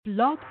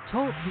Blog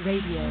Talk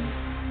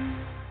Radio.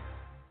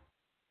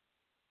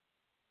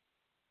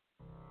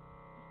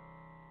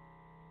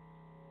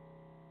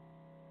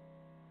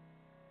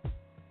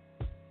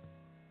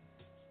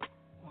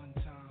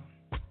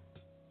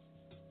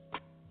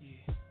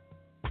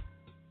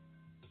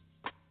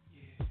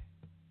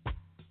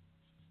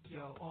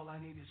 All I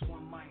need is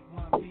one mic,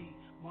 one beat,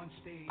 one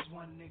stage,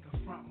 one nigga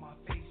front my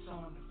face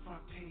on the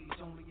front page.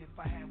 Only if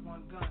I had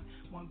one gun,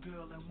 one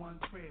girl and one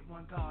crib,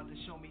 one God to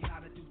show me how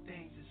to do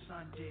things the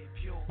sun did.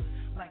 Pure,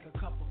 like a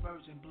cup of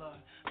virgin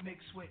blood,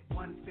 mixed with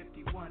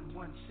 151.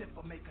 One sip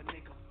will make a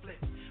nigga flip.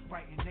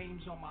 Writing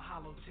names on my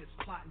hollow tips,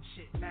 plotting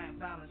shit, mad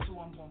balance. Who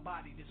I'm gonna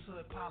body, this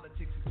hood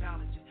politics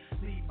acknowledge it.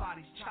 Leave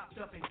bodies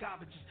chopped up in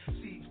garbages.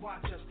 Seeds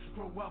watch us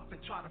grow up and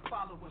try to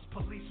follow us.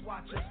 Police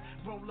watch us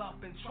roll up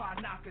and try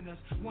knocking us.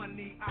 One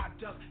knee I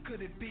duck,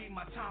 could it be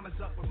my time is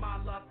up? With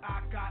my luck I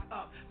got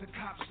up, the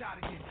cop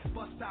shot again.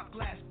 Bust stop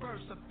glass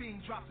burst, a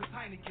fiend drops his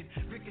Heineken.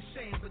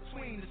 Ricocheting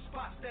between the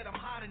spots that I'm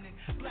hiding in.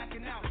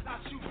 Blacking out, I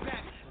shoot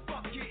back,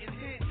 fuck getting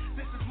hit.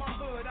 This is my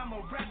hood, I'm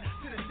a rap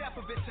to the death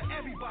of it. To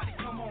everybody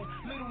come on,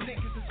 little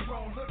niggas is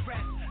grown. Hood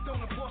rats,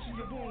 don't abortion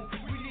your wound.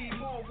 We need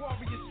more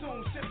warriors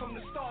soon. Sent from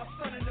the stars,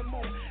 sun and the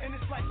moon. And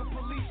it's like a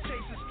police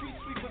chase, the street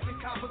sweepers and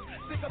coppers.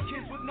 Stick up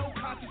kids with no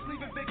conscience,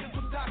 leaving victims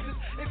with doctors.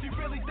 If you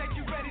really think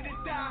you ready to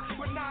die,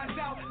 with nines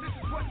out, this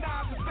is what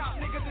nines about,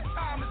 nigga, the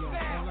time is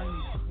now. All I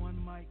need is one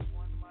mic,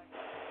 one mic.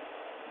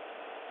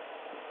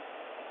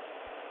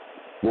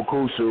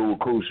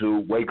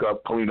 Wakusu, wake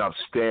up, clean up,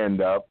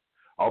 stand up.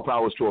 All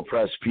powers to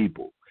oppressed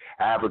people.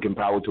 African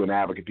power to an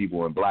African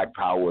people, and black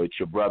power. It's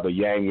your brother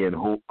Yang and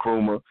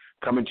Kruma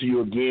coming to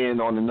you again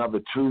on another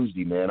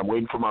Tuesday, man. I'm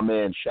waiting for my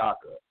man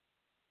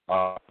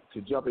Shabaka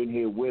to jump in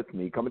here with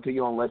me. Coming to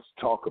you on Let's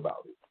Talk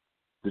About It.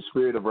 The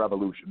spirit of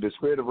revolution, the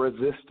spirit of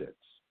resistance.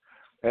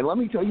 And let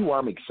me tell you why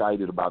I'm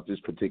excited about this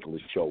particular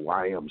show,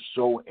 why I am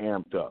so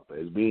amped up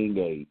as being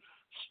a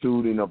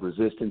student of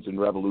resistance and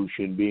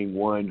revolution, being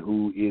one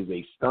who is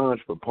a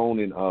staunch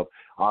proponent of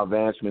our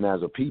advancement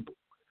as a people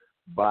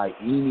by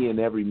any and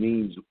every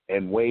means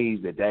and ways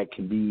that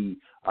can be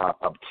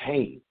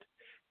obtained.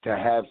 To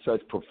have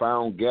such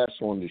profound guests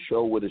on the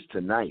show with us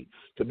tonight,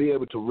 to be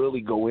able to really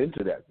go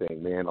into that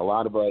thing, man. A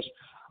lot of us,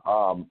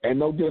 and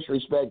no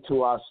disrespect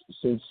to our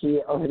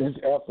sincere, earnest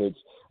efforts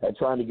at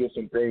trying to get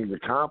some things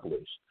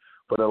accomplished,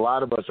 but a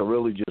lot of us are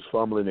really just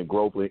fumbling and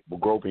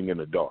groping in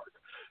the dark.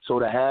 So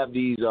to have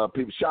these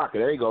people, Shaka,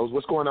 there he goes.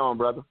 What's going on,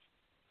 brother?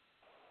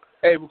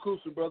 Hey,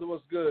 Wakusu, brother,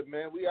 what's good,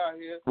 man? We out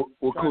here.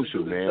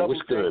 Wakusu, man,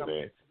 what's good,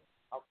 man?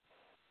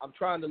 I'm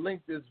trying to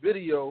link this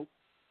video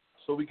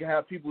so we can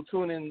have people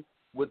tune in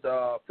with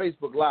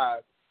Facebook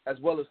Live as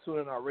well as tune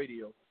in our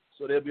radio.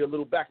 So there'll be a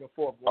little back and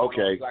forth.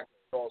 Okay. Like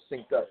all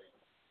synced up.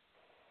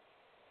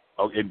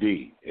 Oh,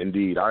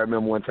 indeed. I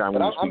remember one time we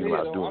were speaking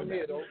about doing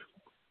that.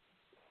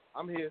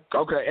 I'm here.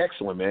 Okay,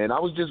 excellent, man. I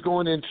was just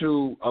going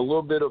into a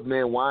little bit of,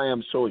 man, why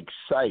I'm so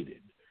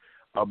excited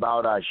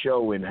about our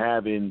show and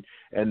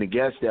the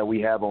guests that we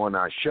have on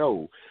our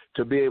show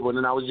to be able,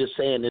 and I was just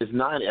saying it's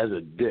not as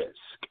a diss.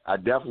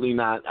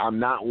 I'm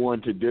not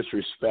one to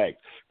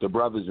disrespect the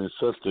brothers and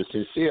sisters'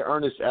 sincere,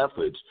 earnest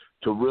efforts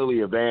to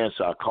really advance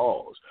our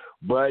cause.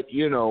 But,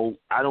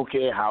 I don't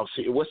care how,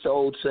 what's the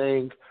old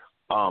saying?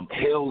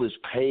 Hell is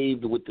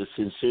paved with the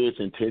sincerest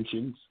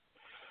intentions.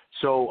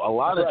 So a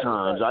lot of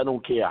times, I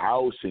don't care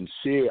how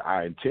sincere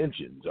our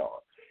intentions are.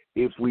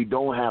 If we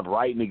don't have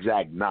right and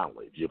exact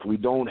knowledge, if we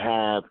don't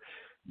have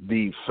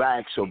the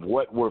facts of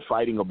what we're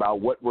fighting about,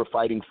 what we're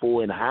fighting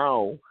for, and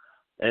how,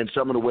 and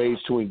some of the ways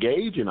to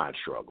engage in our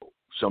struggle.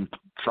 Some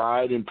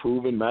tried and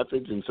proven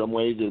methods, in some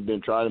ways that have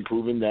been tried and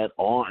proven that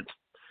aren't,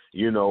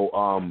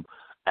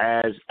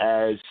 as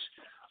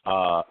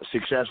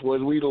successful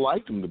as we'd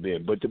like them to be,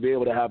 but to be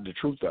able to have the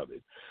truth of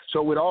it.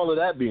 So with all of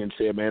that being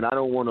said, man, I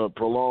don't want to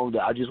prolong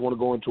that. I just want to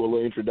go into a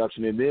little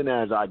introduction, and then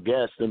as our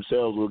guests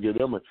themselves, we'll give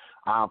them an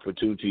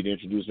opportunity to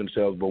introduce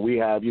themselves. But we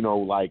have,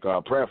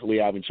 prayerfully,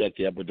 I haven't checked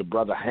yet, but the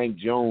brother Hank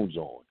Jones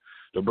on,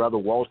 the brother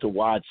Walter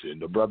Watson,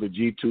 the brother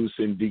Jitiu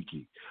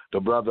Sadiki, the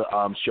brother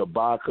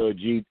Shabaka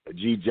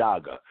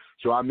jaka.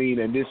 So I mean,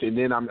 and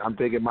then I'm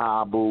thinking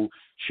my Abu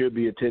should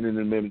be attending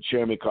the amendment,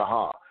 Chairman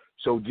Kahar.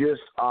 So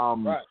just our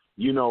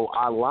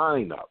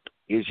lineup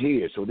is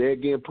here. So they're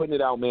again putting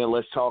it out, man.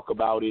 Let's talk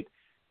about it.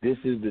 This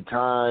is the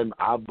time.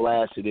 I've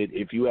blasted it.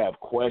 If you have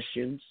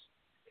questions,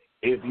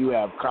 if you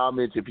have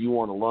comments, if you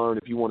want to learn,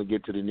 if you want to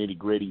get to the nitty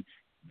gritty,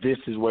 this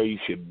is where you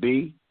should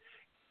be.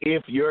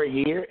 If you're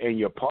here and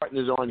your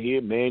partner's on here,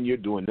 man, you're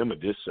doing them a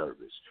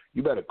disservice.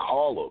 You better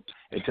call them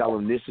and tell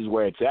them this is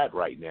where it's at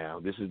right now.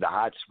 This is the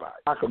hot spot.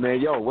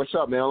 Man, what's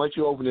up, man? I'll let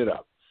you open it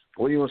up.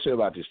 What do you want to say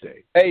about this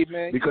thing? Hey,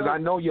 man. Because I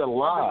know your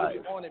live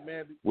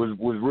was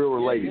real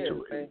related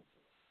to it. Man.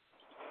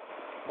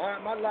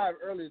 My live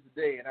earlier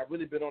today, and I've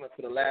really been on it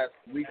for the last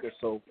week or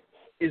so,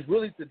 is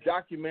really to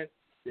document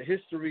the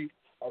history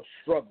of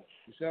struggle.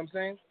 You see what I'm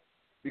saying?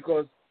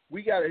 Because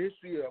we got a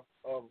history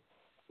of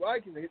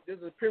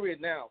there's a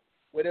period now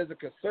where there's a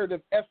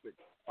concerted effort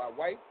by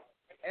white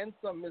and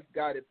some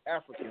misguided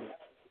Africans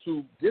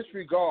to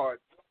disregard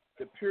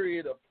the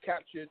period of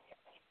captured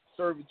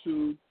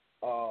servitude,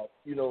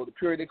 the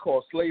period they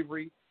call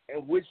slavery,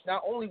 in which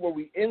not only were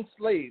we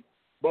enslaved,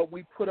 but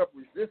we put up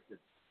resistance.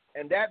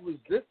 And that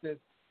resistance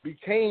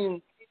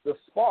became the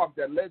spark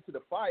that led to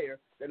the fire,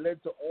 that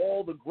led to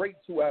all the greats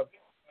who have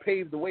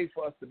paved the way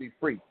for us to be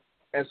free.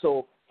 And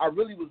so I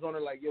really was on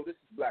it like, this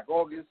is Black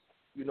August.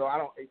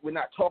 We're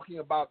not talking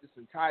about this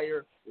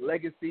entire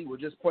legacy. We're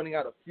just pointing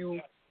out a few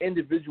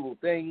individual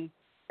things.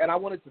 And I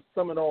wanted to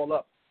sum it all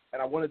up,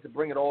 and I wanted to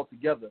bring it all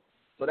together.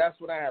 So that's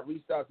when I had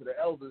reached out to the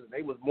elders, and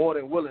they was more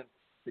than willing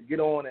to get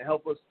on and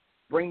help us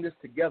bring this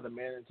together,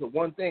 man, into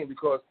one thing,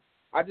 because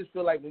I just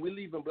feel like when we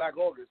leave in Black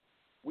August,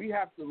 we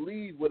have to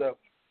leave with a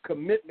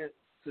commitment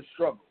to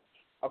struggle,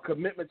 a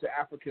commitment to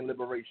African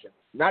liberation,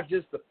 not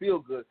just the feel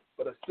good,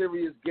 but a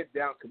serious get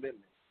down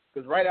commitment.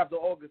 Because right after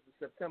August is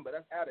September,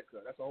 that's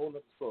Attica. That's a whole other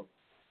story.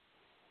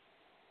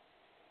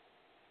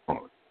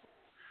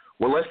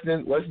 Well, let's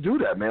do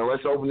that, man.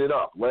 Let's open it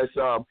up.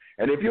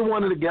 And if you're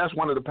one of the guests,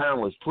 one of the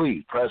panelists,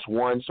 please press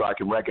 1 so I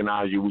can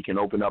recognize you. We can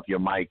open up your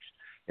mics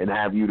and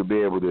have you to be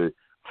able to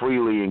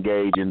freely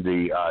engage in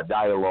the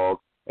dialogue.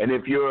 And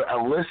if you're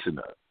a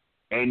listener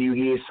and you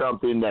hear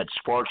something that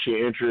sparks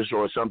your interest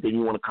or something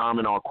you want to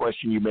comment on, a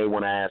question you may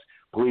want to ask,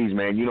 please,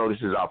 man,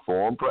 this is our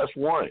forum. Press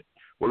 1.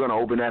 We're going to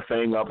open that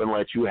thing up and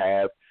let you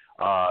have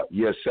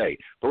your say.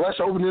 But let's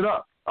open it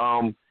up.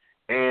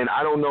 And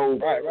I don't know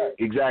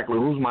exactly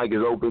whose mic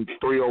is open,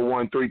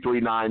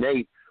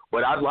 301-3398,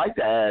 but I'd like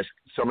to ask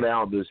some of the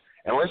elders,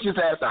 and let's just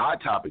ask the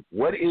hot topic.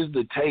 What is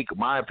the take,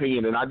 my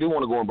opinion, and I do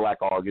want to go on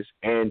Black August,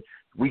 and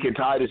we can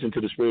tie this into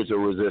the spirits of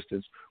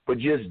resistance, but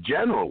just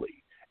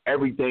generally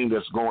everything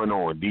that's going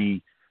on, the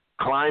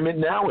climate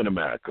now in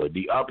America,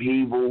 the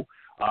upheaval,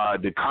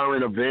 the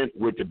current event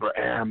with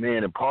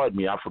and pardon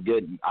me,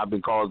 I've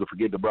been called to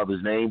forget the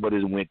brother's name, but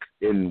it's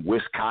in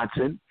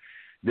Wisconsin,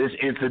 this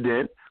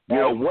incident.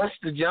 What's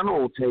the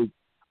general take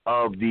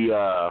of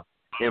the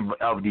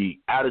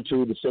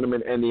attitude, the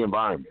sentiment, and the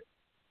environment?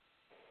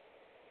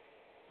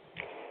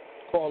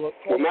 Well,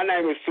 my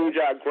name is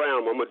Sujat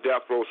Graham. I'm a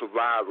death row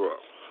survivor.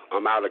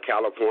 I'm out of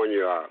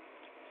California.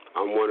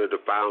 I'm one of the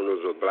founders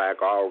of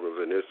Black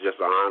August, and it's just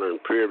an honor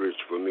and privilege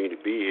for me to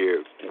be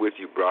here with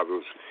you,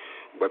 brothers.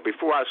 But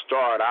before I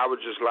start, I would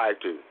just like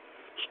to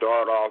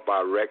start off by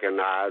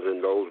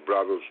recognizing those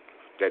brothers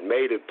that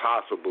made it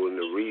possible and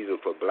the reason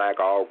for Black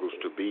August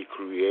to be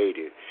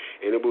created.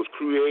 And it was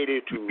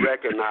created to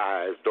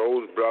recognize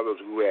those brothers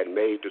who had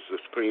made the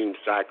supreme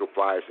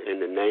sacrifice in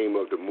the name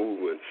of the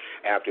movement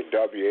after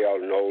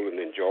W.L.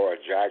 Nolan and George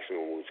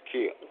Jackson was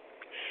killed.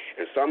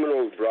 And some of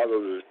those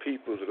brothers is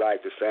people like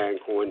the San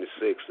Quentin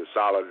Six, the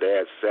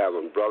Soledad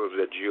Seven, brothers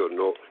that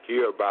you'll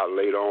hear about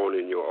later on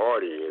in your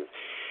audience.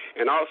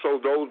 And also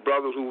those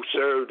brothers who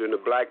served in the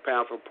Black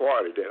Panther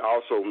Party that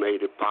also made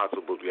it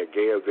possible, that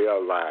gave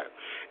their life.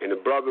 And the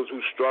brothers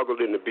who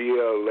struggled in the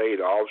BLA,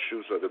 the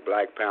offshoots of the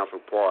Black Panther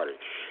Party.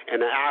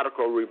 And the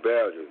Attica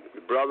Rebellion,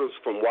 the brothers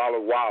from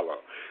Walla Walla.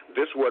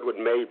 This is what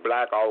made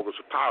Black August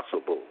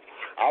possible.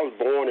 I was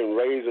born and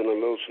raised in a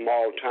little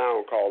small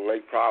town called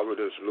Lake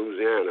Providence,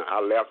 Louisiana.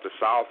 I left the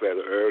South at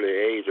an early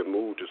age and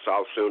moved to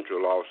South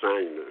Central Los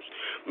Angeles.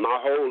 My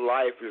whole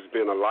life has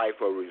been a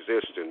life of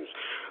resistance.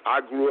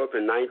 I grew up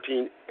in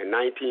 1965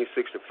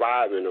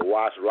 in the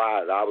Watts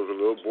Riot. I was a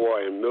little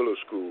boy in middle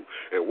school.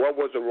 And what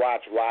was the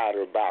Watts Riot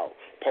about?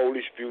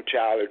 Police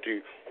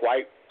brutality,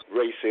 white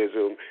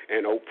racism,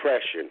 and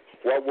oppression.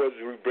 What was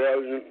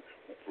rebellion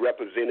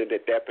represented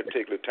at that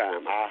particular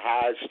time? Our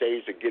highest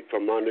stage to get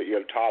from under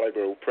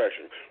intolerable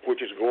oppression,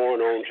 which is going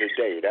on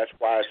today. That's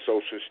why it's so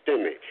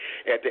systemic.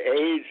 At the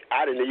age,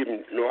 I didn't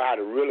even know how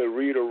to really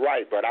read or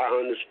write, but I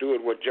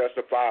understood what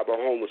justifiable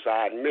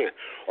homicide meant.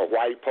 A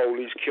white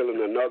police killing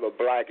another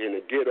black in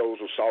the ghettos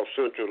of South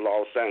Central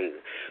Los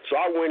Angeles. So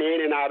I went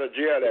in and out of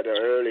jail at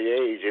an early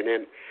age, and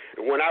then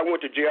when I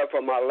went to jail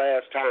for my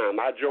last time,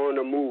 I joined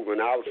the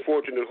movement. I was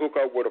fortunate to hook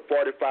up with a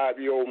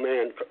 45-year-old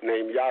man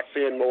named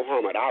Yasin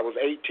Muhammad. I was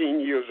 18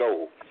 years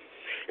old.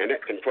 And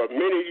for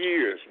many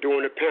years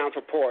during the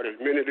Panther Party,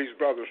 many of these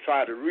brothers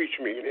tried to reach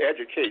me and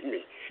educate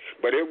me.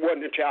 But it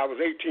wasn't until I was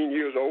 18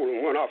 years old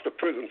and went off to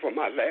prison for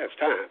my last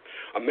time.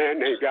 A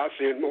man named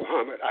Yasin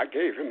Muhammad, I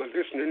gave him a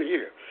listening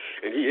ear.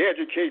 And he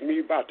educated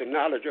me about the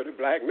knowledge of the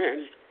black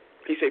man.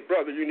 He said,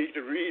 brother, you need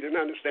to read and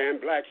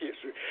understand black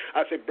history.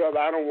 I said,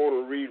 brother, I don't want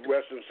to read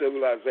Western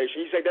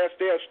civilization. He said, that's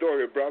their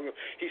story, brother.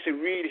 He said,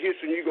 read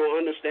history and you're going to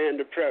understand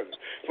the present.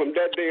 From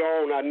that day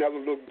on, I never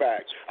looked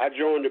back. I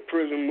joined the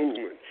prison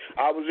movement.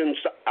 I was in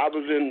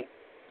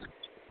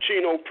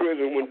Chino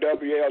prison when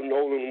W.L.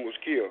 Nolan was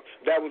killed.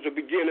 That was the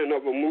beginning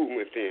of a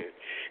movement then.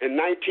 In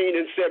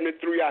 1973,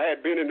 I had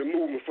been in the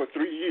movement for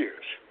 3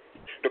 years.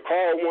 The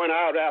call went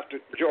out after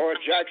George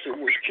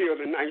Jackson was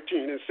killed in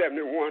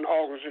 1971,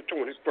 August the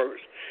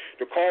 21st.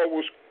 The call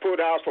was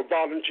put out for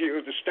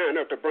volunteers to stand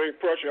up to bring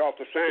pressure off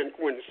the San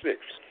Quentin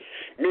Six.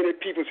 Many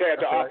people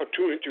had the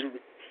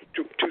opportunity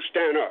to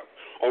stand up.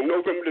 On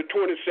November the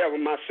 27th,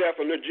 myself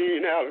and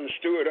Eugene Allen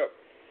stood up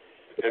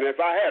And if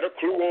I had a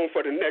clue on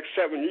for the next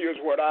 7 years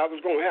what I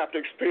was going to have to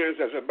experience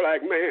as a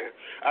black man,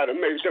 I'd have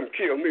made them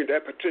kill me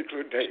that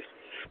particular day.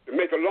 To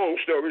make a long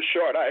story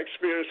short, I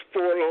experienced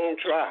 4 long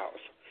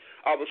trials.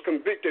 I was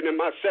convicted in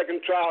my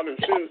second trial and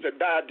sentenced to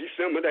die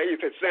December the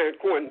 8th at San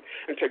Quentin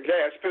until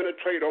gas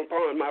penetrated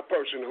upon my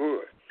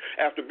personhood.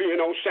 After being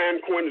on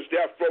San Quentin's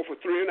death row for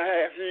 3.5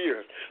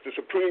 years, the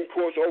Supreme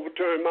Court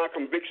overturned my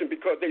conviction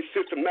because they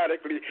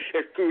systematically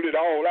excluded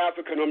all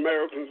African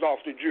Americans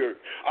off the jury.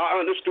 I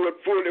understood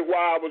fully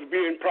why I was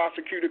being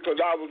prosecuted,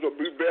 because I was a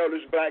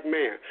rebellious black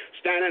man,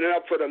 standing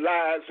up for the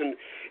lives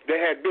that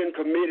had been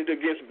committed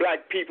against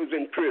black peoples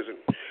in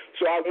prison.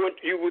 So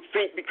you would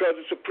think because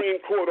the Supreme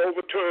Court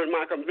overturned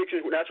my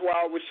conviction, that's why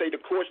I would say the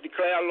courts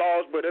declare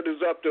laws, but it is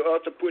up to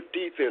us to put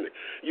teeth in it.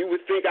 You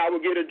would think I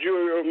would get a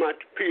jury of my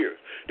peers.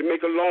 To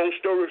make a long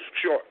story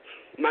short,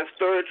 my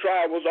third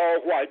trial was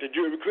all white. The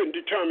jury couldn't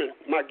determine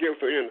my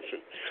guilt or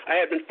innocence. I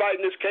had been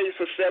fighting this case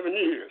for 7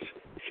 years,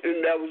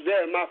 and that was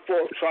there in my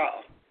fourth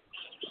trial.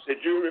 The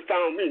jury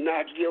found me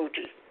not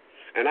guilty,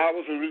 and I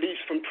was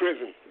released from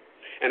prison.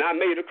 And I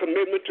made a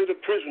commitment to the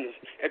prisoners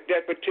at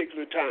that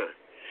particular time.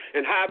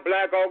 And how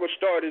Black August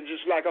started,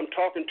 just like I'm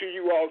talking to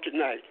you all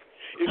tonight.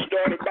 It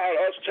started by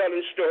us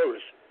telling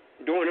stories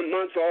during the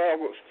month of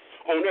August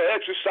on the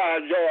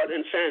exercise yard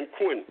in San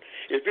Quentin.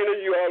 If any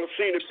of you all have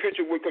seen a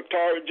picture with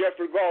Katari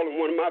Jeffrey Garland,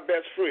 one of my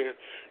best friends,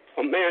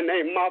 a man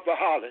named Martha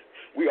Holly,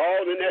 we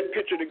all in that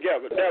picture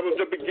together. That was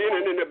the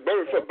beginning and the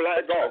birth of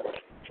Black August.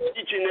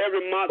 Each and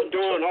every month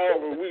during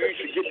August, we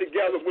used to get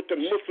together with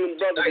the Muslim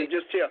brothers and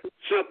just tell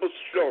simple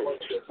stories.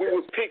 We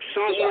would pick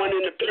someone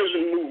in the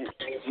prison movement.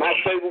 My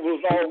favorite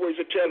was always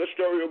to tell a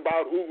story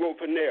about Hugo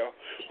Pinell,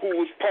 who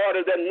was part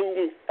of that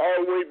movement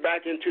all the way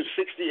back into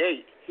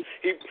 '68.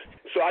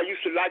 So I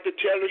used to like to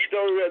tell the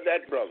story of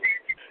that brother.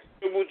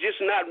 It was just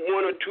not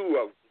one or two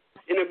of them.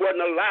 And it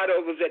wasn't a lot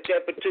of us at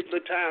that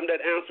particular time that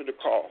answered the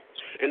call.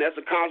 And as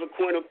a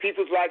consequence of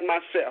people like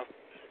myself,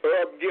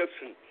 Herb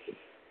Gibson,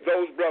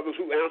 those brothers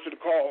who answered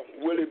the call,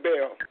 Willie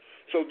Bell.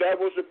 So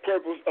that was the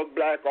purpose of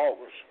Black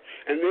August.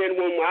 And then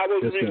when I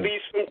was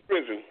released from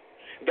prison,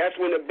 that's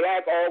when the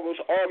Black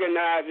August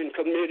Organizing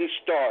Committee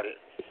started.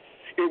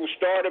 It was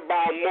started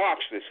by a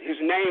Marxist. His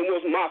name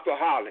was Martha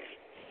Holly.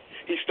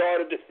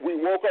 We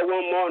woke up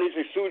one morning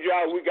and said,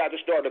 Suja, we got to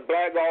start the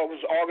Black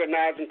August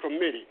Organizing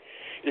Committee.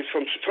 It's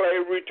from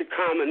slavery to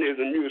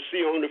communism, you'll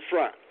see on the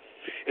front.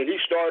 And he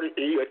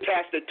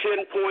attached a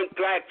 10-point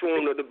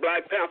platform of the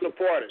Black Panther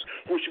Party,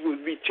 which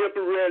would be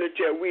temporarily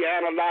till we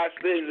analyze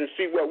things and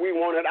see what we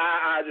wanted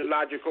our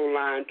ideological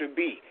line to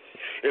be.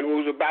 And it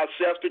was about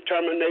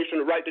self-determination,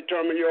 the right to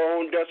determine your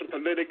own destiny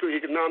politically,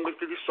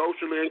 economically,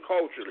 socially, and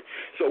culturally.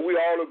 So we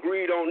all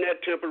agreed on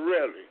that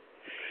temporarily.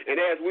 And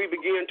as we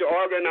began to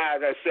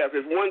organize ourselves,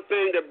 it's one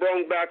thing that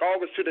brought Black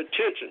August to the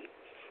attention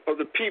of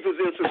the peoples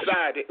in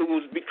society. It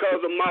was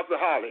because of Martha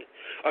Holly.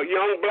 A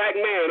young black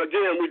man,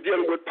 again, we're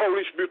dealing with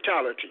police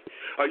brutality.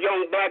 A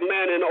young black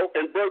man in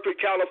Berkeley,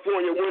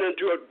 California, went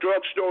into a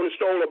drugstore and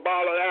stole a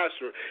bottle of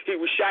aspirin. He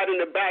was shot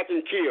in the back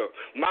and killed.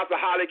 Martha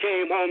Holly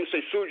came home and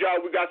said, Suja,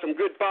 we got some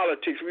good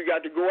politics. We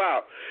got to go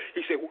out.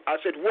 I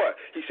said,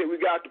 what? He said, we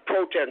got to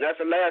protest. And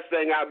that's the last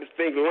thing I would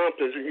think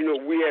lumped is,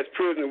 we as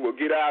prisoners will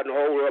get out and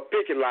hold up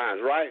picket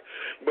lines, right?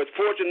 But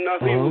fortunate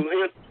enough, he was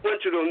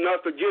influential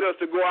enough to get us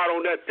to go out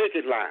on that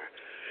picket line.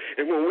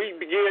 And when we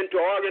began to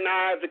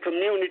organize the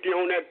community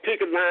on that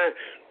picket line,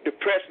 the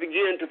press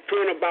began to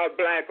print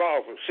about Black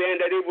August, saying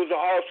that it was the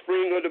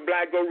offspring of the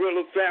Black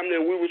Gorilla family,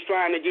 and we was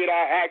trying to get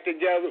our act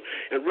together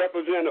and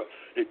represent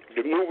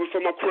the movement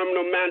from a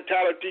criminal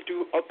mentality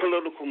to a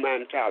political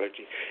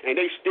mentality. And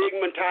they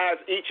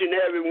stigmatized each and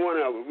every one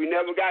of us. We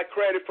never got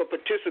credit for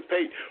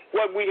participating.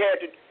 What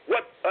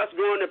us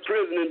going to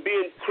prison and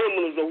being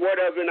criminals or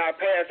whatever in our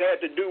past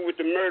had to do with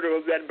the murder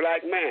of that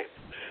black man.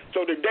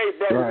 So today,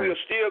 brother, we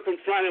are still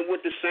confronted with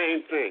the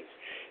same thing.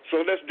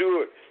 So let's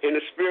do it in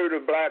the spirit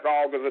of Black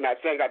August. And I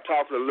think I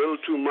talked a little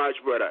too much,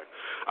 but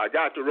I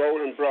got to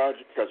rolling,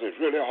 brother, because it's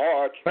really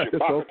hard to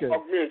talk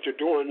me into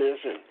doing this.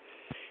 And,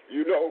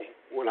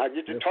 when I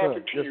get to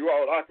talking to you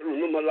all, I can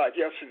remember like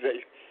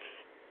yesterday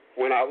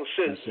when I was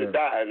sentenced to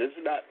die. And it's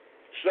not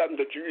something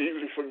that you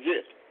easily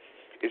forget.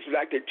 It's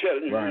like they're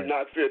telling you you're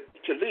not fit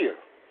to live.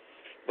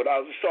 But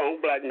I was a strong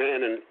black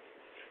man, and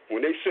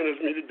when they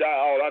sentenced me to die,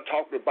 all I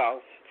talked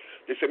about,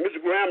 they said, Mr.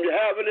 Graham, you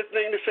have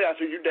anything to say? I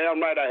said, you damn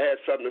right I had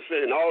something to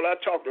say. And all I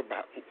talked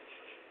about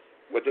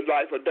was the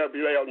life of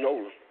W.L.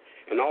 Nolan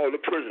and all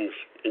the prisoners.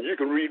 And you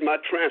can read my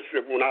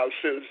transcript when I was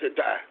sentenced to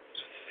die.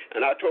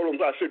 And I told them,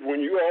 I said,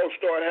 when you all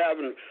start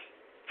having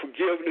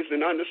forgiveness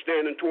and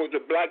understanding towards the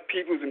black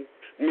peoples and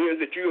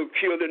men that you have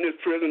killed in this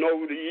prison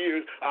over the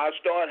years, I'll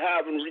start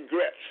having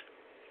regrets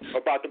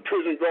about the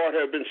prison guard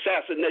have been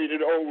assassinated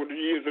over the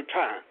years of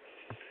time.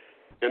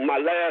 And my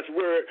last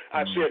word,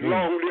 I said,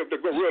 long live the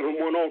gorilla,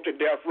 and went on to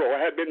death row. I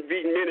had been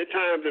beaten many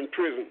times in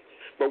prison.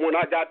 But when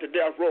I got to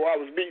death row, I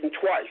was beaten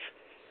twice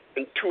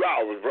in 2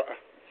 hours, bro.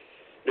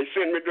 They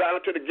sent me down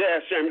to the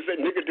gas chamber and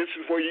said, nigga, this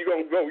is where you're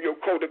going to go. Your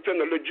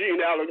co-defendant,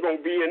 Legene Allen, going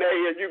to be in A,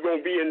 and you're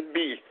going to be in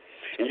B.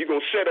 and you're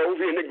going to sit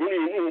over in the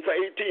green room for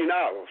 18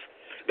 hours.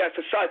 That's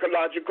the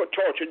psychological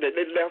torture that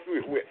they left me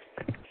with.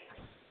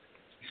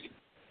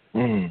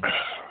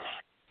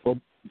 Well,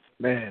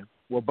 man.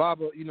 Well,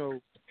 Baba, you know,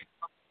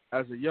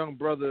 as a young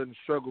brother in the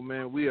struggle,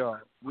 man, we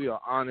are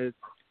honored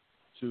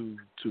to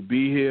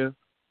be here.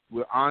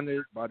 We're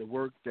honored by the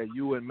work that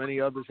you and many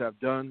others have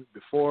done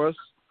before us.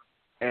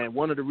 And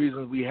one of the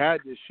reasons we had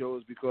this show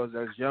is because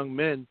as young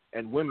men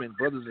and women,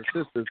 brothers and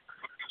sisters,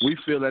 we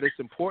feel that it's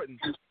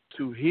important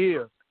to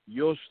hear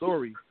your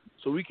story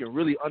so we can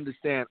really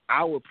understand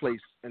our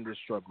place in this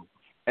struggle.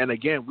 And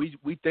again, we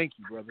thank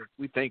you, brother.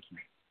 We thank you.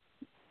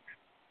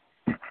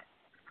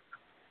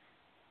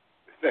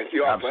 Thank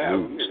you all for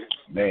having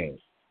me.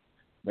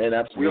 Man,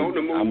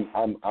 absolutely.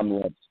 I'm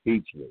left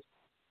speechless.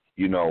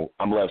 You know,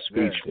 I'm left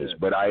speechless.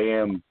 But I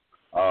am,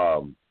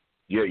 Bro,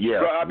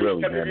 I've been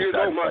really, 7 years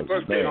old. My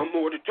birthday, I'm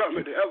more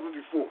determined than ever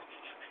before.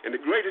 And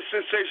the greatest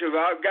sensation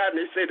I've gotten,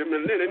 they say the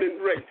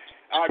millennium race.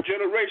 Our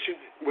generation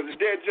was a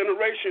dead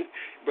generation,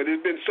 but it's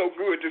been so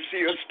good to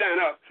see us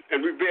stand up and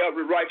rebel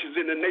with righteous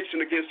in the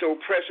nation against the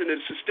oppression and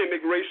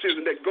systemic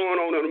racism that's going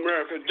on in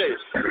America today.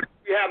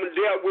 We haven't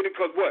dealt with it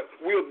because what?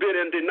 We've been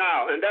in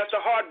denial, and that's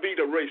the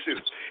heartbeat of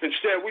racism.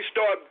 Instead, we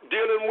start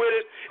dealing with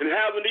it and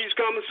having these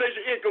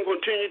conversations, it can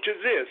continue to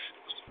exist.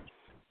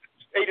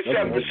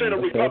 87%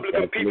 of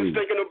Republican people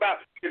thinking about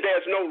if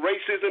there's no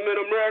racism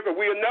in America,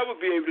 we'll never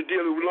be able to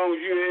deal with it as long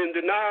as you're in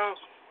denial.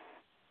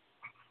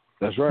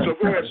 That's right. So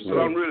go ahead, so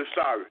I'm really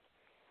sorry.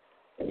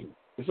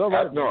 It's all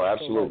right. No,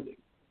 absolutely.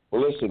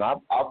 Well, listen,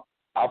 our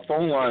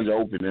phone lines are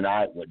open, and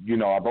I've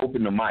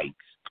opened the mics,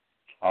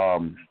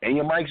 and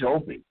your mics are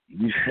open.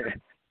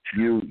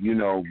 You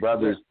know,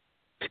 brothers,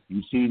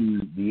 you see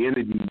the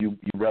energy you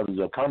brothers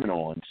are coming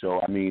on.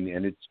 So I mean,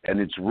 and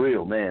it's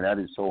real, man. That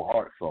is so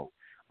heartfelt.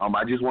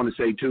 I just want to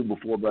say too,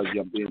 before brothers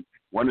jump in,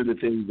 one of the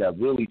things that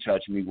really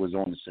touched me was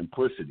on the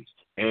simplicity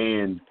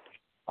and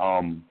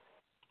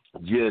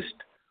just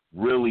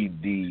really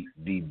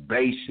the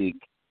basic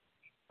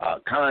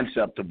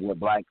concept of what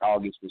Black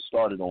August was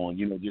started on,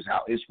 you know, just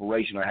how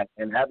inspirational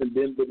and having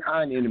been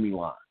behind enemy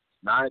lines,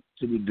 not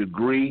to the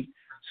degree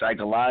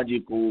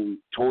psychological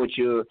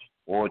torture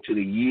or to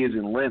the years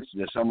and lengths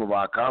that some of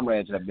our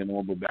comrades have been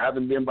on, but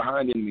having been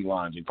behind enemy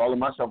lines and calling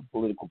myself a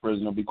political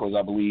prisoner because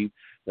I believe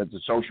that the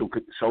social,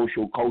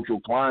 cultural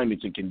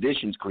climates and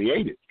conditions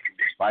created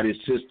by this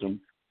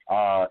system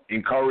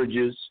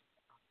encourages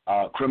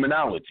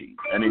criminality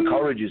and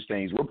encourages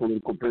things. We're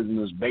political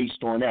prisoners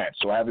based on that.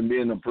 So having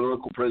been a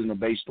political prisoner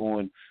based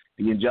on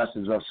the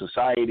injustice of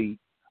society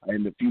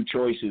and the few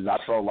choices I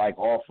felt like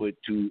offered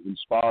to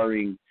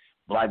inspiring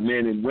Black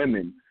men and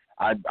women,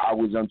 I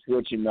was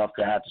unfortunate enough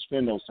to have to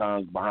spend those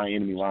times behind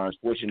enemy lines,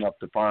 fortunate enough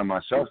to find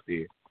myself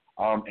there.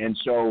 And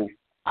so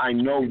I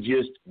know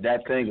just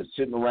that thing of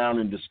sitting around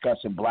and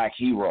discussing Black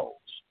heroes,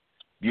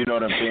 you know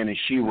what I'm saying, and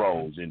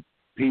sheroes and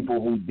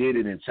people who did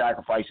it and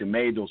sacrificed and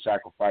made those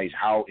sacrifices,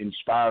 how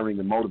inspiring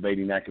and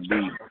motivating that could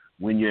be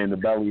when you're in the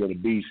belly of the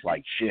beast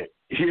like shit,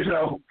 you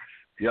know?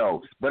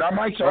 Yo, but our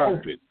mics are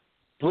open,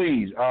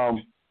 please.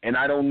 And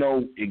I don't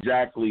know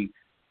exactly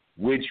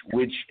which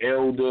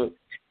elder,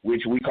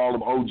 which we call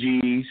them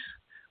OGs,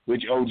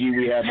 which OG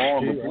we have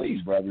on, but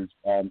please, brothers,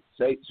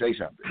 say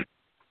something.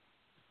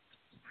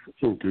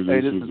 Okay,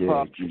 this is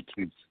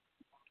Jitiu.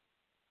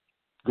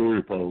 Go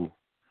ahead, Paul.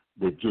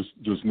 But just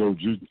know,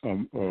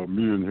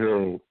 me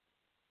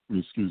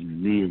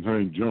and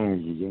Hank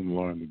Jones is on the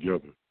line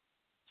together.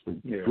 So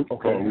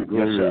Paul, go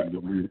ahead,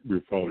 and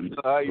we'll follow you.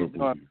 How you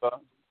doing, brother?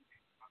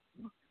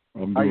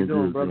 I'm How you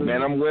doing good, brother?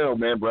 Man, I'm well,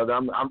 man, brother.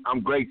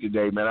 I'm great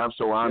today, man. I'm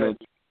so honored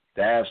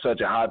to have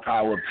such a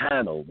high-powered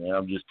panel, man.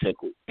 I'm just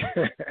tickled,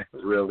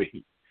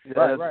 really.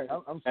 Right.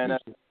 I'm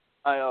speechless.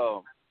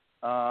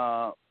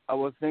 I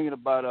was thinking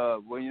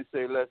about when you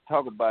say let's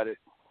talk about it.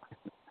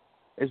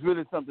 It's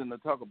really something to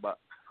talk about,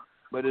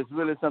 but it's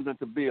really something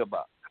to be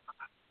about.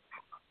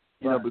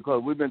 You know,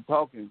 because we've been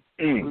talking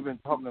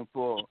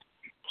for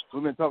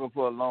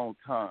a long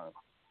time.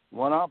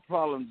 One of our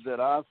problems that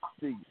I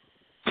see,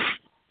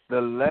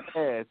 the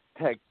last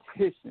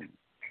tactician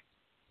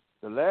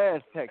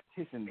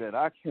that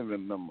I can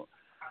remember,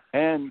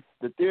 and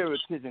the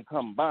theoretician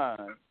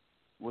combined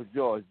was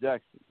George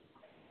Jackson.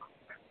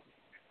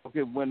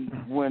 Okay,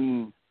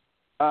 when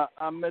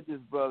I met this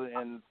brother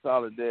in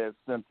Soledad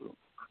Central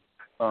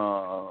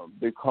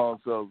because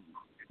of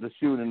the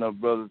shooting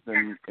of brothers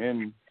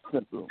in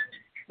Central.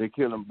 They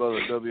killed brother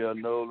W.L.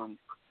 Nolan,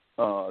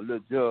 Lil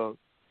Jug,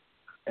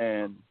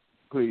 and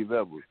Cleve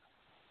Edwards.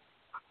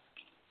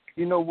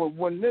 You know,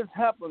 when this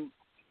happened,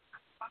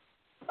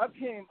 I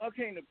came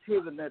to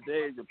prison at the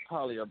age of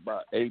probably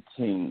about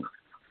 18.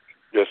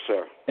 Yes,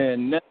 sir.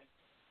 And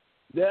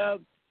that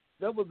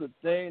was the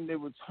thing they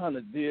were trying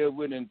to deal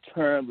with in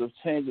terms of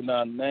changing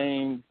our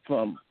name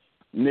from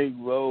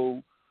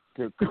Negro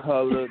to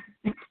colored,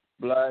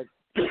 Black,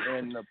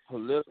 and the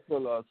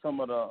political or some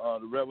of the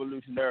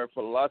revolutionary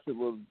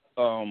philosophers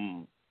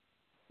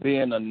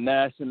being a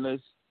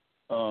nationalist,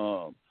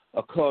 a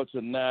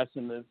cultural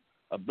nationalist,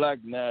 a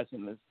Black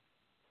nationalist.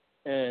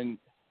 And,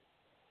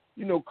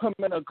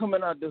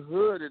 coming out the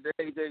hood at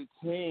age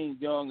 18,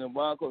 young and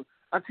wild.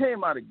 I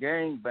came out of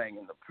gang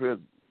banging in the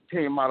prison.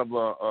 Came out of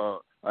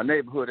a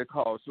neighborhood they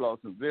call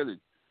Slauson Village.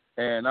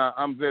 And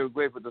I'm very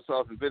grateful to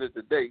Slauson Village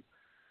today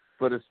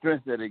for the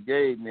strength that it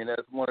gave me. And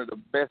that's one of the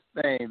best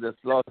things that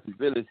Slauson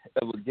Village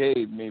ever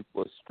gave me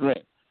for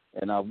strength.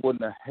 And I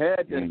wouldn't have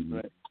had that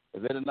strength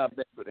if it had not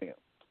been for them.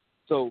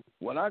 So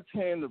when I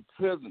came to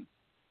prison,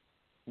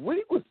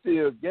 we were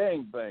still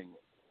gang banging.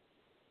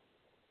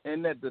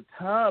 And at the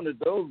time that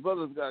those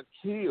brothers got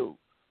killed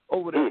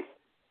over there,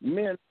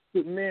 me and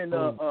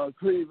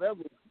Cleve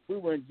Evans, we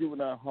were in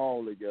juvenile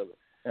hall together.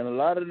 And a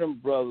lot of them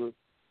brothers,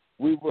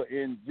 we were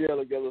in jail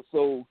together,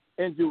 so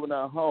in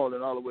juvenile hall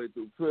and all the way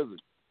through prison.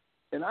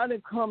 And I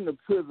didn't come to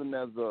prison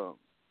as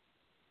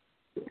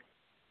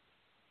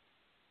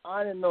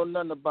I didn't know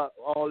nothing about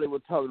all they were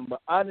talking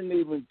about. I didn't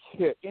even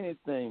care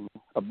anything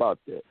about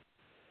that.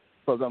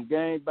 Because I'm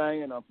gang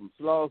banging, I'm from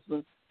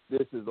Slauson,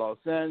 this is Los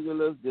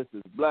Angeles, this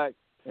is black,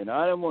 and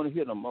I didn't want to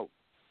hear no more.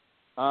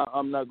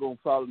 I'm not going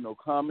to follow no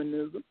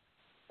communism,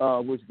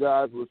 which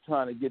guys was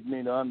trying to get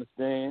me to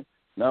understand.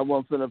 And I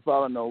wasn't finna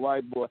follow no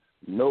white boy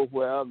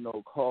nowhere,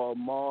 no Karl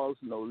Marx,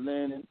 no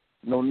Lenin,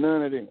 no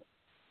none of them.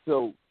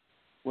 So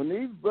when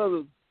these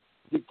brothers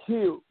get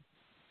killed,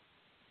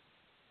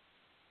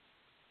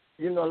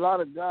 a lot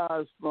of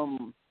guys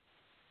from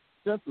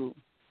Central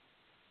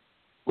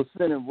was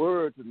sending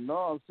word to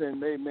North saying,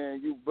 hey,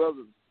 man, you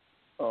brothers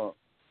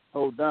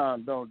hold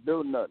down, don't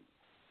do nothing.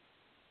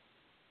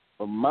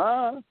 But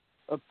my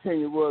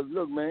opinion was,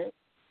 look, man,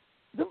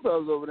 them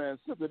brothers over there in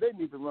Central, they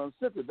need to run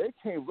Central. They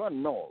can't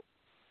run North.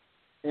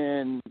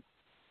 And,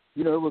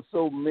 it was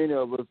so many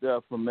of us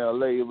there from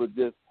L.A. It was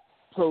just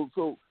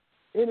so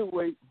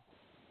anyway,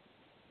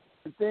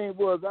 the thing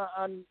was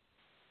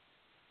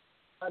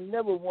I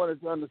never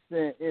wanted to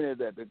understand any of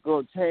that. To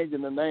go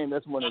changing the name,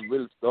 that's when it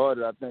really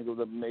started. I think it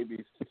was maybe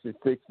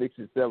 66,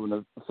 67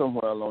 or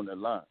somewhere along that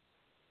line.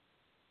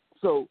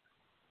 So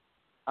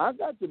I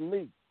got to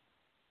meet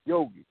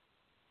Yogi.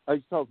 I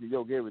used to talk to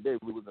Yogi every day.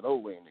 We was in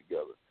O-Wing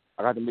together.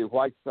 I got to meet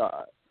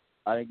Whiteside.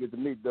 I didn't get to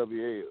meet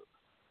WL.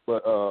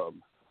 But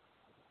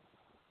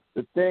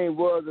the thing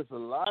was, there's a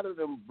lot of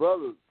them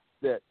brothers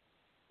that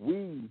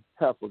we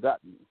have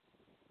forgotten.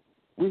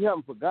 We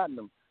haven't forgotten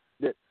them.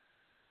 That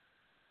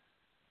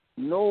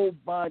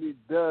nobody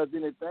does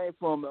anything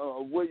from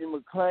William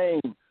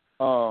McLean.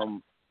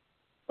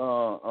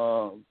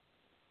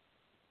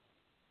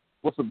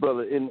 What's the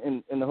brother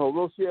in the whole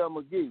Rochelle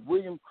McGee,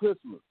 William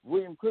Christmas,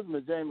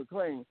 James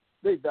McLean.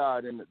 They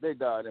died in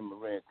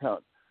Marin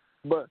County.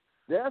 But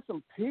there are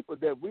some people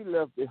that we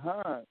left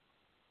behind,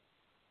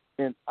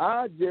 and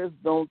I just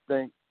don't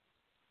think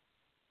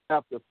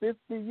after 50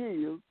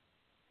 years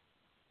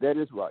that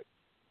is right,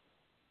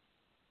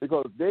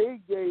 because they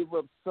gave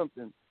up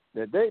something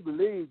that they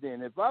believed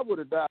in. If I would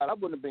have died, I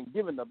wouldn't have been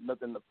giving up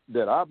nothing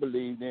that I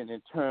believed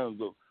in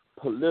terms of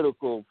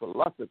political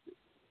philosophy.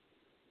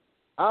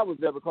 I was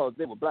there because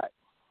they were black.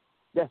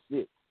 That's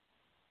it.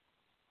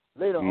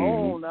 Later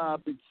on, I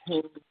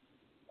became,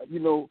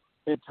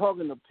 in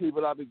talking to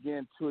people, I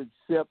began to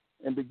accept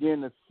and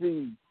begin to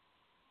see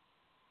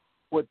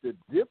what the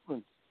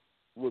difference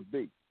would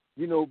be.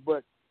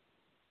 But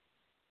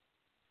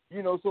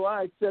so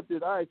I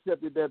accepted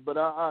that, but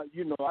I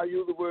use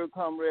the word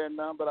comrade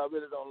now, but I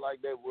really don't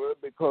like that word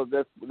because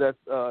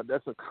that's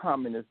a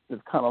communist.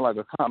 It's kind of like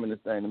a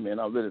communist thing to me,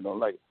 and I really don't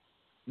like it.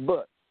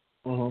 But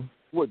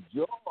with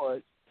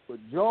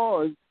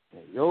George,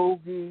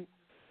 Yogi,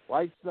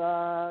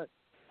 Whiteside,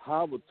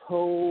 Howard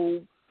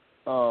Toll,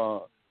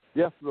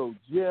 Jeff Rowe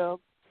Jeff,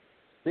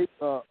 Big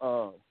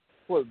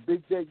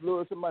Jake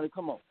Lewis, somebody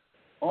come on.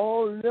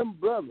 All them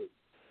brothers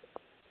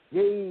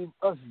gave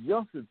us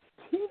youngsters,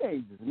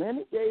 teenagers, man.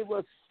 They gave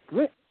us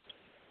strength.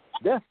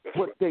 That's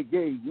what they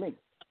gave me.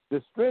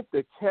 The strength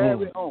to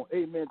carry on.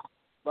 Amen.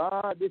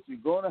 By this, you're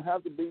going to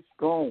have to be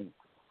strong.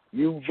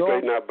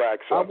 Straighten our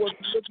backs up. I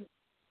wasn't looking.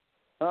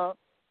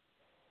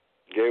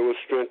 Gave us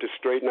strength to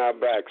straighten our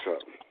backs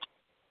up.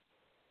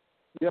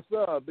 Yes,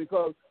 sir.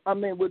 Because,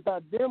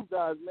 without them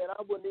guys, man,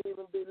 I wouldn't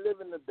even be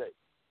living today.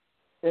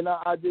 And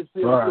I just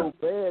feel so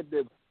bad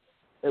that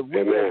if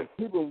we as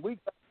people,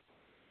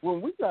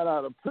 when we got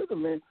out of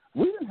prison, man,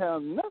 we didn't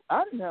have nothing.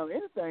 I didn't have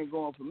anything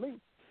going for me.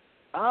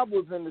 I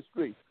was in the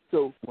street.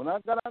 So when I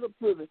got out of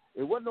prison,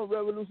 it wasn't no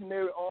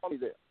revolutionary army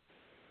there.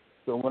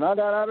 So when I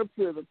got out of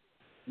prison,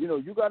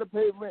 you got to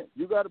pay rent.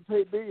 You got to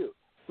pay bills.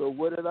 So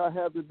what did I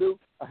have to do?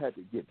 I had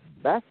to get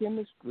back in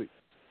the street.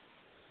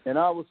 And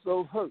I was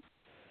so hurt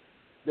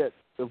that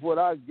of what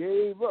I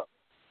gave up,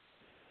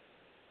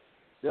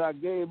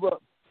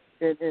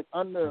 and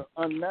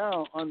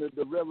now under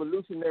the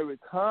revolutionary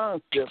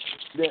concept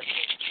that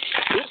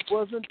it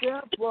wasn't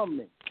there for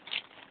me.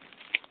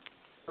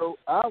 So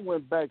I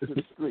went back to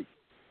the street.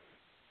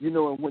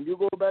 And when you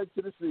go back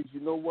to the streets, you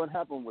know what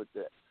happened with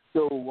that.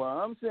 So what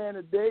I'm saying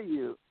today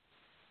is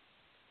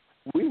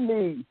we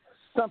need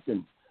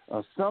something,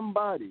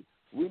 somebody.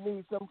 We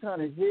need some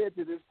kind of head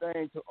to this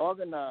thing to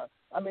organize.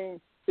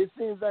 It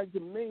seems like to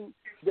me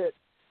that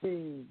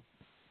the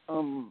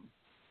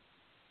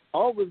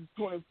August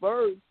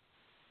 21st,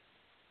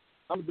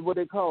 what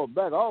they call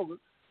Black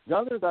August.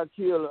 Johnson got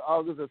killed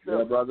August the 7th.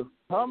 Yeah, brother.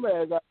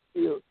 Comrade got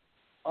killed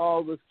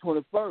August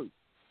 21st.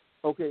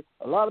 Okay,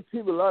 a lot of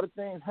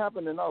things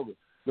happened in August.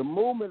 The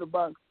movement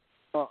about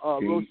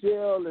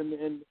Rochelle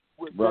and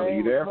with brother,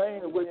 you there?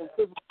 and William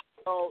Christmas,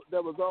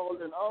 that was all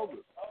in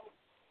August.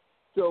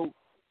 So,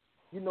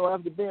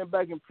 after being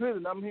back in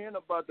prison, I'm hearing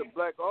about the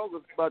Black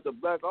August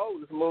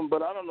movement,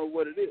 but I don't know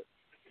what it is.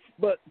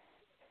 But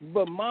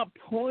my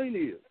point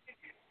is,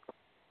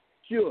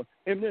 sure,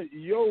 and then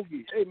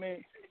Yogi, hey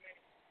man,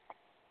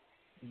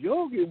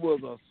 Yogi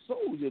was a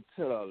soldier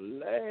to the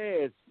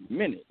last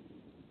minute.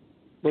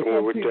 But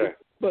some people,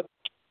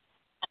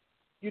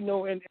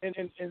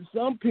 and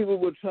some people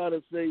would try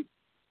to say,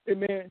 hey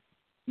man,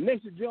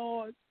 next to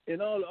George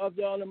and all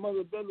the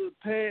mother brothers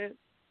passed,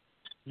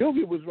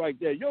 Yogi was right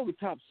there. Yogi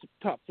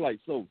top flight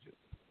soldier.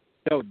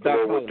 That was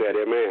Doc with that,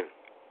 amen.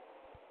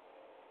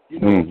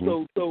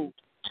 So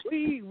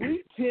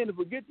we tend to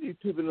forget these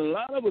people. And a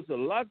lot of us are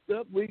locked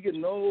up. We get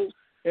old,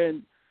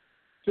 and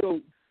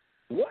so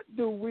what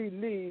do we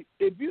leave?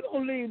 If you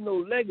don't leave no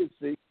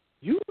legacy,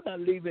 you're not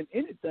leaving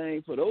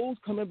anything for those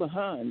coming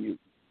behind you.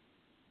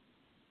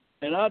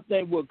 And I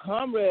think what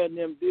Comrade and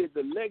them did,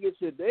 the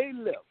legacy they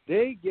left,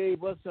 they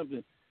gave us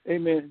something.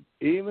 Amen.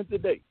 Even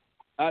today,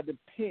 I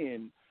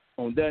depend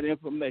on that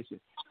information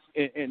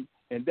and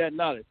that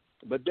knowledge.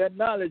 But that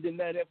knowledge and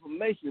that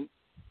information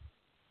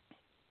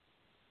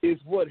is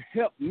what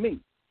helped me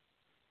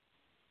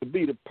to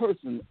be the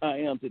person I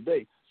am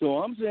today. So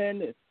I'm saying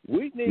that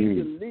we need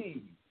to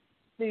lead.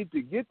 We need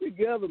to get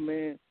together,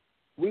 man.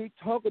 We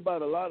talk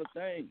about a lot of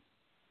things.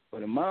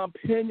 But in my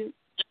opinion,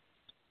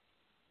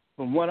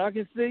 from what I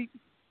can see,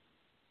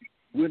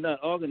 we're not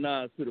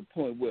organized to the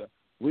point where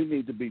we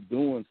need to be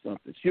doing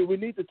something. Sure, we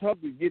need to talk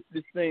to get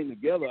this thing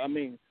together. I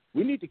mean,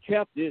 we need to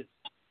cap this.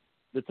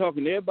 The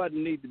talking, everybody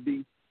needs to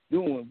be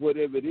doing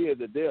whatever it is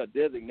that they are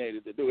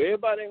designated to do.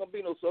 Everybody ain't going to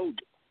be no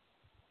soldier.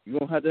 You're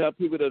going to have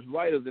people that's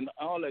writers and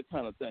all that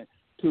kind of thing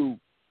to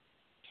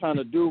trying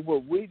to do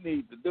what we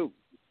need to do.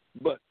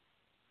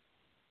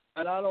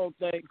 And I don't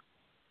think,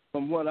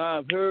 from what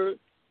I've heard,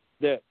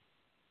 that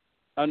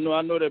I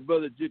know that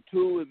Brother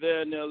Jitiu is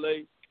there in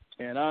L.A.,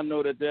 and I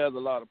know that there's a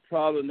lot of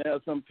problems there.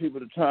 Some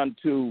people are trying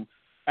to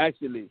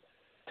actually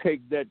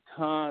take that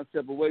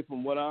concept away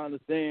from what I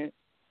understand.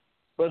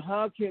 But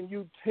how can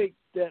you take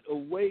that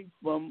away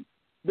from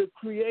the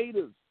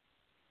creators?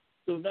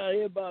 So now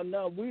everybody,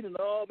 we done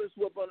all been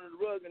swept under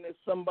the rug, and then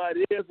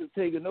somebody else is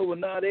taking over.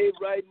 Now they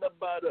writing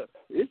about us.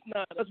 It's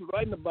not us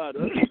writing about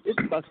us. It's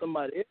about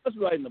somebody else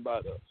writing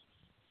about us.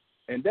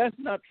 And that's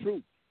not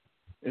true.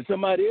 And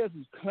somebody else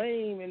is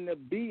claiming to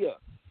be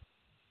us.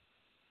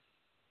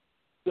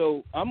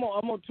 So I'm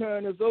gonna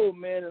turn this over,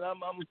 man, and I'm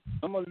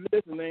gonna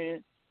listen,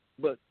 man.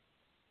 But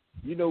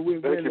we're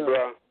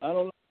in.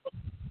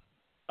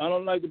 I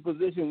don't like the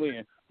position we're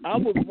in. I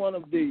was one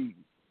of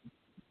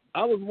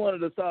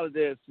the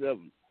Solidarity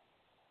 7,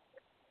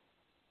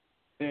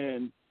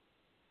 and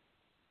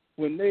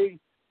when they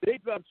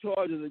dropped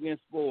charges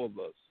against 4 of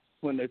us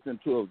when they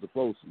sent 2 of us to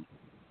Folsom.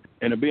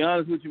 And to be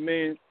honest with you,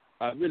 man,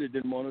 I really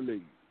didn't want to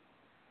leave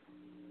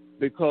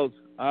because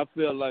I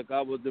felt like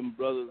I was them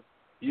brothers.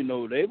 They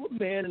were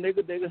men and they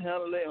could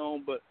handle their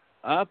own, but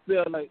I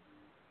felt like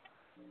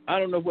I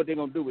don't know what they're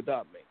gonna do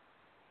without me.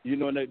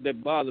 And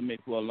that bothered me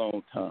for a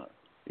long time.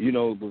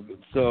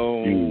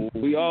 So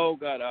we all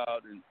got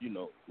out, and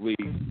we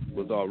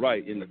was all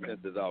right in the sense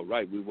that all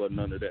right. We wasn't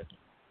none of that.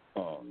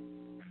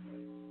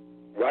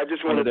 Well, I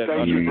just want to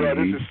thank you,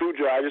 brother. This is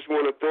Suja. I just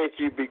want to thank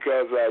you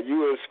because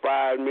you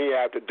inspired me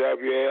after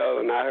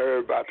WL, and I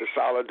heard about the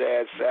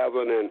Soledad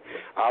 7, and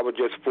I was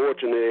just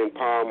fortunate in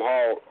Palm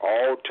Hall,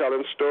 all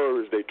telling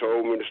stories. They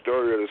told me the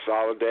story of the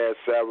Soledad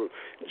 7,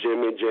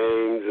 Jimmy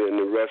James, and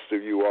the rest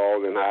of you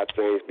all, and how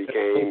things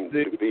became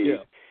to be.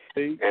 Yeah.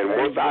 And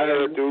once I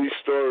heard through these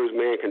stories,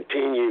 man,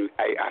 continue,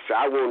 I said,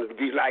 I wanted to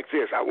be like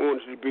this. I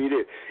wanted to be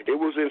this. It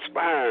was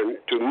inspiring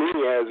to me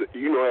as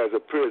a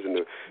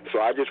prisoner.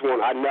 So I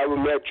never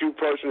met you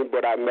personally,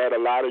 but I met a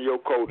lot of your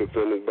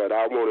co-defendants. But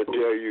I want to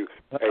tell you,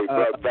 hey,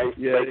 brother, thanks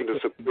for making the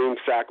supreme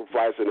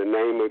sacrifice in the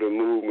name of the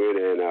movement,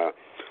 and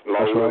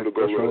long road to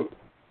go.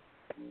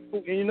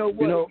 Right. You know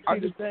what?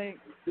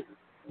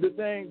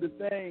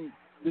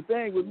 The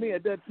thing with me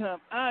at that time,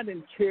 I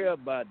didn't care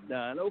about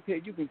dying. Okay,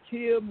 you can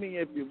kill me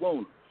if you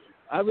want.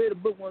 I read a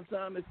book one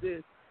time that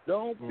says,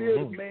 don't fear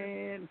the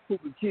man who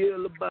can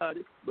kill a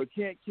body but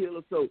can't kill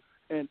a soul.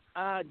 And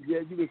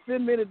you can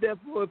send me to death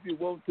row if you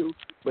want to,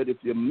 but if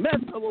you mess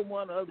over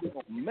one of us, we're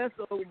going to mess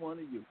over one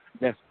of you.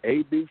 That's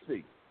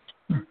ABC.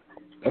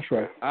 That's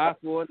right. I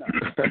for an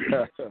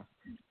eye.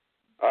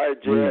 All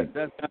right,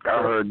 Jed. I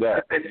heard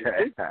that.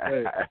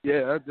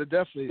 Yeah,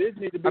 definitely. This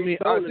needs to be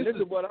this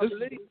is what I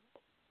believe.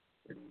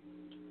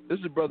 This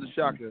is Brother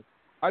Shaka.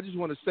 I just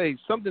want to say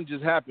something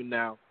just happened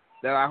now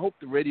that I hope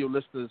the radio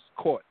listeners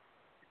caught.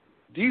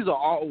 These are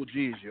our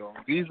OGs, y'all.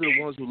 These are the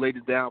ones who laid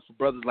it down for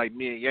brothers like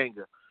me and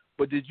Yanga.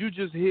 But did you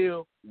just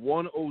hear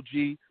one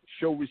OG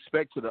show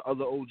respect to the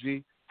other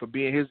OG? for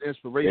being his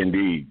inspiration.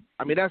 Indeed.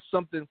 I mean, that's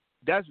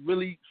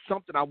really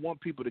something I want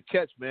people to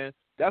catch, man.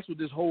 That's what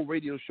this whole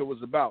radio show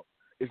is about.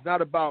 It's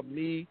not about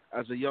me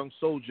as a young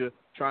soldier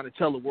trying to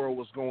tell the world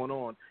what's going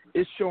on.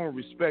 It's showing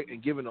respect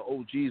and giving the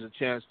OGs a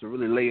chance to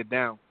really lay it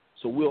down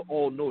so we'll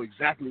all know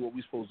exactly what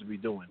we're supposed to be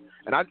doing.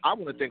 And I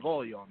want to thank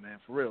all of y'all, man,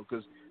 for real,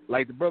 because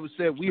like the brother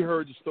said, we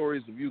heard the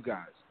stories of you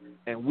guys,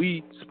 and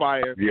we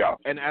aspire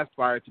and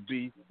aspire to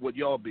be what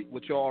y'all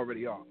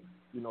already are.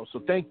 You know, so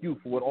thank you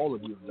for what all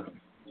of you have done.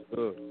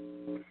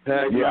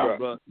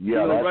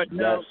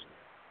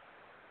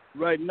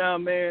 Right now,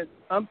 man,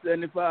 I'm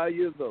 75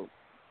 years old.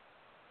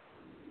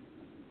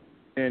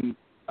 And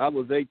I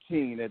was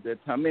 18 at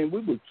that time. Man,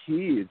 we were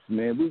kids,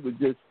 man. We were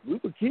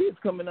kids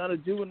coming out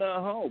of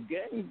juvenile hall,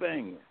 gang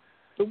banging.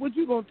 So what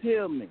you gonna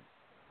tell me?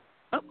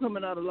 I'm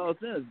coming out of Los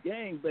Angeles,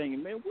 gang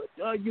banging, man. What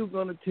are you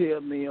gonna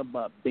tell me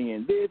about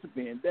being this,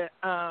 being that?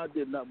 I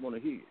did not want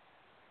to hear it.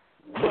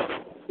 But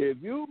if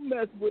you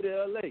mess with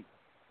LA,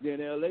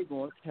 then LA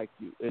gonna attack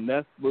you, and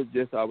that was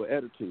just our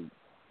attitude.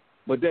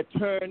 But that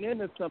turned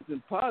into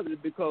something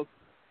positive because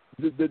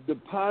the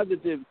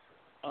positive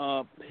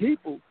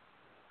people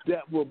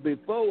that were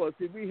before us.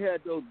 See, we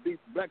had those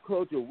Black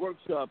Culture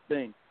Workshop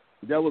things.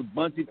 That was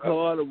Bunchy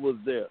Carter was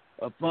there,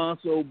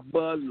 Alfonso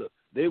Butler.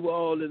 They were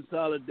all in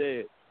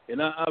solidarity.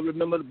 And I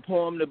remember the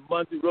poem that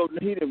Bunchy wrote,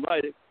 and he didn't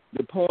write it,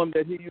 the poem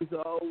that he used to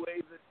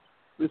always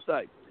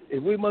recite.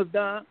 If we must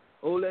die,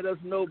 oh, let us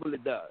nobly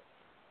die.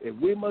 If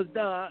we must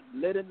die,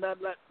 let it not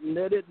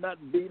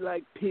be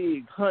like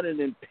pigs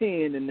hunting and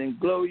penned in an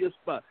glorious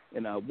spot.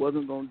 And I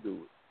wasn't going to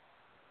do it.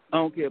 I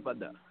don't care if I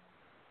die.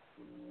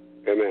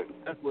 Amen.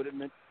 That's what it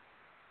meant.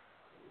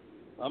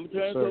 I'm going to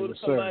turn it over to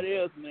somebody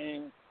else,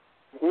 man.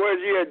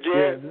 Where's you at,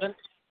 Jen?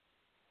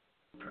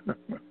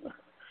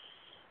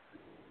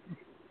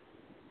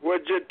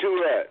 Where's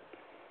Jitiu at?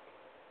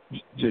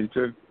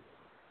 Jitiu.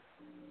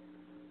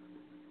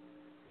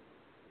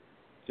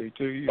 I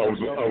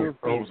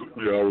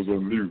was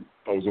on mute.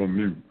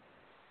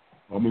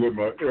 I'm gonna let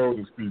my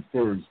elder speak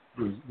first.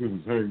 This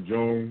is Hank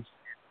Jones,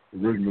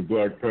 original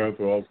Black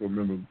Panther. Also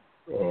member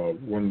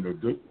one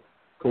of the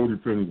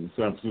co-defendants in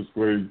San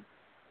Francisco.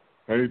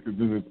 Hank is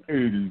in his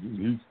 80s,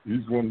 and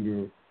he's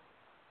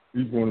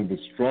one of the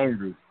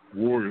strongest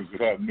warriors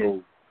that I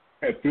know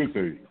at this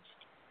age.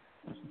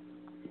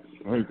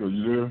 Hank, are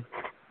you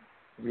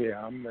there?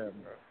 Yeah, I'm there,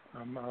 bro.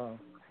 I'm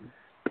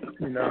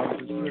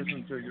just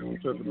listening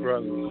to the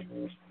brothers,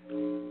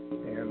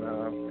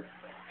 and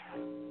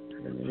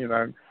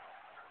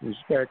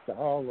respect to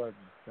all of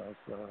them,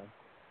 because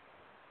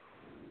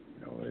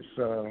it's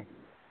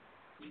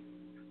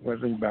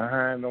whether you're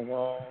behind the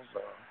walls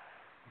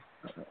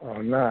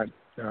or not,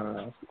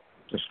 the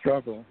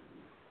struggle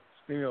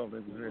still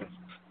exists.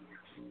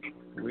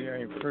 We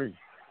ain't free,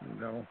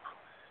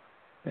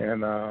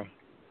 and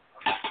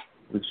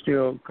we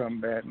still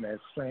combating that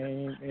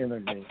same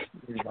enemy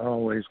we've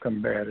always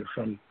combated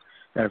from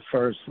that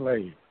first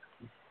slave,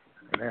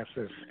 and that's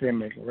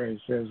systemic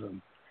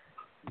racism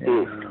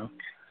and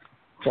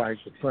white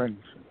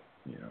supremacy.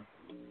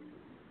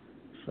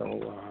 So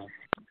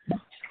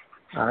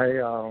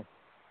I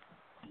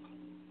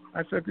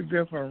took a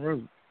different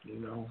route,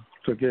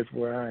 to get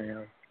where I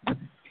am.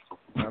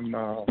 I'm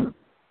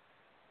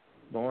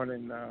born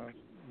in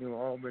New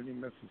Albany,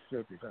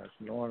 Mississippi. That's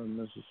northern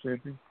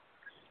Mississippi.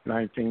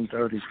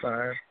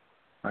 1935.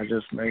 I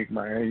just made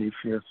my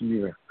 85th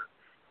year.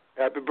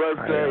 Happy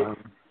birthday.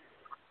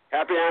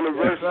 Happy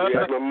anniversary,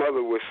 as my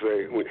mother would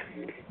say.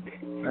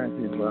 Thank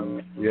you,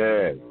 brother.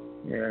 Yeah,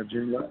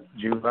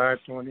 July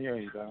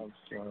 28th. I was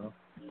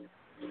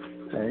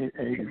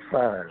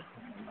 85.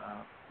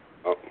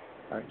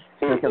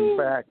 Thinking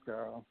back,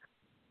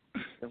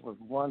 it was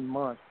 1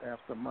 month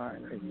after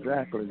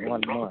exactly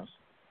 1 month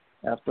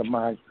after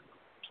my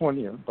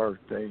 20th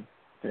birthday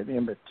that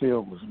Emmett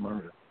Till was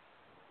murdered.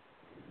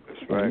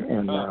 That's right.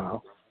 And I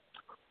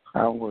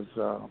was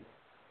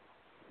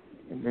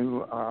in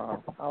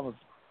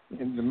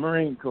the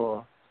Marine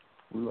Corps.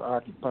 We were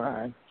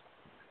occupying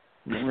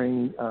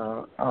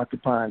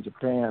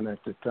Japan at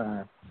the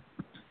time,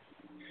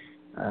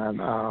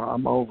 and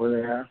I'm over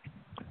there,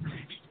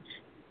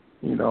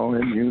 in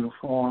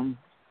uniform,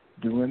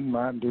 doing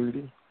my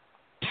duty,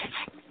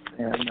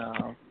 and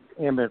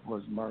Emmett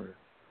was murdered,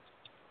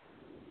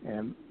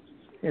 and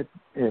it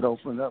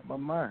opened up my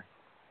mind.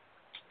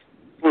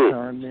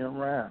 Turned me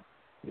around.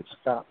 It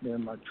stopped me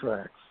in my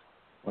tracks.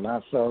 When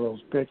I saw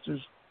those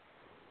pictures,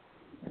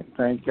 and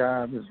thank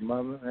God his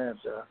mother had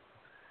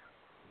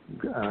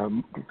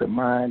the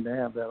mind to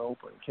have that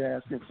open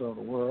casket so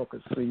the world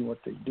could see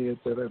what they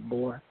did to that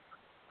boy.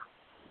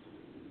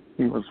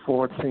 He was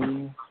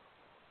 14,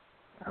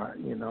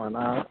 and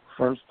I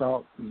first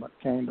thought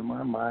came to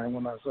my mind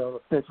when I saw the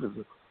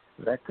pictures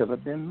that could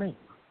have been me.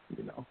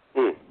 I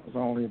was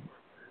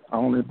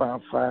only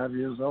about 5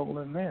 years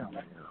older than them.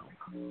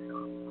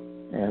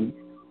 And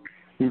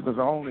he was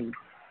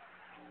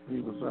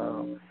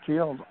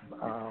killed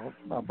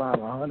about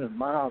 100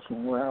 miles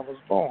from where I was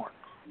born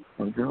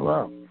and grew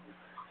up.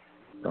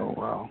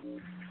 So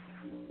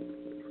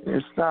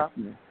it stopped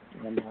me,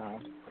 And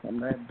from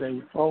that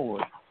day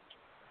forward,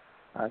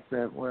 I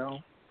said,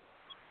 well,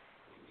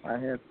 I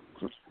had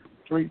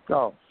three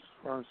thoughts.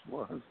 First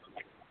was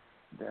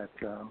that,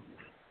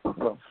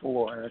 well,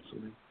 four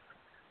actually.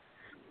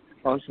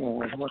 First one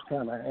was, what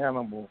kind of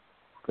animal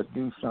could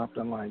do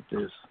something like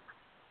this?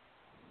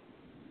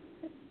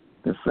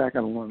 The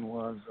second one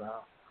was,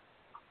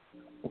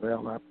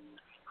 well,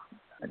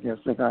 I guess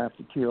they're going to have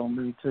to kill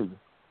me too.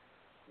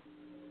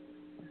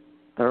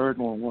 Third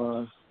one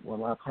was,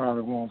 well, I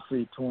probably won't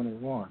see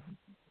 21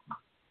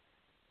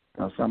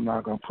 because I'm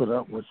not going to put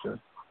up with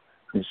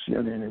this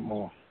shit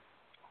anymore.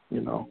 You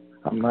know,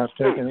 I'm not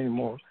taking any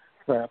more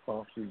crap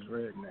off these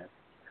rednecks.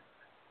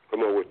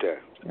 Come on with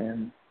that.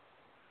 And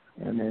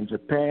in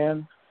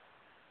Japan,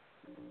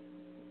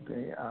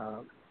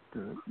 the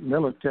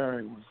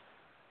military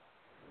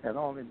had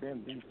only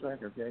been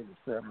desegregated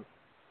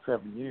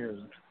seven years,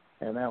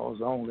 and that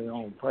was only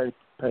on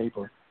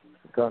paper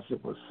because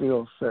it was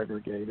still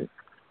segregated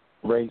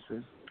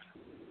races.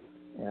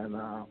 And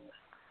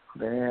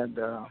they had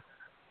the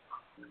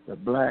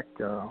black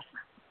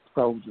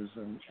soldiers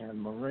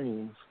and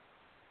Marines,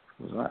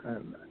 you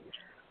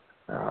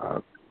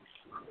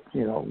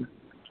know,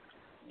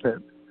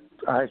 that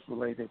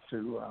isolated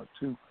to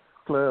two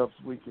clubs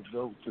we could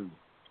go to,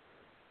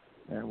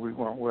 and we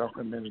weren't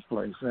welcome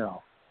anyplace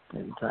else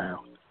in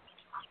town.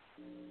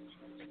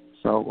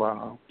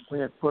 So we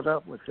had put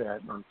up with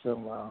that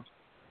until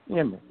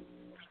Emmett.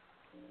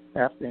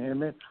 After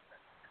Emmett,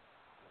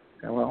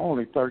 there were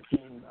only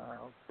 13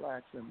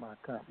 blacks in my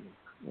company,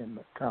 in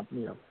the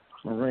company of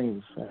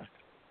Marines.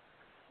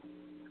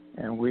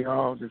 And we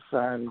all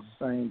decided at the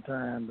same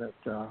time that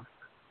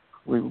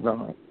we were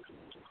going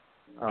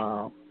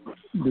to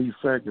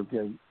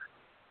desegregate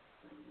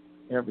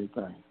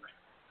everything.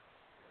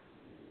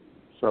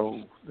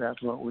 So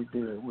that's what we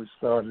did. We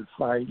started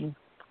fighting.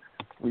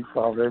 We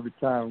fought every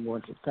time we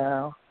went to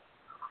town.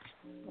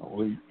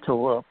 We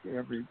tore up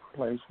every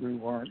place we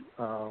weren't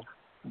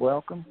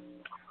welcome.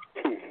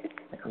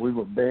 We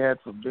were bad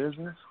for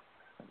business.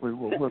 We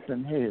were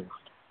whipping heads.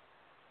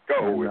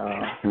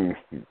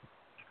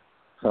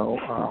 So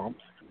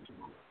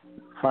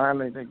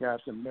finally they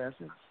got the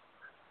message,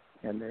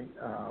 and they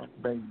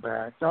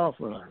backed off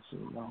of us,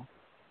 you know.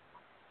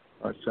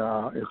 But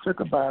it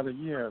took about a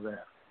year of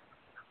that,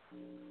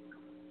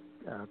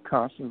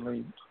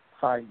 constantly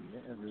fighting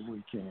every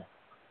weekend,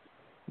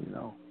 you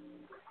know.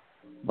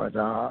 But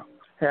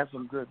had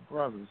some good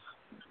brothers,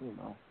 you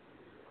know.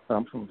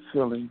 Some from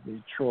Philly,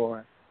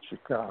 Detroit,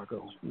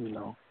 Chicago, you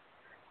know.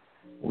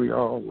 We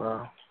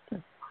all,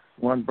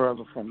 one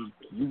brother from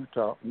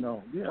Utah,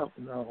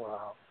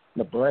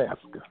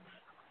 Nebraska.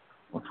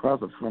 One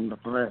brother from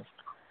Nebraska.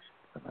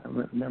 I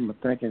remember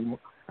thinking,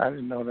 I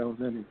didn't know there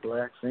was any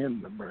blacks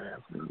in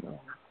Nebraska, you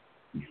know.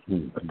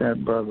 But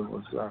that brother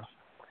was,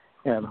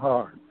 had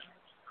heart.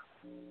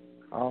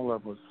 All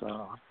of us,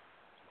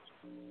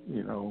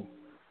 you know,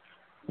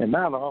 and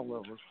not all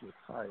of us would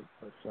fight,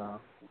 but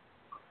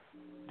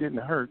didn't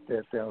hurt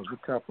that there was a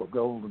couple of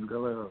Golden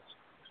Gloves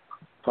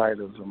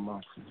fighters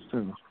amongst us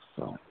too.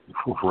 So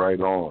right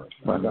on.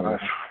 But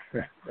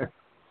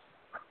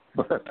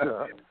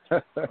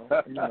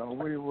you know,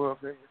 we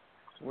whooped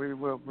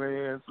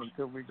heads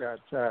until we got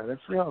tired. It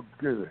felt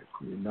good,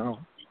 you know.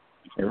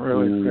 It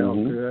really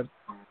felt good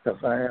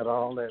because I had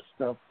all that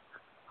stuff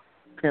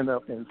pinned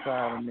up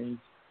inside of me,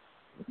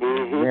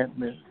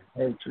 resentment,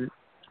 hatred.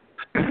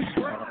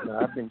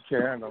 I've been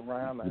carrying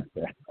around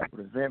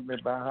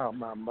resentment about how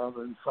my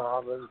mother and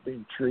father have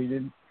been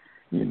treated.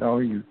 You know,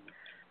 you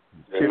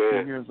 50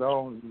 years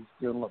old and you're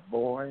still a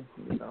boy,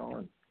 you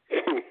know.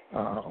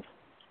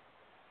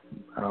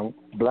 And,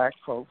 black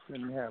folks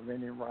didn't have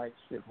any rights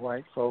that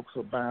white folks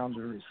are bound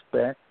to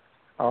respect,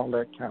 all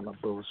that kind of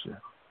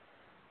bullshit.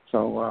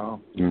 So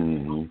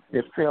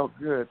it felt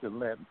good to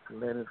let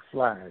it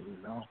fly, you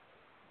know.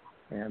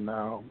 And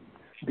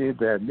did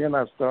that. And then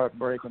I started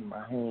breaking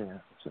my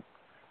hands.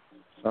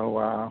 So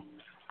I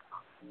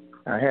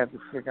had to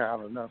figure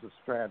out another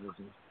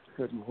strategy.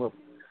 Couldn't whoop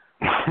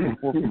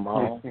them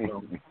all.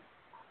 So,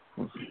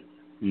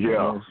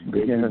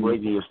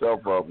 breaking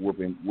yourself up,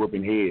 whooping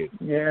heads.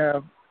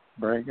 Yeah,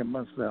 breaking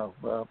myself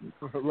up.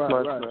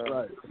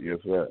 Right. Yes,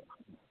 sir.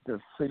 The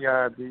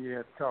CID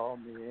had called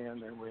me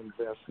in and were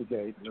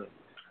investigating.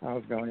 I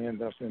was going to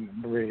end up in the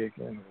brig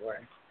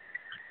anyway.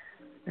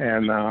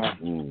 And,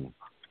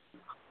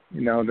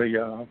 you know, they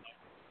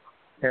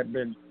had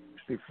been,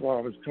 before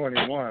I was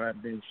 21,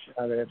 I'd been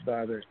shot at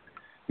by the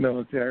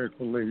military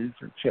police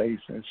and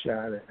chased and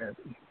shot at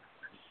me.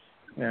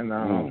 And,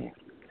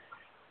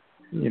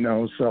 you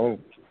know, so,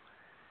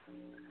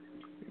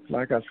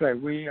 like I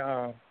said, we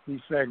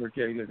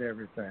segregated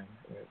everything.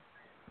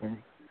 And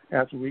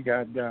after we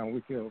got done,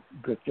 we could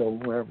go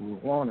wherever we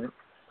wanted.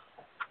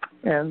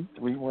 And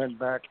we went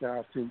back to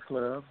our two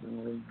clubs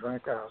and we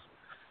drank our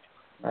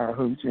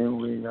hoochie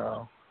and we,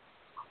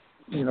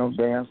 you know,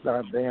 danced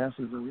our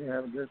dances and we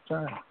had a good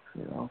time,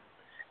 you know.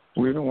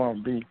 We didn't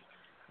want to be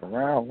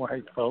around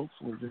white folks.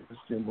 We just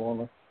didn't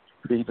want to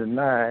be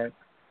denied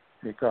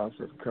because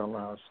of the color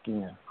of our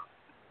skin.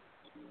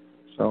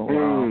 So,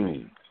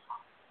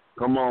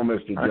 come on,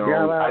 Mr.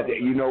 Jones.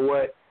 You know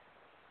what?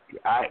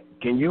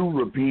 Can you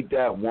repeat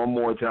that one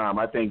more time?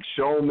 I think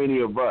so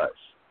many of us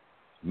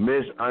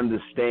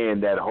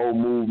misunderstand that whole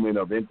movement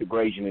of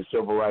integration and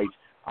civil rights.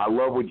 I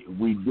love what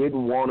we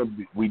didn't want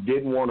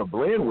to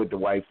blend with the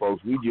white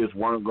folks. We just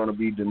weren't going to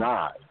be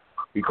denied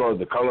because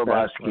the color of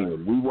our skin.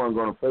 Right. We weren't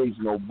going to face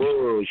no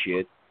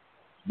bullshit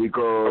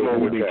because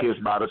we've been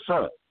kissed by the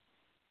sun.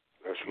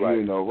 That's right.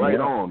 You know, right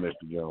on,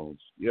 Mr. Jones.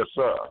 Yes,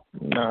 sir.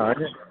 No,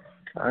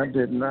 I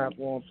did not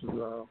want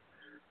to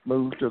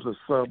move to the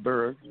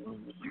suburbs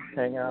and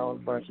hang out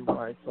with a bunch of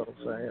white folks.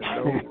 I had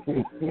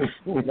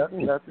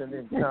nothing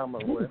in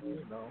common with,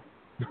 you know.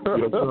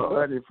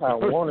 But if I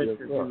wanted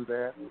to do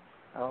that,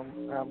 I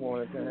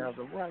wanted to have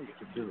the right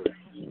to do it,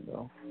 you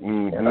know.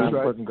 And I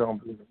wasn't going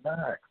to be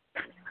denied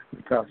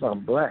because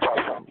I'm black.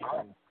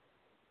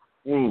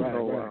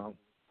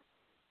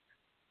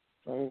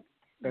 So,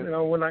 you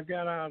know, when I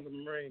got out of the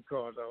Marine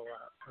Corps, though,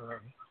 I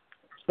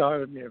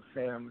started me a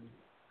family.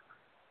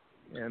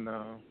 And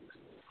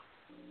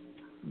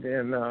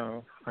then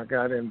I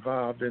got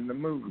involved in the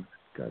movement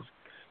because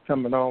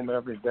coming home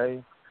every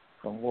day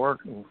from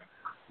work and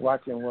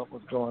watching what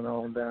was going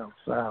on down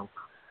south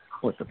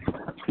with the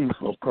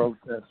peaceful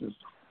protesters,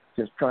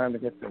 just trying to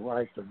get the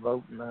right to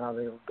vote and how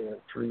they were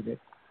being treated.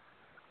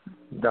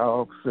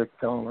 Dogs sick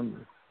on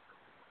them,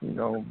 you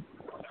know,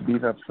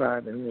 beat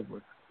upside the head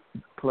with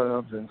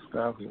clubs and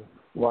stuff and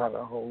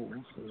water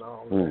holes and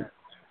all that.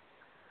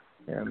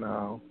 And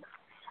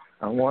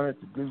I wanted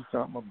to do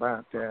something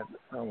about that.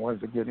 I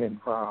wanted to get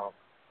involved.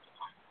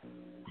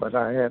 But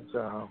I had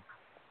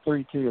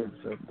 3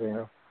 kids up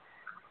there,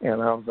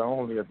 and I was the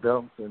only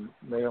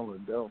male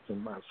adult in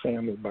my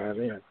family by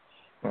then.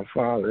 My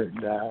father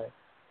had died.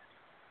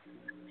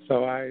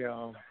 So I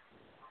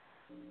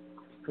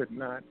could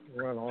not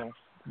run off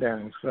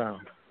down south.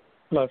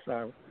 Plus,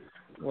 I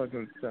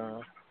wasn't,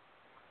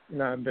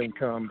 I'd been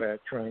combat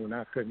trained.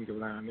 I couldn't go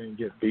down there and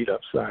get beat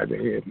upside the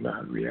head and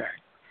not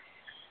react.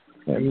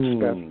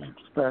 And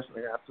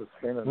especially after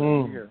spending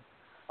a year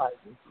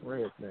fighting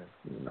redness,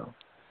 you know.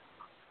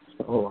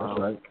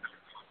 So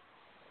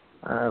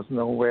there's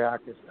no way I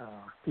could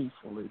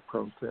peacefully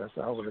protest.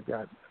 I would have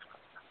got a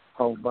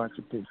whole bunch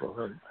of people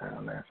hurt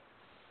down there.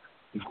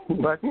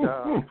 But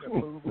the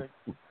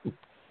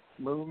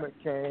movement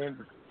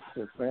came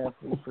to San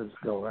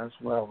Francisco. That's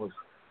where I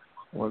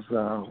was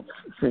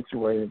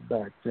situated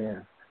back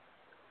then.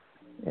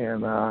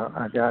 And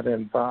I got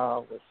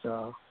involved with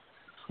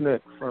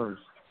SNCC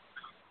first.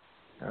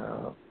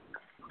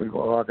 We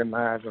were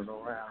organizing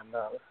around,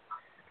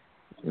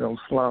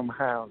 slum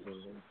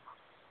houses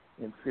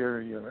and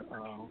inferior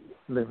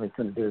living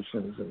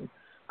conditions and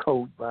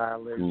code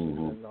violations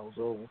in those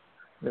old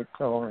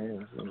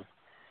Victorians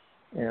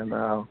and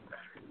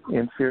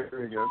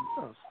inferior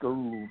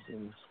schools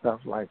and stuff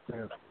like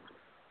that.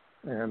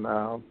 And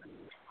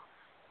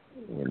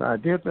I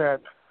did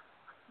that.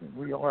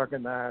 We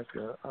organized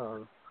a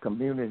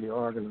community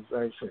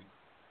organization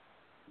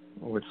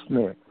with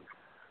SNCC.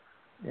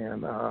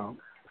 And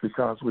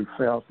because we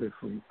felt if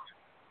we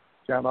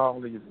got all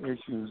these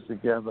issues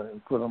together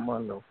and put them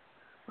under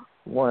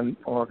one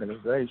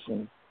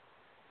organization,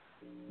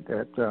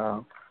 that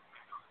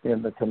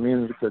then the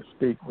community could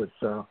speak with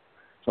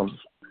some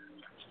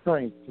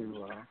strength to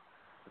the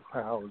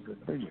powers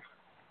that be.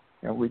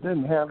 And we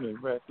didn't have any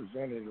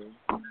representatives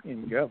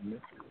in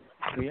government.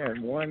 We had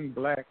one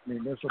black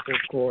municipal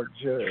court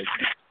judge,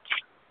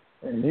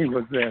 and he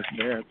was just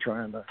there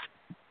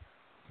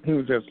he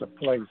was just a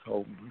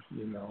placeholder,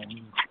 you know.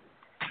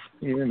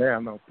 He didn't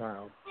have no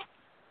power.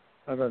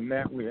 Other than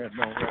that, we had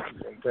no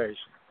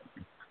representation.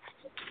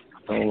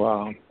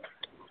 So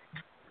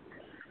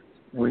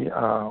we,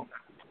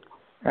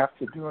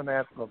 after doing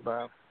that for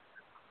about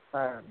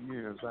 5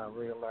 years, I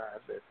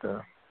realized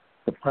that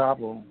the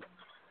problem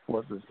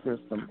was the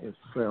system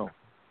itself,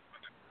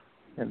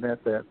 and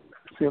that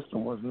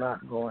system was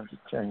not going to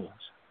change,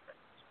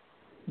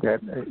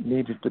 that it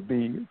needed to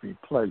be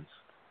replaced.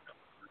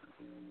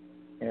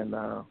 And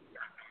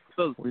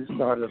we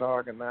started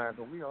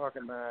organizing. We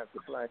organized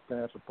the Black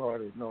Panther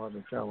Party of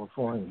Northern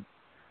California.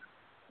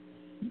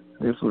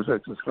 This was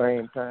at the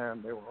same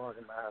time they were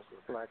organizing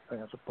the Black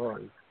Panther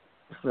Party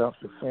of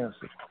Self-Defense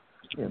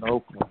in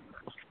Oakland.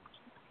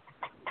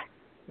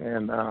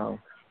 And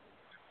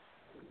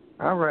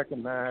I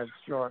recognized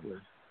shortly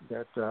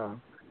that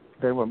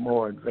they were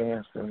more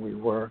advanced than we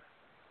were,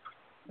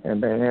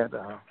 and they had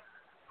the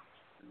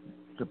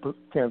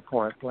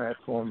 10-point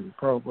platform and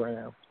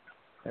program.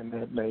 And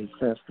that made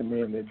sense to me,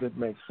 and it did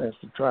make sense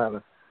to try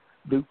to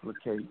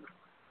duplicate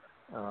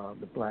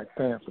the Black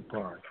Panther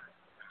Party.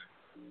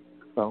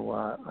 So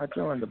I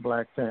joined the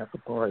Black Panther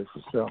Party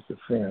for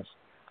Self-Defense.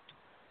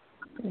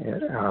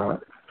 And I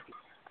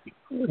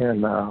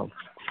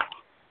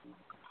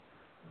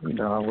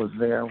was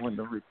there when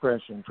the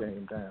repression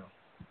came down,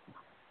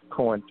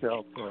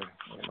 COINTELPRO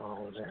and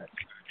all of that.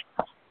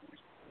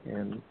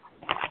 And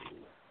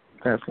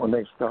that's when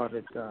they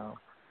started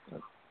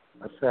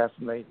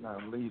assassinating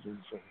our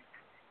leaders,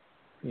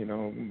 and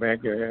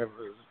Medgar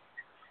Evers,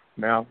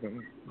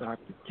 Malcolm,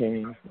 Dr.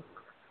 King,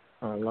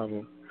 I love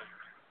them.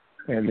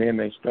 And then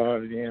they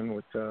started in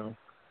with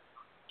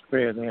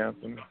Fred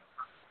Hampton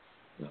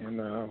and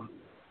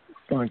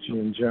Bunchy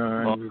and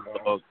John.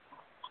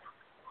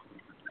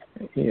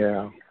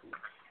 Yeah.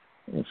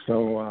 And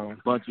so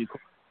Bunchy.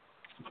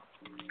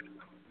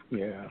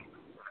 Yeah.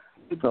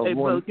 So hey,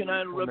 brother, can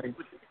I interrupt you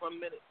for just 1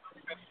 minute?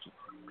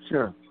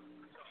 Sure.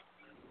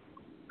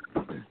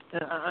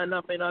 And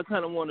I mean, I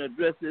kind of want to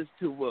address this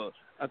to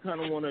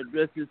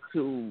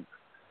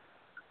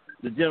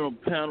the general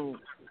panel.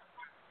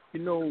 You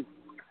know,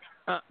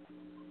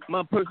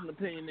 my personal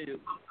opinion is,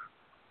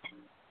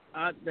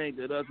 I think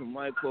that us and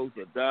white folks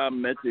are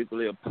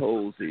diametrically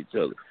opposed to each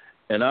other,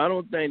 and I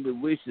don't think that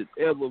we should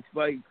ever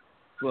fight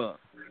for.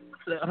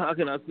 How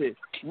can I say it?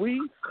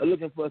 We are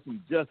looking for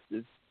some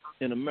justice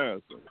in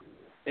America,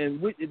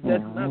 and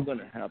that's not going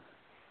to happen.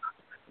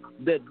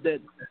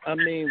 I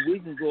mean, we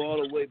can go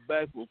all the way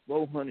back for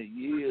 400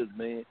 years,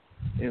 man,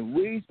 and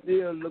we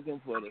still looking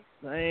for the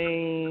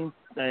same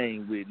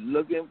thing. We're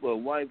looking for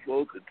white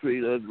folks to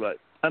treat us right.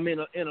 I mean,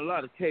 in a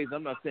lot of cases,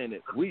 I'm not saying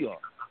that we are,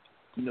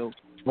 you know,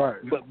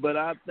 right. But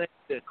I think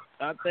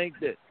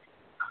that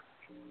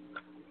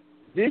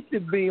this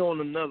should be on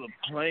another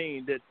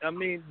plane. That I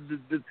mean,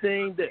 the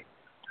thing that's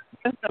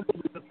not what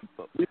we're looking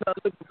for. We're not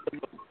looking for.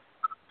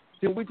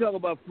 Can we talk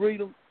about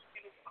freedom?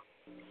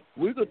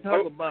 We could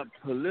talk about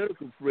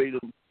political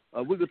freedom.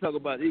 We could talk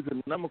about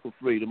economical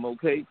freedom,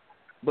 okay?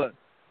 But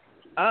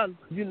to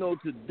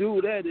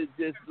do that is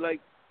just like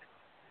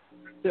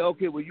say,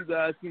 okay, well, you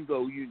guys can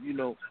go. You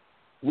know,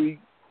 we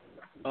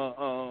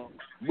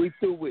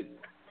through with it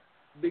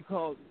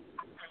because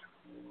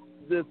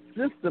the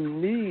system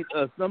needs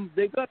us.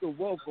 They got to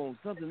walk on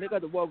something. They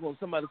got to walk on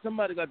somebody.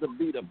 Somebody got to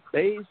be the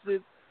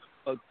basis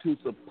to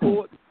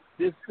support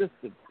this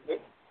system.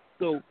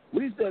 So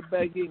we sat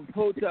back eating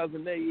pork chops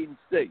and they eating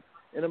steak.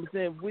 And I'm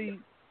saying we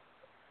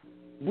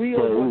are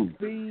going to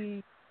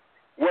be.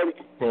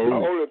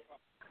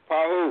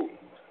 Paul.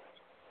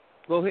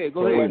 Go ahead.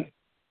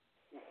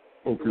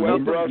 Okay,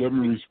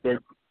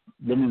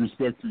 let me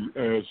respectfully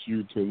ask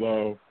you to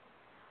allow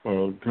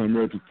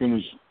Conrad to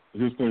finish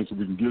his thing so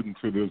we can get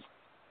into this.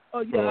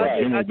 Oh yeah,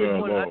 I just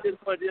wanted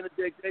to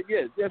interject that.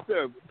 Yes,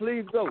 sir.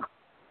 Please go.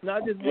 No,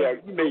 I just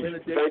want to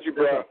interject. Thank you,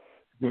 bro.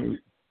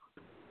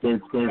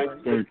 Thank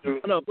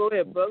you. No, go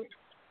ahead, brother.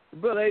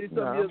 Brother,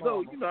 80-something years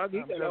old. You know, he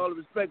got all the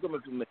respect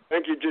coming from me.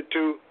 Thank you,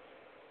 Jitiu.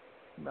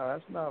 No,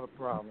 that's not a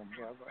problem,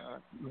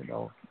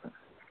 brother.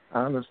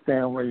 I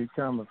understand where you're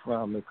coming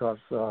from because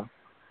I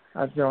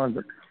joined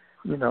it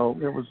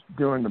was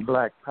during the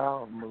Black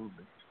Power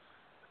movement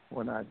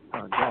when I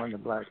joined the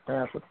Black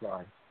Panther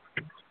Party.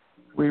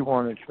 We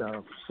wanted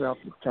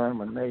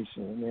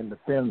self-determination and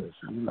independence,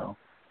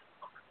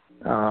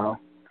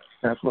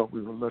 That's what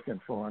we were looking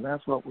for, and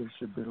that's what we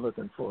should be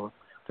looking for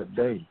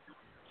today,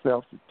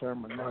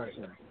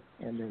 self-determination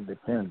and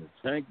independence.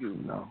 Thank you.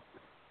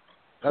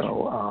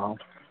 So,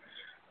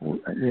 we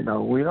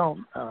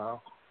don't.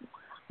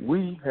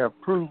 We have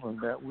proven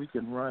that we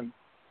can run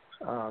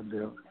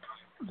the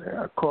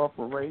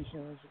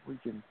corporations.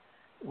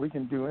 We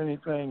can do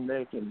anything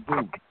they can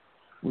do.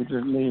 We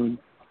just need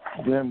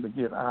them to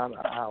get out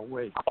of our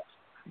way.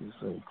 You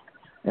see,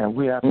 and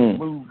we have to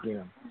move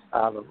them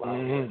out of our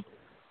way.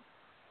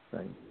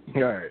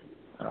 Right.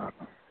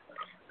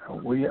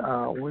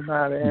 We're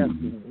not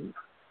asking.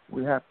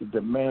 We have to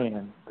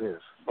demand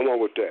this. Come on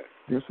with that.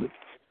 This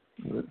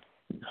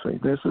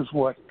is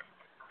what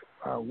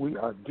we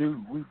are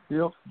due. We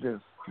built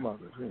this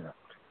mother here.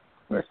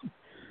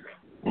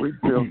 We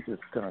built this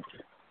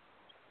country,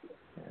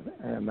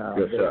 and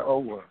they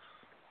owe us.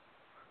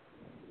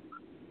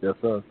 Yes,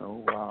 sir.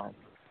 So,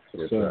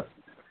 yes, sir.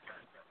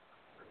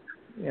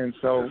 And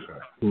so,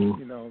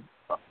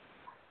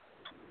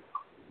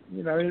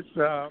 it's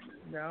now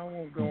I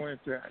won't go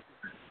into it.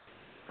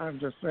 I'm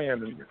just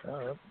saying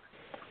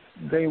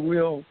they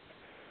will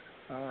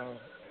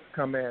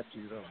come at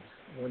you though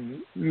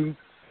when you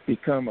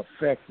become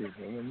effective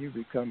and when you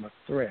become a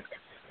threat.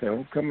 They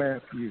will come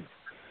after you.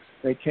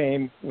 They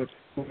came with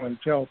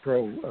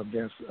COINTELPRO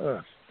against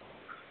us,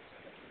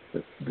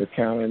 the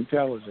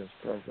counterintelligence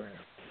program,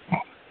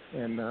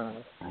 and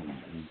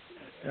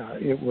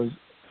it was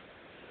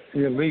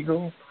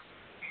illegal,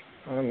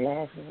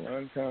 unlawful,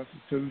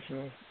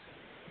 unconstitutional,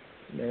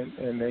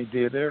 and they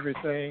did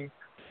everything.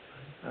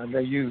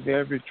 They used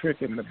every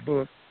trick in the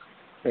book.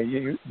 They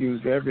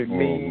used every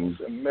means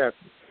and method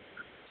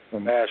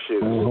from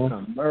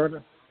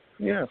murder,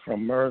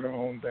 from murder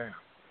on down.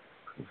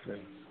 You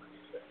see.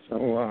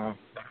 So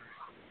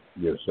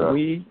yes, sir.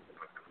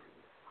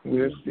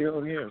 We're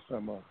still here,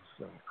 some of us.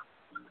 So,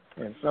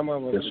 and some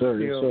of us are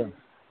still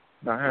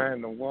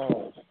behind the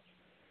walls,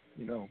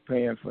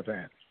 paying for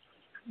that.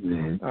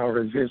 Our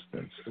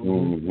resistance.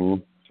 So,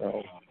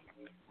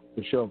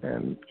 for sure.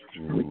 And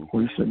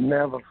we should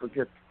never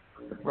forget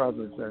the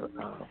brothers that,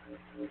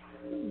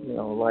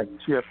 like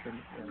Chip and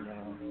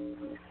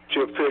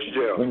Chip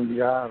Fitzgerald,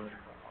 Indy Island,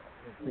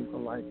 and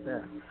people like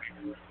that.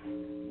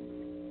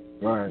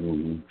 Right.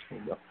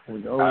 Mm-hmm.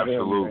 We owe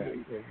Absolutely.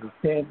 them that. If we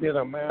can't get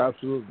them out,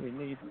 Absolutely.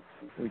 we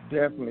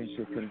definitely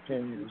should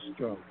continue to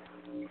struggle.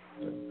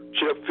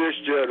 Chip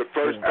Fitzgerald, the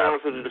first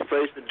counsel to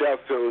face the death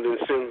penalty and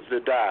sentence to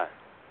die.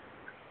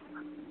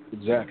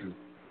 Exactly.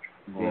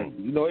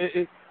 You know,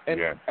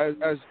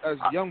 as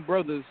young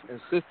brothers and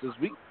sisters,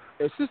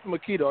 Sister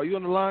Makita, are you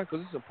on the line?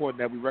 Because it's important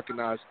that we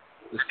recognize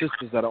the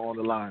sisters that are on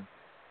the line.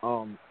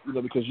 You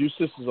know, because you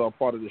sisters are a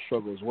part of the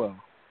struggle as well.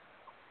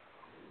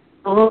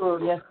 Oh,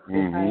 yes, I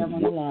am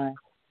on the line.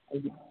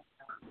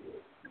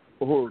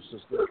 Oh,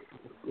 sister,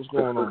 what's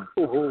going on?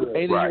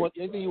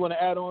 Anything you want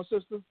to add on,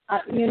 sister?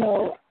 You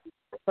know,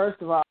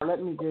 first of all,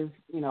 let me just,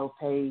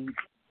 pay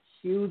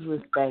huge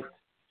respect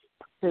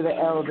to the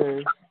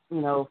elders,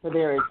 for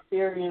their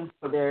experience,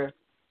 for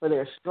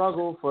their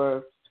struggle,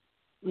 for,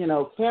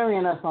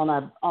 carrying us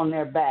on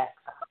their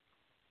backs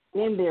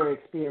in their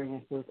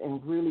experiences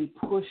and really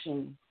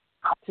pushing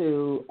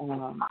to,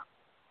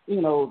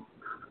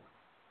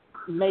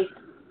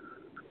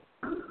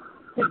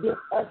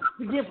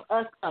 give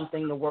us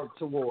something to work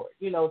toward,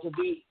 to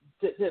be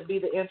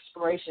the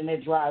inspiration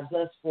that drives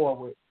us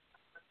forward.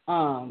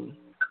 I'm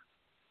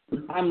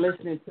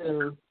listening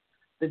to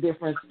the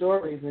different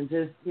stories and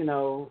just, in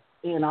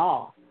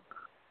awe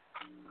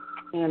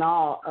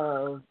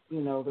of,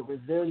 the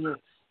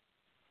resilience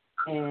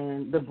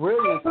and the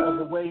brilliance of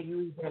the way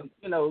you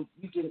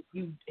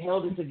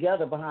held it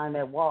together behind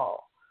that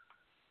wall.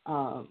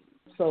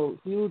 So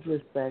huge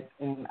respect,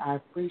 and I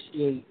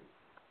appreciate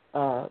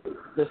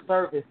the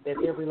service that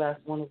every last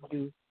one of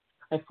you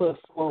have put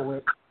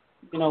forward.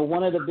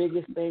 One of the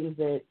biggest things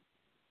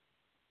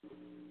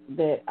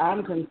that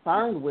I'm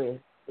concerned with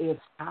is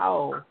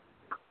how,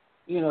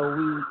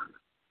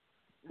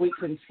 we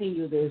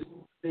continue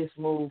this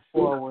move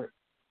forward.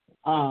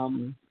 I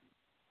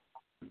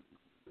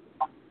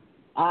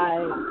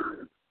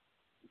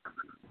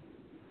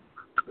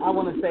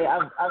want to say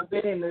I've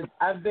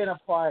been a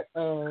part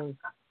of,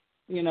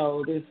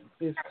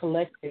 this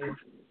collective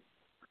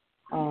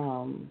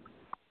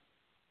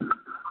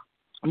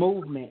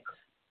movement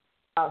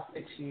about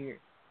 6 years,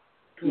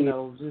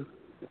 just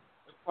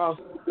across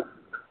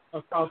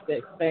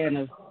that span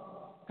of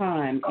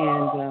time,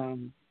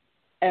 and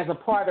as a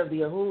part of the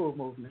Uhuru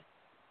movement.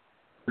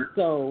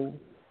 So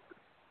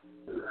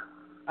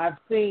I've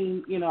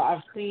seen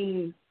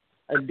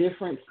a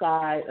different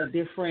side, a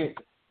different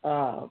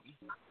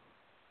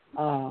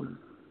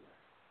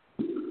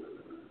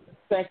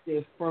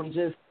perspective from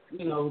just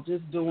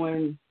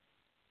doing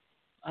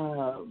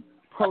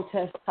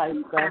protest type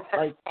stuff,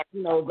 like,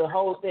 the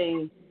whole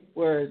thing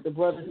where the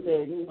brother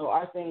said,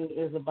 our thing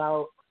is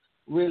about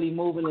really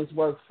moving this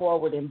work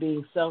forward and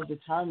being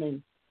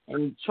self-determined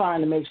and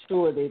trying to make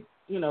sure that,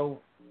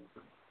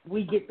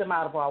 we get them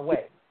out of our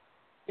way.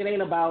 It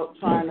ain't about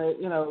trying to,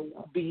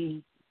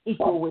 be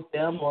equal with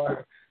them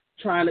or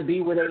trying to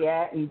be where they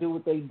at and do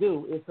what they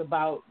do. It's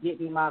about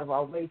getting them out of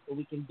our way so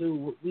we can do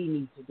what we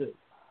need to do.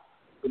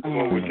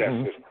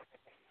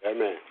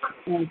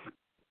 Amen.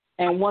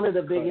 And one of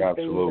the biggest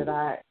things that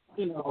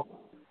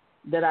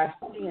I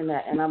see in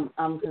that, and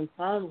I'm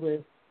concerned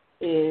with,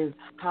 is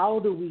how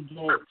do we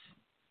get,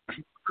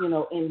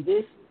 in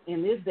this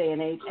day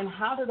and age, and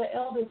how do the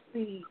elders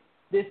see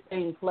this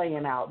thing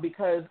playing out?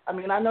 Because I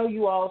know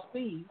you all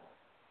see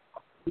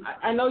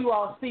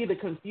the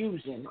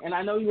confusion, and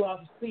I know you all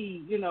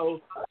see,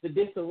 the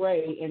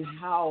disarray and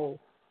how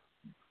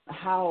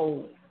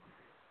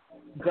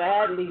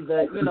badly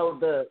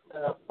the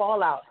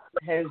fallout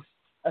has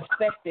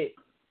affected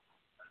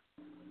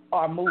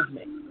our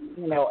movement,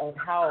 and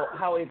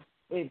how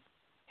it's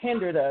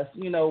hindered us,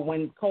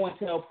 when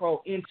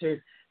COINTELPRO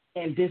entered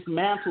and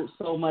dismantled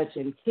so much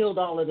and killed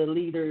all of the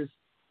leaders,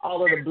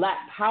 all of the Black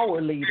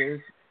Power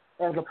leaders,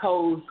 as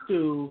opposed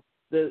to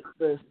the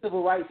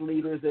civil rights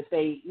leaders that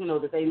they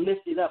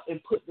lifted up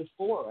and put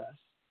before us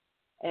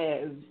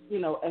as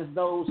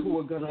those who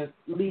were going to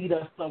lead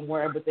us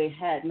somewhere, but they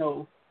had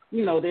no,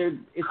 they're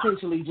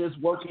essentially just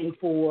working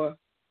as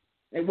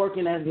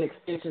an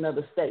extension of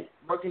the state,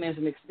 working as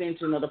an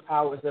extension of the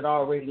powers that are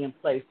already in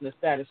place in the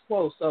status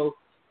quo. So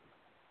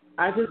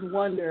I just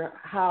wonder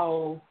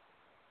how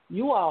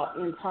you all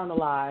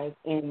internalize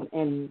and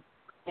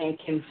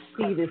can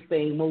see this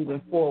thing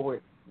moving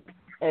forward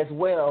as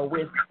well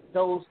with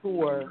those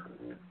who are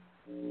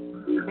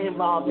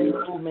involved in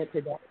the movement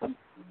today,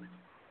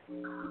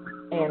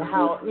 and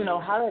how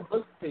that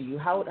looks to you.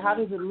 How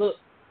does it look?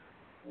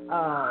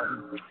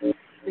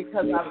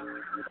 Because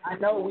I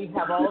know we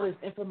have all this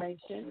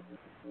information.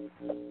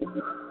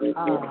 We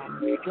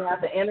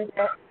have the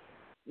internet,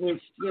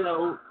 which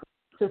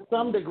to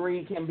some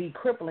degree can be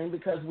crippling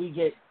because we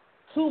get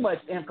too much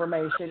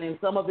information, and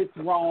some of it's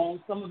wrong,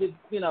 some of it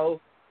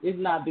is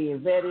not being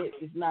vetted.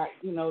 It's not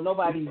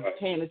nobody's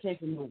paying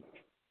attention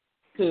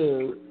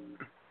to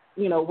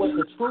what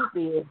the truth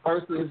is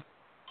versus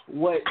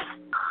what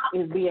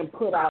is being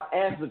put out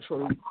as the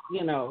truth.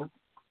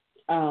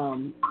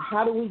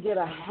 How do we get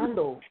a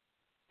handle,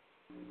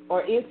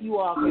 or if you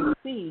all can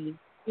see,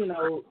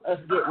 us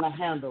getting a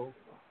handle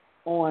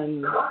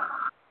on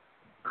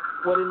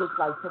what it looks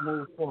like to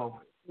move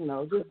forward. You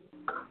know,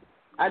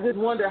 I just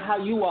wonder how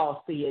you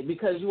all see it,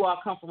 because you all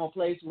come from a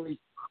place where it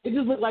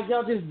just looked like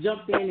y'all just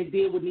jumped in and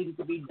did what needed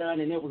to be done,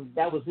 and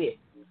that was it.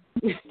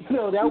 You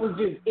know, that was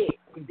just it.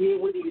 We did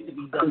what needed to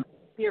be done.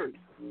 Period.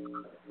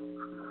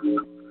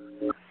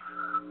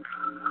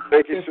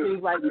 Thank you, it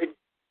seems like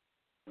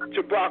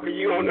Shabaka,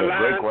 you on the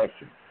line? Great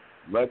question.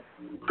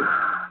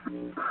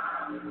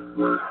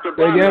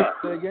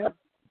 Say again.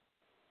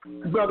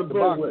 Brother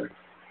Bullwood.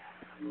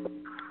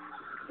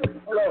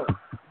 Hello.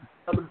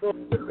 Brother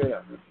Bullwood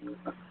there.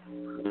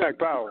 Black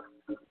Power.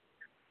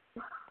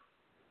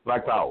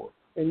 Black Power.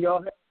 Can you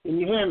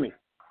hear me?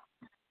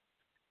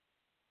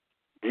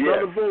 Yes.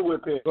 Brother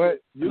Bullwood here. Go ahead.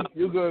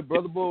 You good,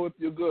 Brother Bullwood?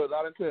 You good?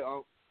 I didn't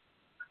tell.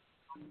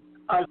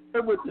 I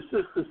heard what the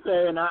sister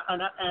said, and I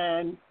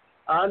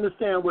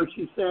understand what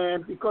she's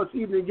saying, because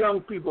even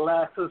young people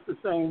ask us the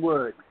same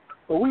word.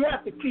 But we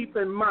have to keep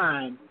in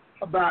mind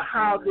about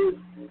how this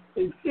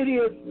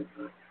insidious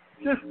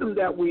system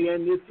that we're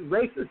in, this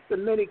racist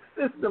Semitic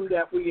system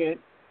that we're in,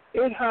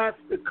 it has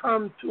to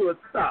come to a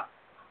stop.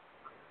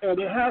 And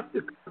it has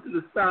to come to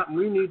the stop, and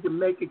we need to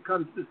make it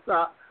come to the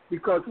stop,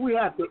 because we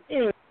have to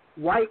end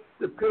white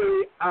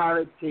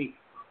superiority.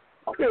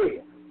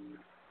 Period.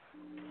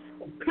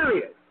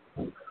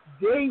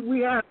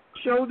 We have to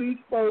show these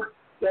folks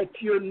that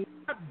you're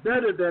not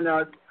better than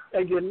us,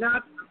 and you're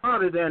not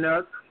smarter than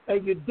us,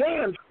 and you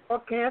damn sure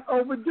can't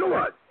overdo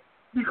us,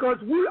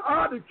 because we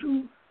are the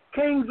true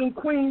kings and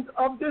queens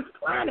of this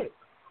planet.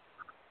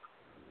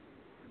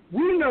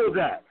 We know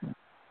that.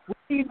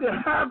 We need to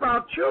have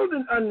our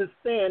children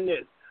understand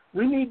this.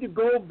 We need to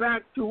go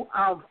back to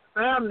our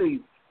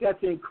families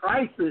that's in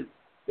crisis,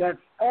 that's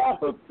all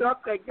hooked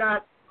up, that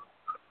got,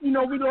 we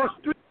lost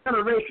 3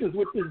 generations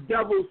with this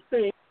devil's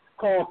thing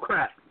called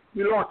crack.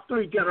 We lost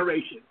 3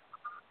 generations.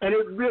 And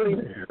it really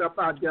messed up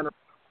our generation.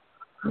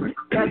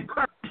 That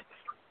crack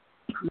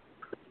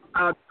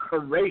our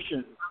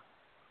generations.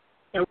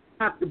 And we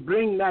have to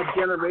bring that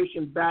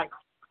generation back,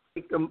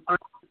 make them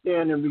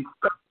understand and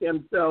respect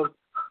themselves,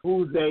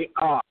 who they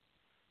are.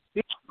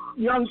 These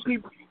young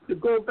people to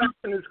go back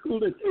into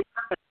school and say,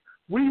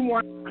 we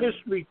want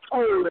history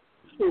told in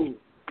school.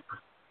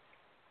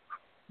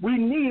 We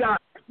need our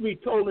history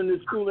told in the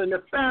school, and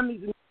the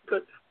families need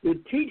to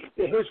teach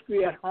the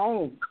history at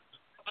home.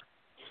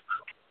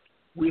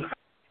 We have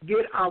to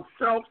get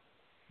ourselves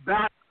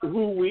back to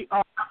who we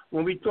are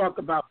when we talk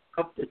about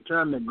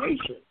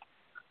self-determination.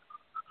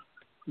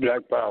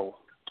 Black Power.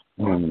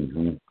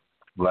 Mm-hmm.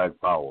 Black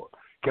Power.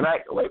 Can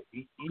I,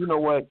 you know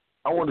what?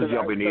 I want to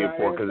jump in here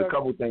because a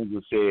couple things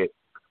were said.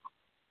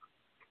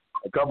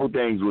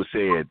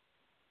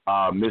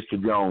 Mr.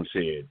 Jones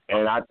said,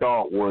 and I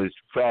thought was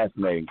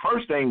fascinating.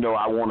 First thing, though,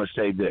 I want to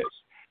say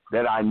this,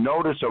 that I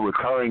notice a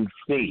recurring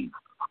theme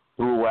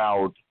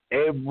throughout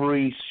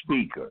every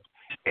speaker,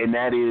 and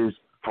that is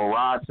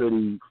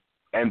ferocity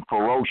and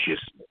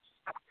ferociousness,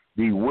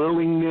 the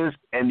willingness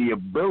and the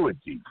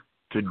ability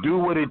to do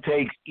what it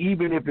takes,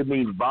 even if it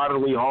means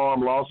bodily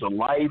harm, loss of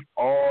life,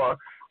 or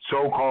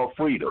so-called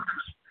freedoms.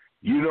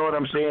 You know what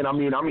I'm saying? I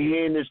mean, I'm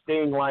hearing this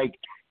thing like,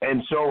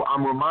 and so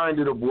I'm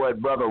reminded of what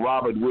Brother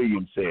Robert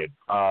Williams said,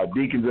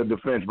 Deacons of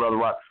Defense, Brother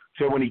Robert,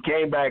 said when he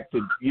came back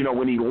to,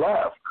 when he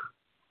left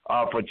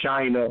for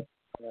China,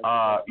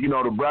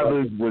 the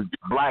brothers was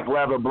black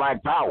leather,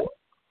 black power.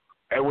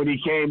 And when he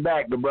came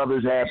back, the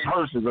brothers had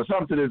purses or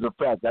something to this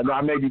effect. I know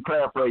I may be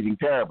paraphrasing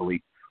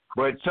terribly,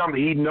 but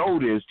something he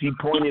noticed, he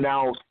pointed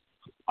out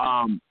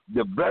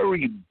the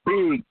very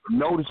big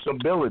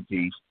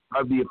noticeability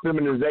of the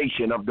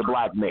effeminization of the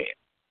black man.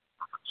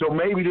 So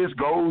maybe this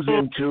goes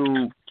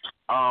into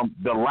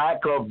the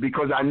lack of,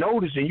 because I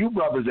noticed in you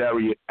brothers'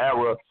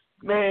 era,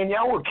 man,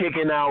 y'all were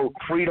kicking out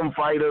freedom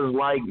fighters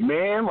like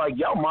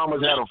y'all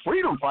mamas had a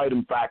freedom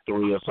fighting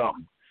factory or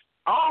something.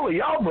 All of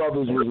y'all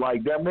brothers was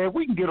like that, man.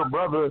 We can get a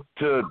brother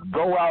to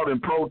go out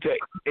and protest.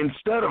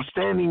 Instead of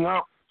standing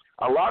up,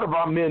 a lot of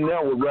our men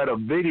now would rather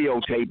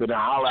videotape it and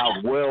holler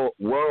out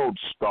world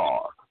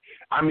star.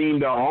 I mean,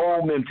 the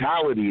whole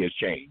mentality has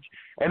changed.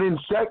 And then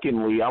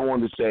secondly, I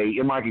want to say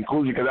in my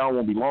conclusion, because I don't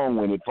want to be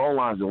long-winded, phone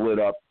lines are lit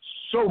up.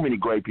 So many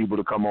great people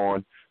to come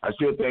on. I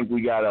still think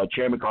we got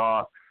Chairman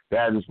Carr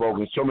that hasn't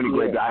spoken. So many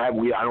great guys.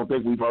 I don't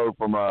think we've heard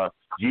from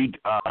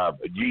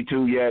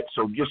G2 yet.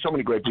 So just so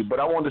many great people. But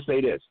I want to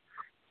say this.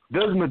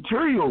 Does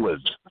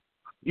materialism,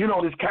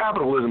 this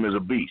capitalism is a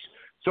beast.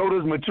 So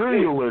does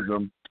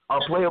materialism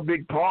play a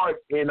big part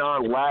in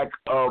our lack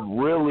of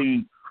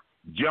really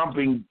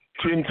jumping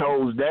 10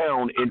 toes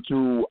down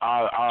into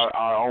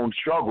our own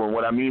struggle? And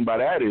what I mean by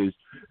that is,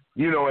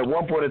 at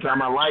one point in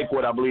time, I like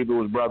what I believe it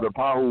was Brother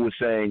Pahu was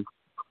saying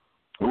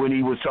when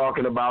he was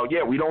talking about,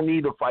 we don't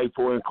need to fight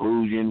for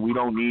inclusion. We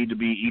don't need to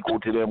be equal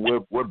to them.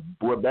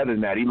 We're better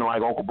than that, even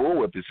like Uncle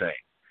Bullwhip is saying.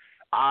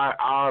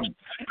 Our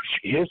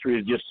history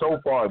is just so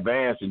far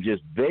advanced and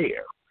just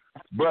there.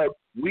 But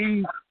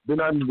we've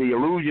been under the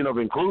illusion of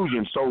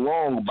inclusion so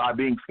long by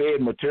being fed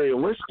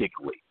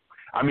materialistically.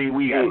 I mean,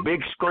 we have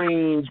big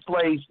screens,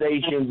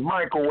 PlayStations,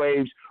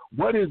 microwaves.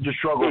 What is the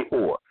struggle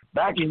for?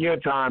 back in your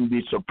time,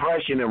 the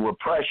suppression and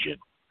repression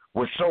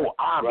was so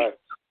obvious. Right.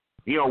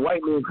 You know,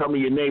 white men come to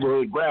your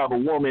neighborhood, grab a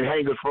woman,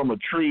 hang her from a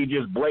tree,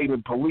 just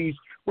blaming police,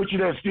 which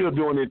they're still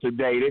doing it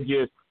today. They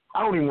just,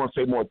 I don't even want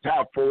to say more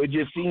tactful. It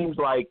just seems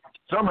like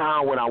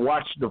somehow when I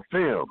watch the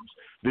films,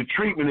 the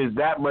treatment is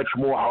that much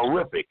more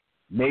horrific.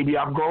 Maybe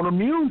I've grown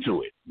immune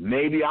to it.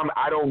 Maybe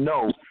I don't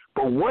know.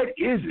 But what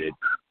is it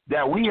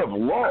that we have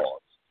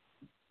lost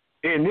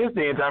in this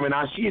day and time? And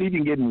I see it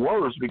even getting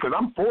worse because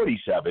I'm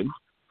 47.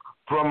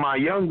 From my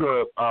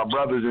younger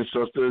brothers and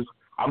sisters,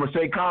 I'm going to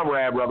say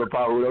comrade, Brother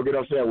Paulo, don't get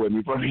upset with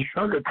me, from the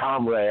younger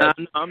comrades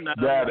I'm not.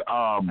 that,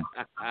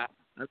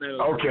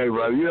 okay,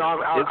 brother, you know,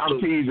 I'm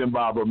teasing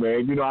Baba,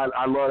 man. You know,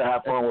 I love to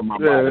have fun with my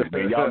brothers,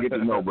 man. Y'all get to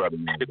know brother,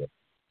 man.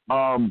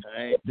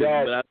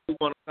 That,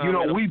 you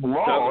know, we've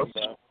lost,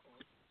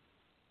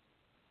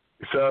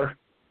 sir.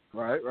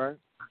 Right.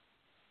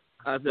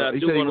 I said, I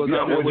do want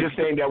to we're just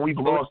saying that we've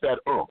lost that.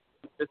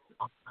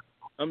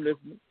 I'm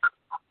listening.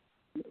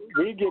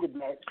 We get it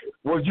back.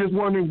 Was just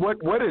wondering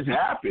what has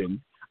happened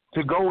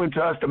to go into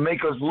us to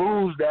make us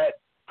lose that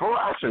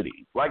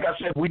ferocity. Like I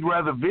said, we'd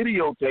rather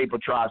videotape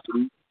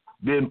atrocity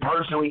than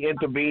personally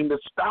intervene to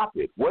stop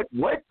it. What?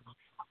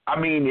 I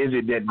mean, is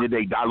it that did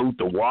they dilute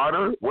the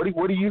water? What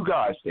do you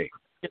guys think?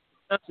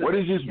 What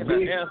is this big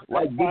deal?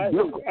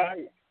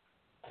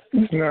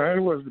 No,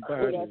 it was the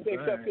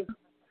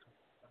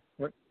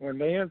bad. When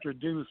they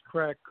introduced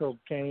crack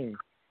cocaine,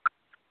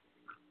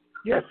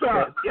 yes,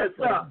 sir.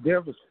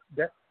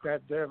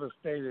 That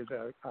devastated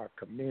our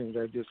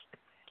community.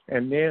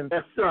 And then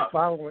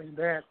following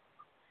that,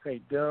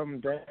 they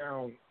dumbed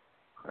down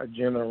a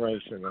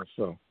generation or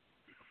so.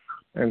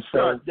 And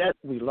so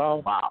we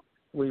lost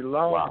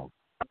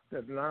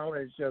the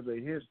knowledge of the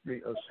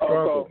history of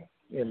struggle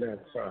in that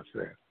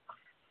process.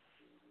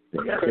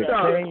 The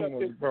chain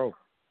was broke.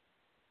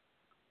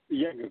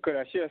 Yeah, could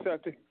I share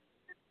something?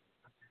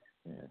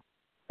 Yeah.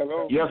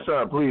 Hello? Yes,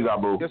 sir. Please,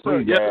 Abu. Yes, sir.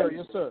 Please,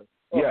 Yes, sir.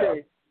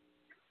 Okay.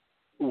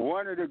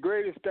 One of the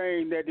greatest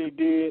things that they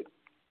did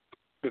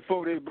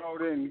before they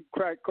brought in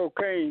crack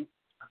cocaine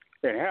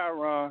and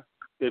heroin,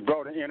 they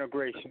brought in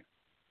integration.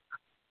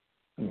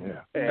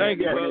 Yeah. And thank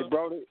you, when they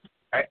brought it,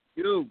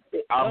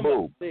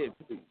 Abu.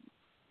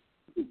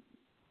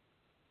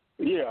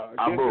 Yeah,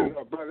 Abu. this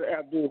is Brother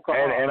Abdul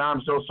Kahar. And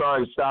I'm so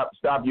sorry to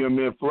stop you in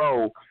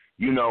mid-flow.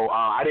 You know,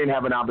 I didn't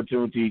have an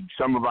opportunity.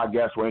 Some of our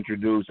guests were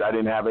introduced. I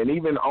didn't have it. And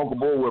even Uncle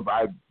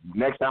Bullwhip,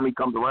 next time he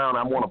comes around,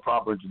 I want a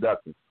proper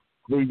introduction.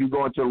 Please, you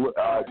go into,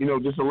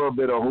 just a little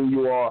bit of who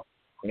you are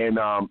and,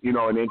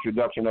 an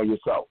introduction of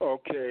yourself.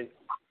 Okay.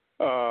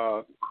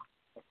 I'm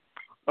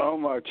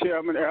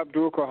Chairman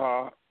Abdul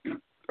Kahar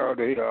of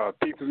the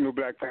People's New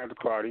Black Panther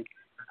Party.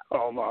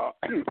 I'm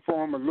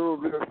former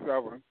Louisville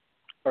 7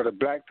 of the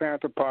Black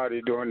Panther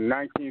Party during the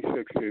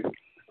 1960s.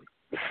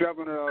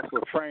 7 of us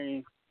were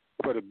framed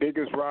for the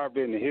biggest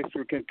robbery in the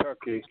history of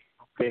Kentucky.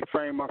 They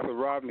framed us for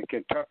robbing the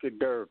Kentucky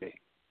Derby.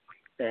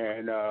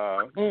 And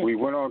we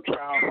went on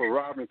trial for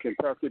robbing the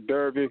Kentucky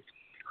Derby.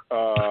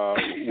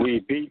 We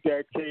beat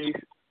that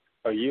case.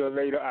 A year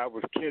later, I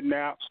was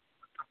kidnapped,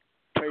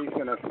 placed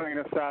in a sane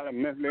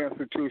asylum mental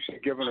institution,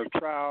 given a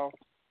trial,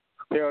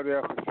 held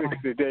there for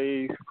 60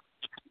 days,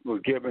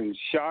 was given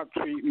shock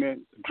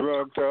treatment,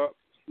 drugged up,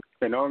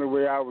 and the only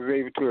way I was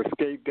able to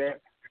escape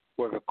that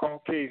was a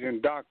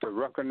Caucasian doctor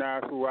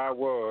recognized who I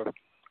was,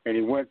 and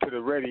he went to the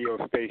radio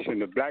station,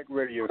 the black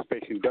radio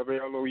station,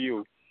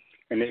 WLOU,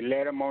 and they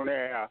let him on the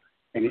air,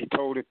 and he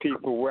told the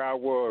people where I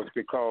was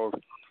because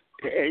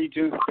the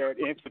agents that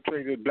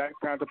infiltrated the Black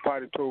Panther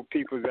Party told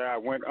people that I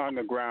went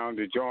underground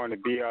to join the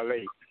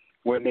BLA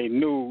when they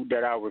knew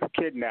that I was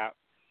kidnapped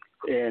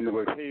and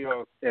was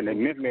held in a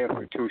mental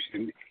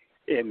institution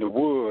in the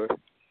woods.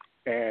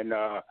 And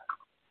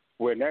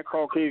when that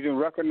Caucasian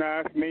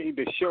recognized me,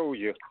 to show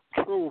you,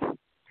 truth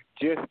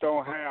just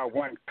don't have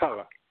one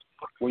color.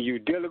 When you're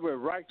dealing with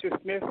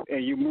righteousness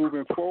and you're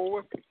moving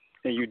forward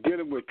and you're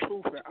dealing with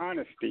truth and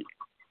honesty,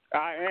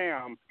 I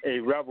am a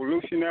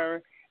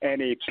revolutionary and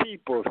a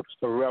people's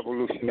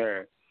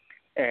revolutionary.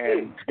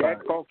 And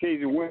that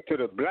Caucasian went to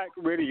the black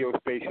radio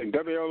station,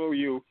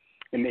 WLOU,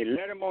 and they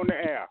let him on the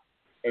air.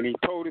 And he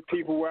told the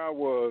people where I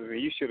was,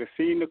 and you should have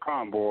seen the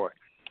convoy.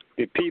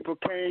 The people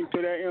came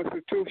to that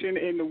institution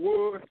in the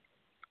woods,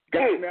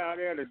 got me out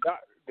there.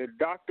 The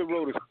doctor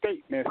wrote a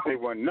statement and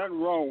said, well, nothing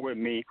wrong with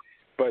me,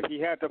 but he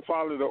had to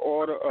follow the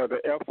order of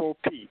the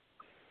FOP.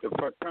 The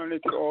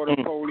Fraternity Order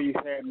Police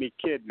had me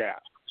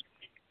kidnapped.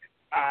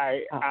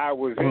 I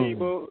was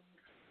able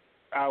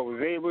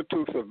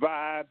to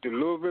survive the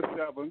Louisville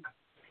 7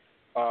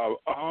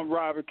 armed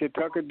robbery,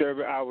 Kentucky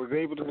Derby. I was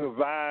able to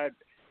survive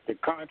the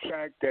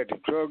contract that the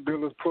drug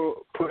dealers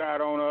put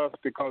out on us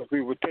because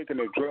we were taking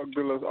the drug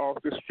dealers off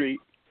the street.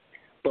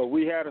 But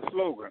we had a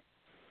slogan: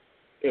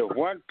 if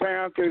one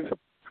Panther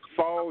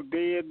fall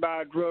dead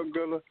by a drug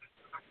dealer,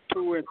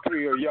 2 and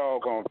 3 of y'all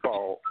gonna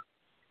fall.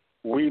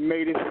 We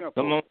made it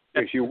simple.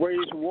 If you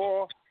wage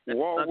war,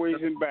 war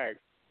waging back.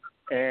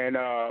 And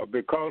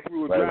because we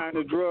were drying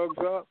the drugs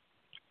up,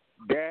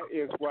 that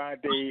is why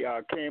they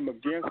came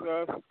against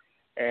us.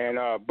 And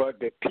but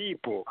the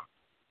people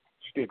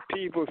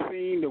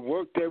seeing the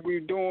work that we're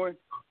doing,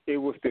 it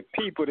was the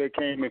people that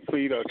came and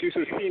freed us. You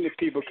should have seen the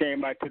people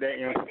came out to that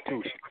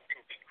institution.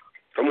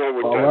 Come on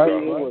with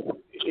that.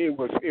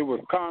 It was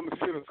common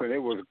citizen.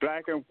 It was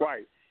black and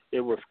white.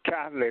 It was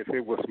Catholics.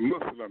 It was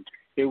Muslims.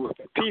 It was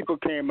the people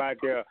came out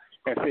there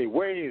and say,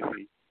 "Where is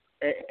he?"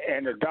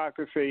 And the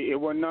doctor say it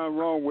wasn't nothing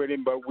wrong with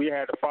him, but we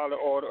had to follow the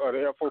order of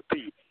the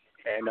FOP.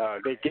 And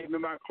they gave me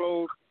my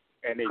clothes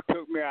and they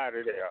took me out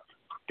of there.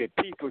 The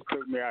people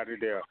took me out of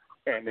there.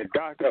 And the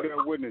doctor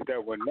there witnessed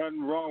there was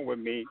nothing wrong with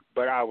me,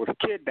 but I was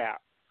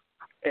kidnapped.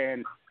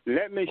 And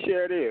let me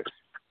share this.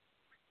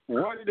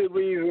 One of the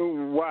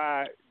reasons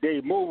why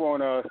they move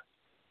on us,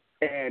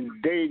 and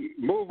they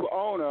move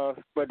on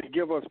us, but they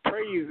give us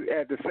praise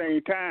at the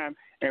same time,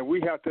 and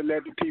we have to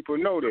let the people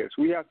know this.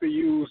 We have to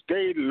use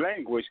their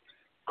language,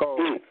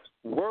 because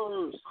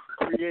words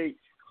create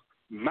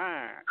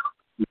mind.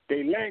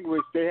 Their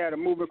language, they had a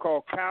movement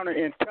called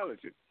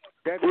counterintelligence.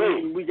 That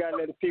means we got to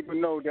let the people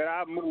know that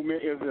our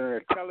movement is an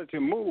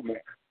intelligent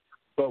movement.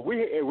 But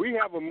we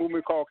have a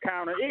movement called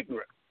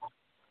counter-ignorant.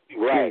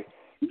 Right.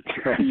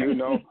 You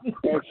know,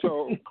 and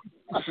so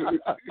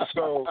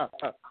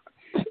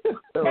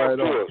right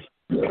on.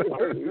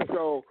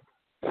 So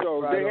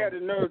they had the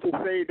nerve to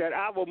say that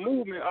our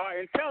movement are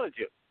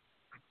intelligent.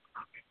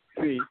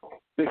 See,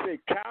 they say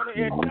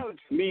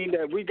counterintelligence, meaning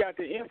that we got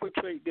to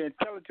infiltrate the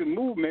intelligent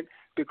movement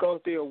because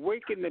they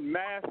awaken the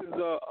masses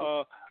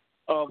of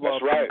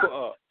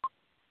people up.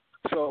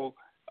 So,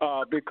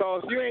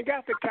 because you ain't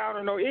got to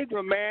counter no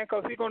ignorant man,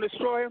 because he's going to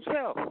destroy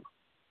himself.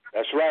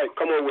 That's right.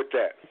 Come on with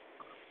that.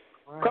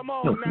 Come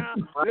on now,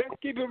 let's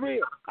keep it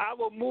real.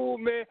 Our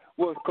movement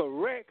was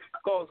correct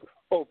because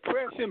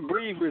oppression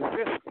breeds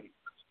resistance.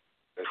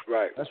 That's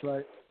right. That's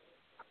right.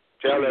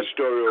 Tell that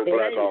story of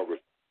Black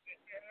August.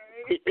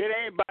 It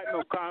ain't about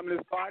no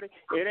Communist Party.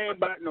 It ain't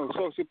about no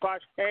Social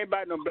Party. It ain't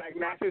about no Black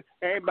Nazis.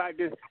 It ain't about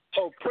this.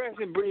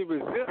 Oppression breeds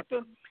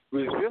resistance.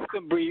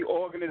 Resistance breeds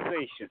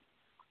organization.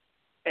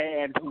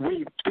 And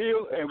we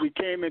built and we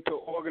came into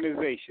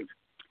organization.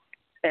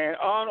 And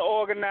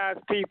unorganized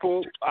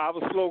people, our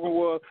slogan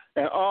was,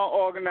 and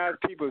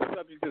unorganized people are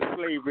subject to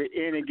slavery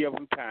any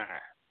given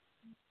time.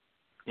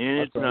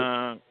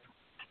 Anytime.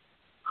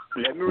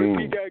 Let me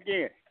repeat that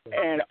again.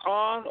 And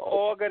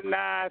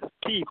unorganized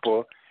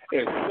people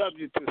is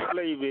subject to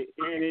slavery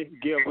any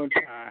given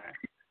time.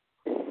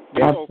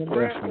 The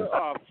oppressors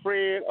are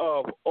afraid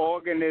of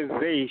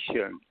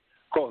organization,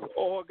 because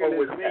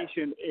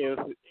organization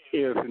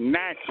is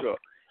natural.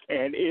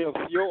 And if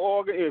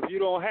you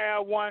don't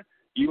have one,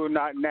 you are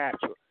not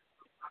natural.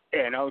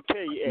 And I'll tell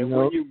you, and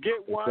when you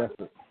get one,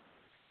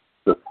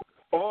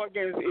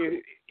 organs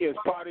is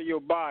part of your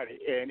body.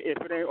 And if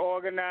it ain't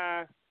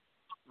organized,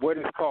 what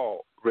is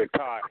called?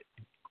 Retarded.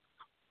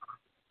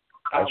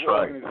 That's our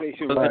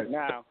organization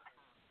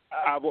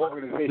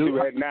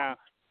right now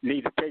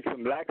need to take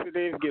some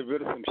laxatives, get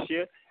rid of some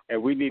shit,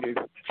 and we need to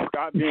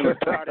stop being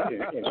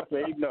retarded and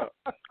straighten up.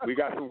 We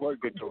got some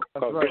work to do,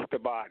 because it's the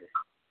body.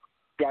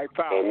 Black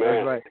power.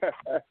 That's right.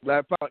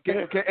 Black power.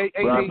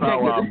 Black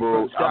power,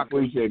 bro. I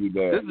appreciate you,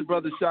 man. This is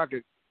Brother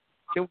Shaka.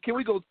 Can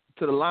we go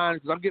to the line?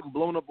 Because I'm getting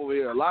blown up over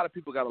here. A lot of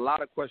people got a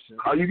lot of questions.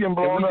 Are you getting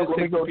blown up? Let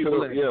me go to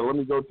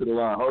the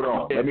line. Hold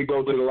on. Let me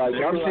go to the line.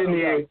 I'm sitting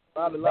here.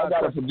 I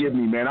gotta forgive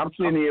me, man. I'm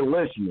sitting here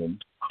listening.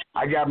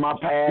 I got my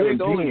pad and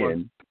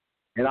pen,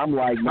 and I'm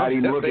like not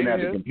even looking at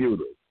the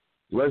computer.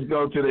 Let's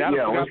go to the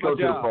let's go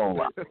to the phone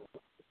line.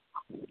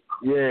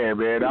 Yeah,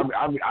 man.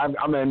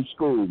 I'm in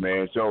school,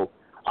 man. So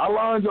our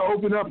lines are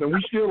open up, and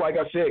we still, like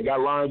I said,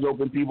 got lines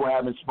open. People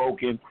haven't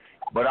spoken,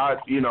 but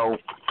our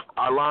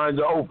lines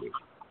are open.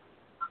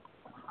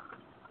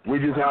 We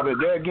just have it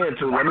there again,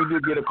 too. Let me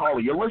just get a caller.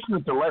 You're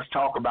listening to Let's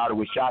Talk About It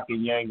with Shaka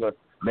Yanga,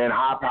 man,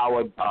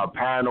 high-powered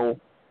panel.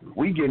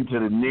 We get into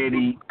the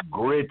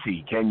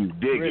nitty-gritty. Can you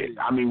dig it?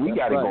 I mean, we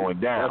got it going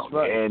down. That's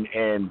right.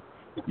 And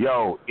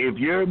yo, if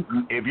you're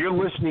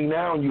listening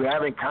now and you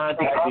haven't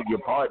contacted your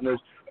partners,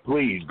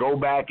 please go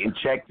back and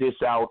check this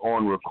out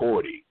on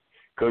recording,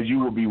 because you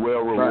will be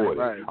well rewarded.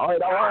 Right. All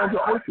right, our lines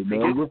are open,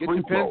 man. We're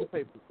free flow.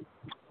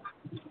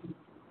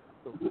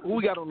 Who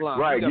we got on the line?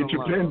 Right, get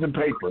your pens and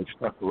papers.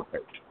 Right.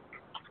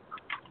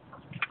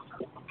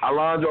 Our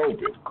lines are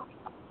open.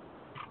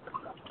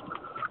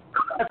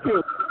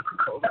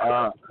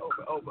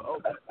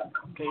 Open.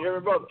 Can you hear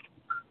me, brother?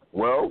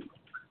 Well,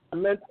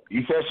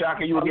 you said,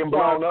 Shaka, you were getting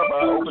blown up.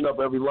 I opened up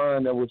every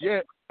line that was...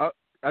 Yeah,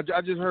 I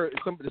just heard.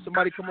 Did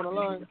somebody come on the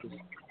line?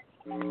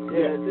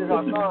 Yeah, this is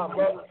our son,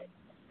 brother.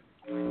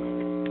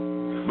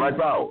 Black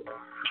Power.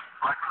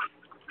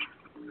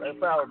 Black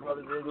Power,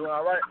 brother. You doing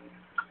all right?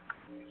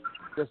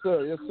 Yes,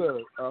 sir.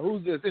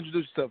 Who's this?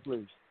 Introduce yourself,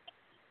 please.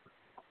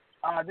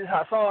 This is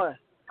Hassan.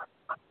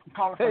 I'm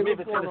calling from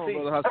Memphis, Tennessee.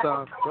 Brother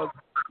Hassan.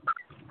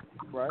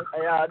 Right.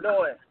 Hey, how you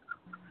doing?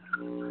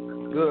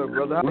 Good,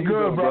 brother. How We're you good,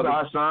 doing, brother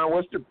Hassan.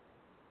 What's the...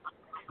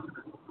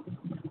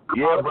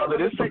 Yeah, brother,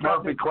 this is the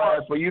perfect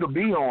class for you to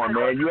be on,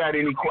 man. You had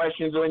any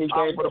questions or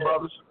anything for the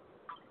brothers?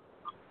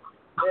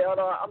 Yeah, hold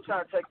on. I'm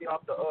trying to take you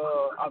off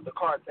the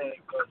card thing,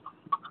 because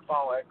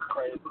phone acting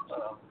crazy.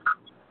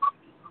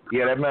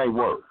 Yeah, that may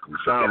work. It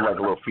sounds like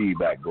a little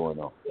feedback going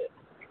on. Yeah.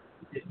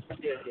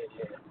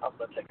 I'm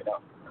gonna take it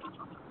out.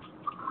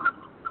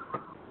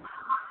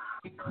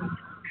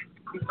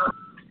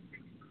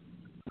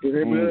 You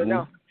hear me right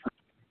now?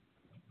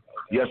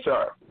 Yes,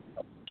 sir.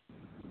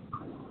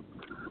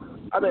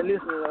 I've been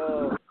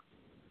listening.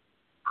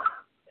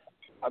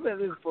 I've been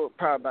listening for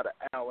probably about an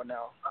hour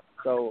now.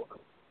 So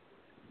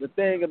the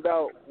thing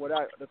about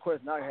the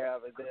question I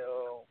have is that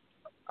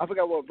I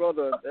forgot what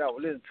brother that I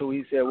was listening to.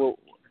 He said, well,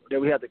 that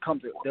we have to come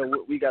to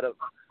that we got to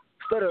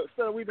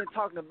instead of we've been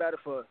talking about it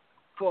for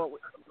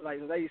like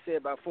you said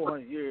about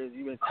 400 years.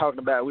 We've been talking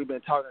about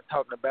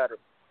it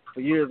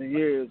for years and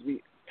years.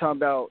 We talking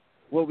about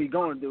what we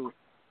gonna do,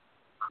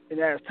 and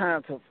now it's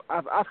time to.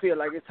 I feel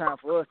like it's time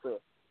for us to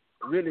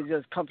really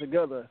just come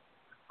together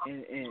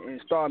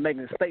and start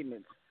making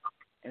statements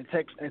and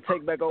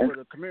take back over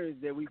the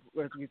communities that we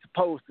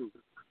supposed to.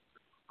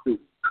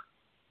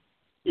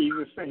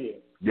 Even say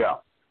it. Yeah.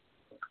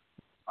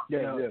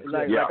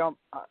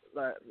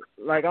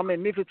 Like I'm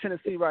in Memphis,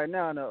 Tennessee right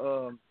now, and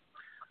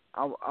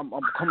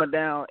I'm coming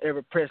down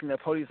every pressing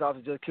that police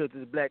officer just killed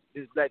this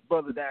black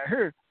brother down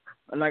here.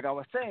 And like I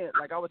was saying,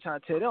 like I was trying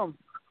to tell them,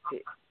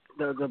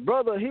 the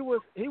brother he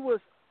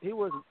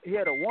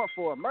had a warrant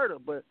for a murder,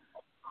 but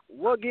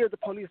what gives the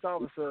police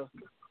officer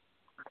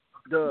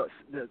the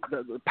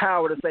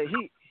power to say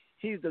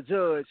he's the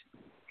judge,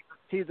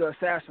 he's the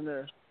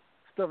assassiner,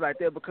 stuff like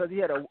that? Because he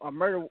had a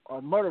murder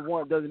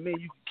warrant doesn't mean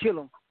you can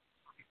kill him.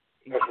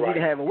 He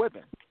didn't have a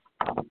weapon,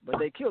 but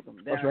they killed him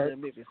down here in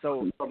Memphis.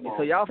 So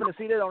y'all finna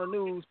see that on the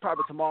news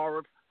probably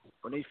tomorrow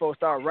when these folks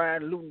start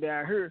riding and looting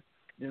down here.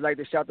 Just like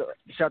they shot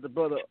the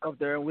brother up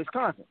there in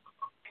Wisconsin.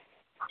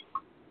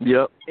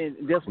 Yep. And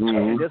that's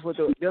what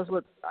the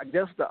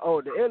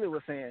elder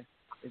was saying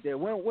is that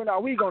when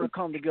are we going to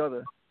come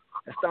together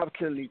and stop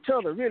killing each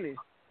other really,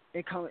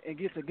 and come and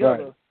get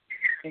together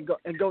and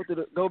go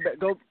through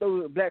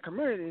the black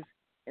communities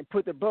and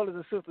put the brothers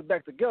and sisters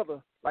back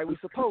together like we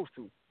supposed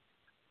to.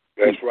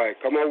 That's right.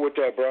 Come on with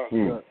that, bro.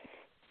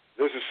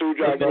 This is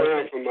Sujat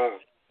Graham from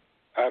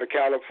out of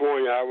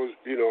California. I was,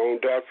 on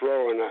death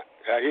row, and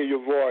I hear your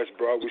voice,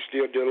 bro. We're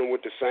still dealing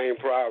with the same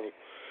problem,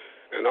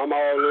 and I'm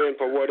all in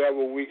for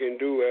whatever we can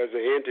do as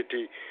an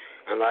entity.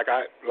 And like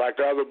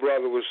the other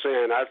brother was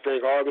saying, I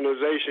think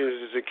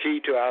organizations is the key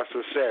to our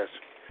success.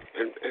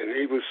 And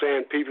he was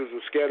saying people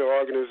are scared of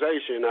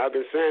organization. I've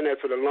been saying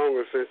that for the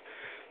longest since.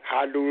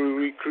 How do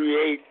we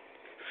recreate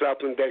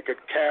something that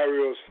could carry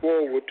us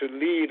forward to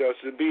lead us,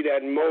 to be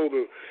that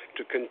motive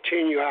to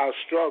continue our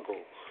struggle?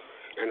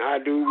 And how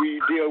do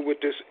we deal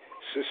with this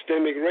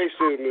systemic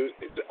racism,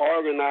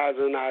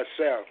 organizing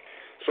ourselves?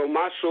 So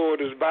my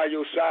sword is by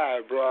your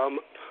side, bro.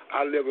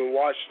 I live in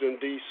Washington,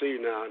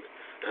 D.C. now,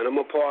 and I'm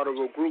a part of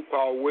a group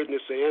called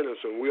Witness the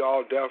Innocent. We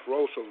all death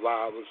row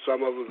survivors.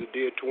 Some of us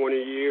did 20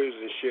 years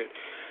and shit.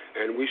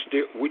 And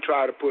we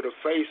try to put a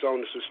face on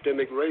the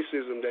systemic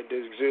racism that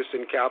exists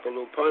in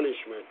capital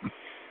punishment.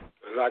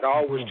 Like I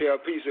always tell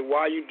people,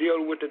 why you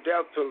dealing with the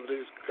death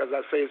penalty? Because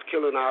I say it's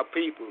killing our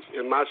peoples.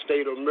 In my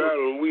state of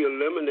Maryland, we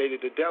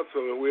eliminated the death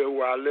penalty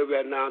where I live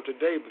at now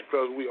today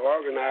because we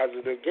organized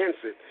it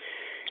against it.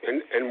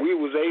 And we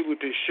was able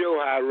to show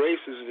how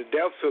racist the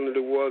death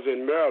penalty was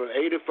in Maryland.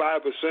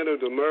 85%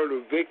 of the murder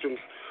victims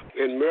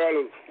in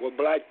Maryland were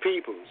black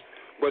peoples.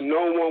 But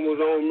no one was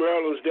on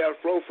Maryland's death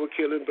row for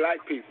killing black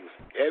people.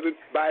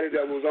 Everybody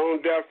that was on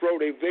death row,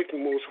 their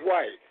victim was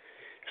white.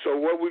 So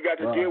what we got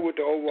to deal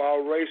with the overall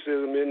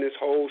racism in this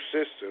whole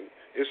system.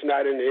 It's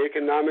not in the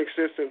economic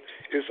system.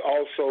 It's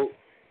also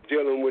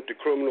dealing with the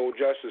criminal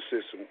justice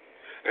system.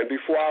 And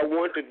before I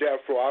went to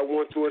death row, I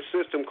went through a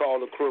system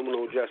called the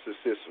criminal justice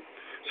system.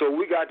 So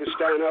we got to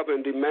stand up and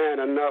demand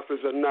enough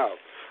is enough.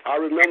 I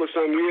remember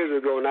some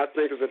years ago, and I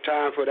think it's a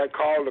time for that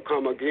call to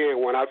come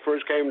again. When I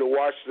first came to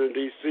Washington,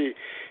 D.C.,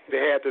 they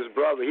had this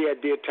brother. He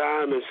had did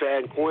time in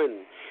San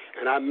Quentin,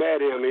 and I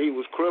met him, and he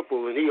was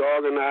crippled, and he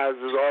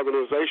organized this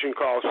organization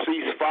called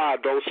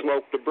Ceasefire, Don't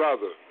Smoke the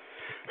Brother.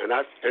 And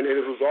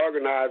it was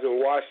organized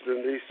in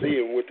Washington, D.C.,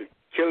 and with the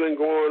killing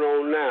going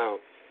on now,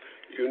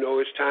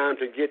 it's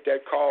time to get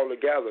that call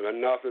together.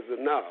 Enough is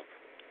enough.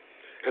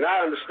 And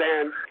I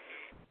understand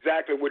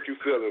exactly what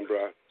you're feeling,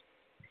 bro.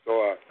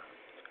 So,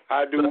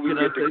 how do we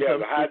get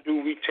together? How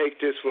do we take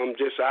this from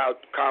just our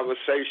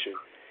conversation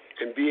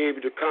and be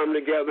able to come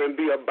together and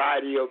be a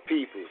body of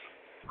people?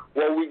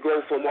 Where we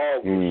go from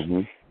all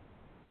groups.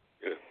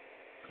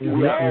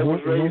 We all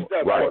was raised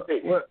up. I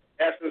think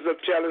essence of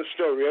telling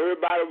story.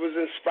 Everybody was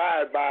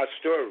inspired by a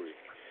story.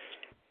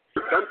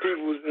 Some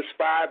people was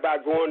inspired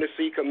by going to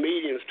see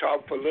comedians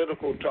talk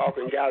political talk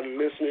and got a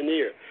listening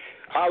ear.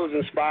 I was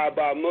inspired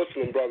by a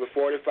Muslim brother,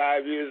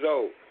 45 years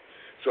old.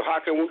 So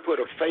how can we put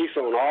a face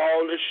on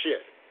all this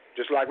shit?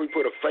 Just like we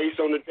put a face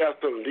on the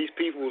death penalty. These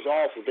people was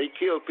awful. They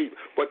killed people,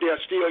 but they're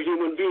still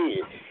human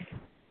beings.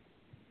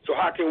 So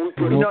how can we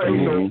put a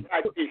face on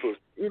black people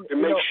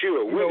and make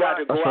sure we got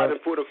to go out and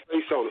put a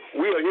face on them?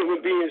 We are human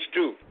beings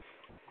too.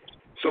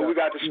 So we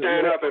got to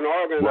stand up and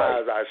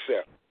organize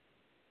ourselves.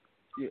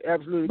 You're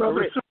absolutely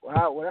Brother,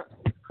 correct.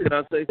 Can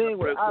I say something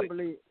What real I quick?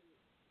 believe.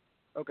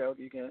 Okay,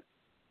 you can.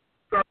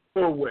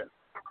 West.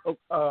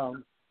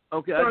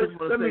 Okay, I just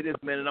want to say this,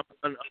 man, and I'm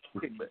gonna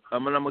kick back.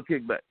 I'm gonna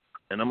kick back,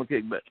 and I'm gonna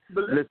kick back.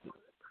 But Listen,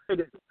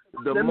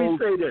 let me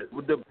say this.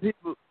 The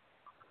people.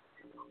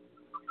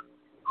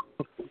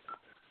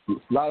 A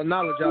lot of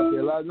knowledge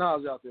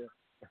out there.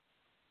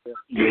 The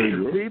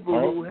people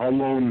who how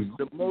long is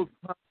the most.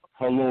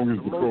 How long is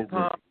the most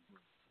program?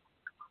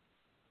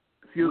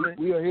 Excuse me.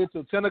 We are here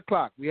till 10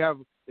 o'clock.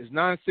 It's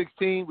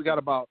 9:16. We got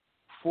about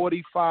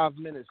 45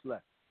 minutes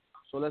left.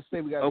 So let's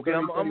say we got. Okay,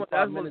 I'm going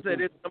to say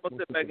this. I'm going to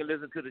sit back and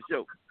listen to the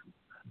show.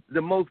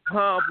 The most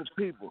powerful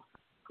people,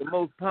 the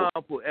most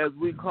powerful, as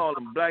we call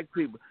them, black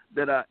people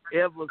that I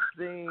ever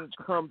seen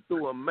come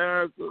through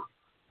America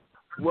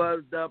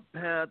was the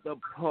Panther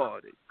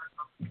Party.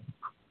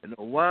 You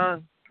know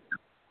why?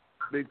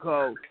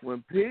 Because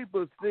when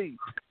people see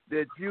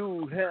that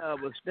you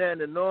have a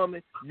standing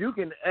army, you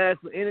can ask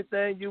for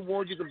anything you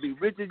want. You can be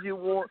rich as you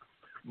want.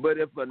 But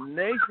if a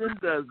nation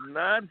does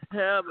not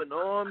have an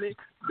army,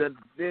 the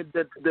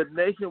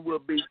nation will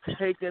be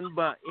taken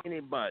by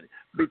anybody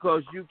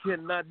because you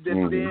cannot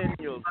defend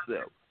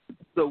yourself.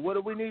 So what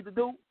do we need to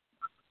do?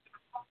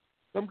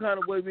 Some kind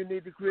of way we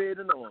need to create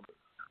an army.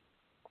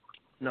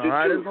 Now,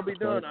 how that's going to be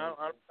done, I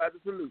don't have the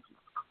solution.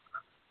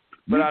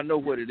 But I know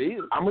what it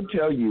is. I'm going to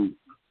tell you,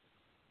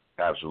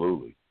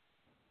 absolutely.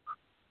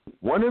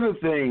 One of the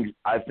things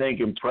I think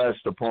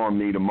impressed upon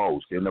me the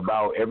most, and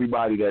about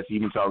everybody that's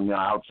even talking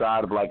now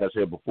outside of, like I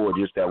said before,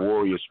 just that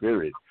warrior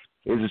spirit,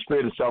 is the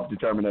spirit of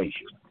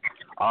self-determination.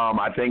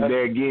 I think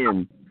there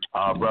again,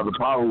 Brother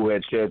Paul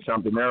had said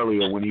something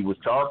earlier when he was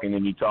talking,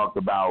 and he talked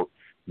about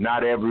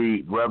not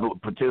every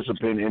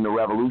participant in the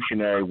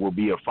revolutionary will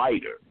be a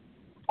fighter,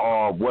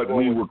 or what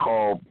we would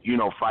call,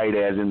 fight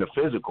as in the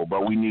physical,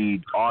 but we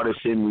need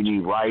artisans, we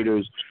need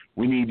writers,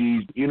 we need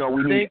these,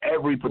 we need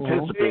every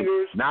participant,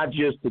 not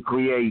just to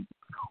create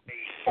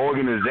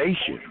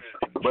organizations,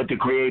 but to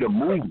create a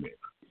movement.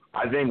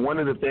 I think one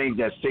of the things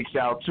that sticks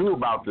out, too,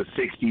 about the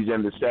 60s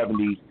and the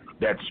 70s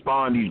that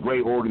spawned these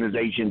great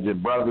organizations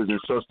and brothers and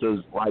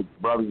sisters, like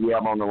brothers we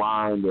have on the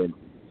line and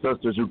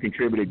sisters who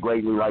contributed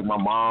greatly, like my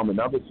mom and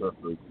other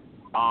sisters,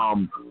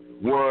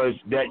 was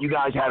that you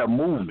guys had a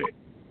movement.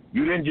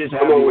 You didn't just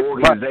have an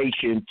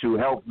organization to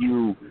help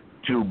you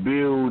to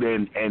build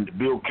and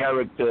build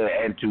character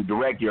and to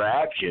direct your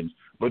actions,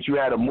 but you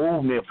had a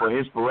movement for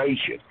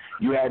inspiration.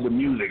 You had the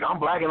music. I'm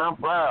black and I'm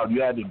proud.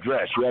 You had the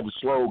dress. You had the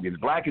slogans.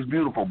 Black is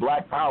beautiful.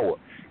 Black power.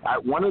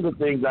 One of the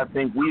things I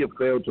think we have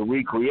failed to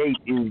recreate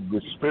is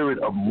the spirit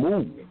of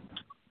movement.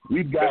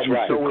 We've gotten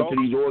so into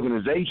these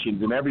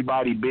organizations and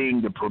everybody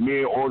being the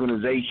premier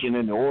organization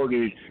and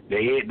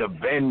the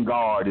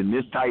vanguard and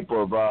this type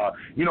of,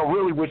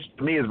 really, which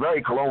to me is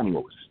very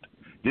colonialist.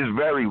 This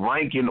very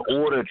rank and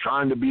order,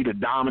 trying to be the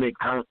dominant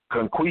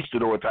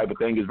conquistador type of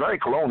thing is very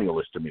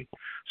colonialist to me.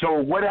 So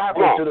what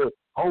happened to the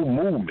whole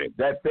movement,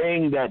 that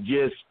thing that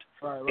just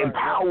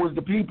empowers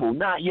the people?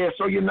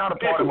 So you're not a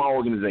part of my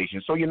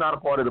organization. So you're not a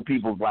part of the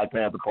People's Black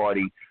Panther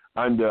Party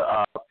under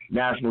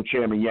National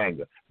Chairman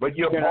Yanga. But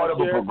you're part of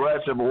a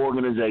progressive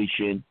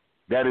organization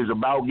that is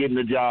about getting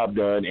the job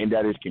done and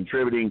that is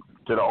contributing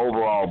to the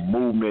overall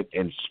movement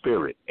and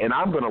spirit. And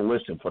I'm going to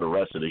listen for the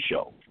rest of the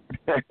show.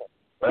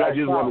 But I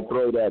just want to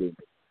throw that in.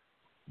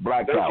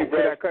 Black power. Thank you,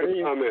 Brad.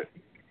 Comment.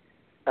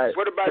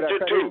 What about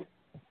Jitiu?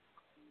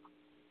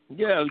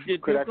 Yeah,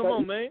 Jitiu, come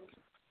on, man.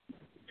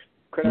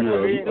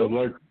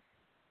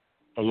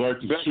 I'd like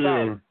to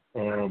share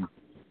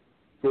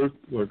first,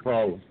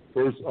 Power.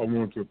 First, I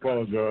want to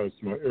apologize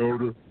to my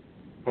elder,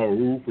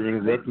 Paul, for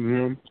interrupting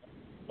him.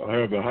 I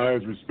have the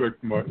highest respect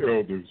for my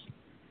elders.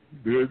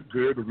 They're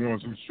the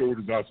ones whose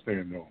shoulders I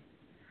stand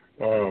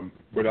on.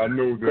 But I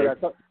know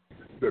that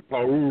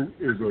Paul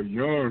is a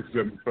young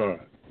 75.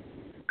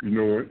 And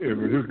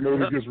when his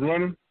motor gets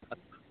running,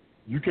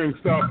 you can't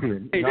stop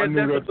him. Hey, I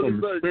know that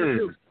from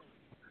experience.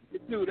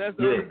 Dude, that's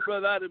the only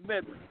brother I'd have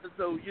met.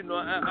 So,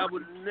 I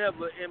would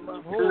never in my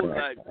whole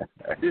life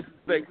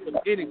disrespect him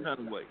any kind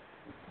of way.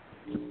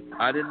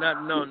 I did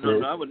not.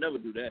 No, I would never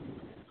do that.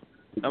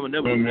 I would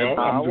never do that.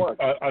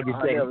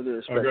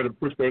 I got to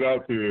put that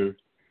out there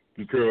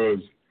because,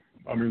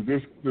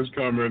 this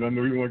comrade, I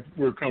know you like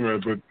the word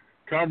comrade, but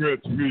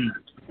comrade to me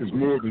is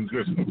more than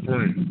just a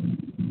friend.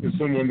 It's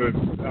someone that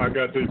I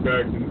got their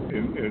back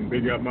and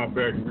they got my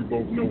back and we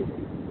both know it.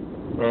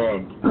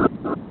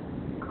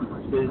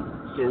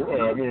 So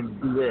I wanted to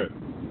do that.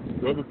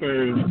 The other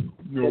thing,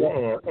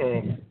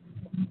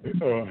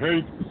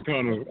 Hank is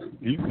kind of,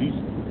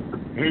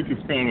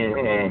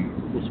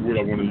 what's the word I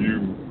want to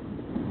use?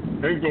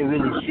 Hank don't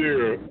really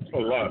share a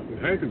lot.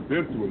 Hank has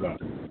been through a lot.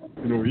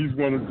 He's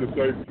one of just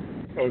like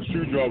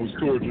Shoejaw was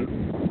tortured.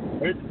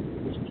 Hank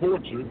was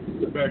tortured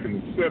back in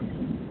the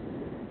 70s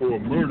for a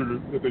murder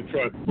that they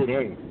tried to put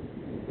on him.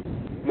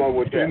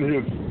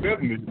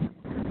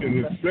 In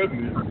his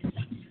 70s,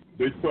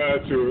 they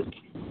tried to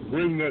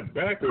bring that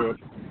back up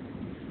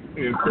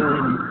and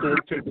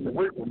take him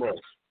away from us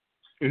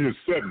in his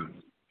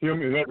 70s,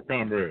 him and other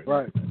comrades.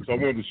 Right. So I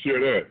wanted to share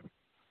that.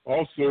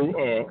 Also,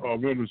 I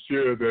want to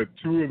share that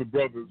two of the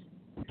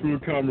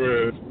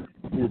comrades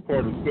who were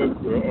part of San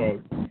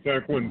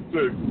Quentin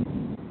 6,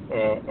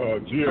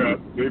 GIAP,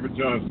 David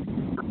Johnson,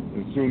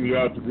 and soon the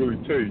odds of Willie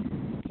Tate.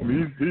 I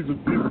mean, these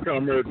are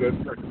comrades that,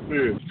 like I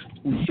said,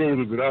 whose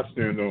shoulders that I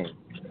stand on.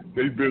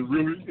 They've been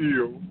really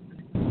ill.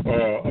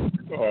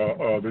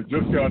 They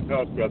just got out of the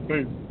hospital. I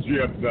think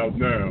GIAP is out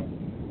now.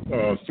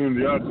 Soon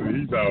the odds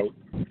he's out,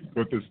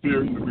 but they're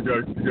still, we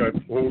got to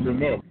hold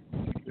them up.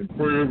 In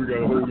prayer, we got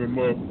to hold them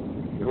up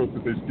and hope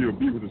that they still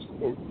be with us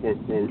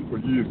for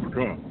years to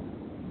come.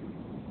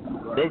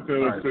 The other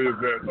thing I'll say is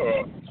that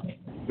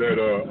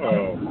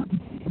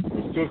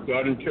the sister,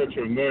 I didn't catch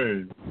her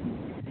name,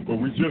 but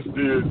we just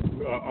did.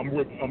 I'm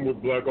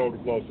with Black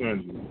August Los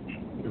Angeles,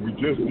 and we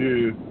just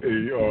did a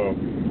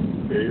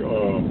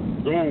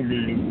Zoom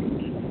meeting.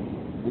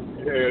 We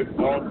had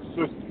all the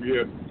sisters. We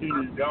had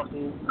Tini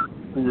Yapu,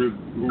 whose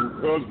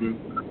husband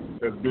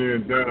has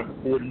been down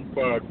for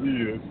 45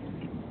 years.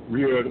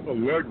 We had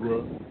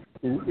Allegra,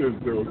 who is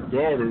the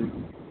daughter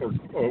of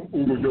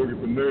Ugo Yogi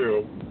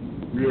Fennell.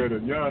 We had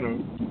Ayana,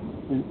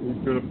 who's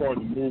been a part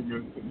of the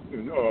movement,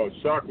 and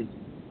Shaka's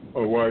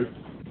wife,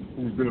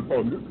 who's been a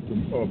part of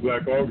the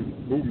Black August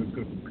movement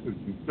since its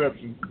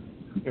inception.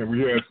 And we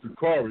had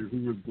Sukari,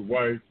 who is the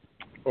wife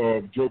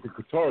of Joker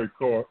Katari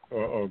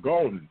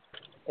Galden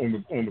on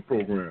the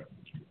program.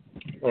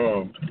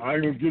 I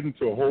ain't gonna get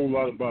into a whole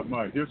lot about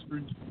my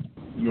history,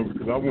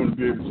 because I want to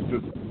be able to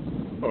just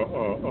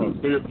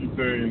say a few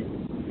things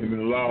and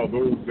then allow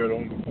those that are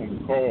on the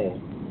call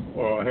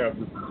have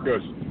this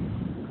discussion.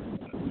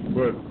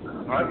 But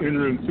I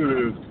entered into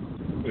this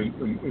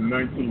in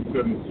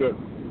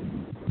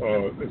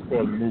 1977 as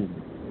part of the movement.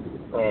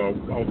 I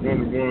was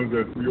one of the ones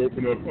that we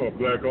opened up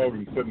Black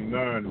August in 79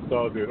 in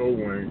Solidate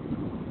Owayne,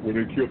 where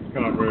they killed the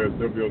comrades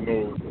W.L.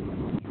 Knowles,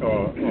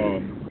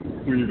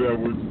 Steve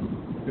Edwards,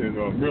 and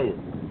Miller.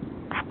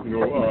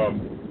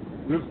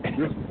 This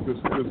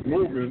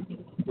movement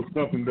was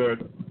something that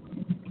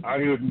I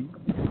didn't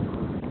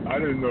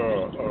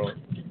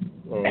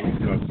what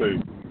can I say?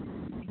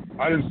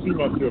 I didn't see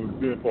myself as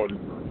being part of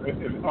it.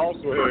 And I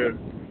also had,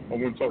 I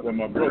want to talk about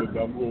my brother,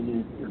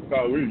 Damulu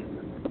Kali,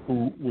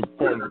 who was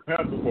part of the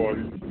Panther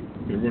Party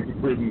and went to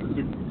prison in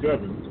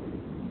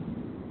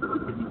 1967.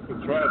 To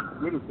try to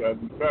criticize,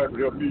 in fact, it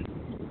helped me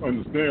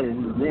understand when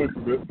we were going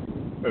through it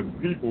as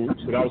people,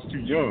 but I was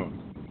too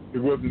young. It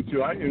wasn't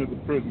until I entered the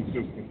prison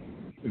system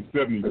in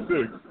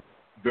 1976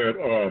 that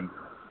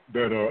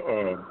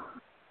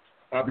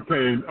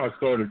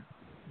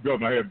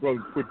I had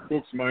brothers put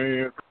books in my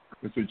hand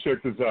and say,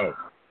 check this out.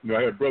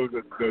 I had brothers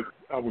that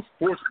I was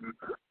fortunate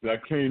that I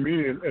came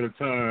in at a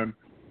time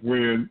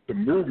when the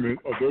movement,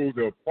 or those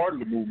that were part of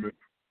the movement,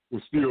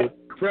 was still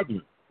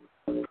prevalent.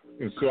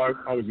 And so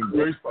I was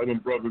embraced by them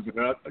brothers, and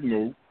I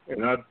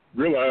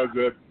realized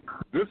that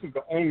this is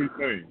the only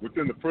thing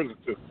within the prison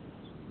system.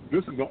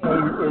 This is the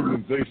only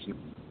organization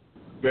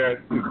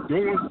that is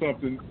doing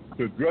something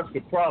to address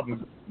the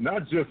problems,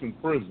 not just in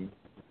prison,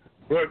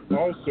 but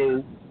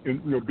also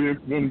in wanting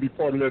to be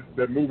part of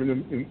that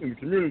movement in the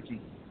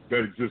community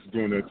that existed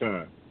during that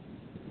time.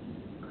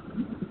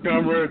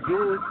 Comrade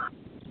George,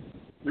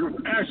 it was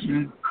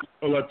actually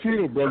a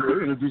Latino brother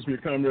that introduced me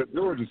to Comrade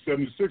George in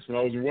 1976 when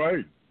I was in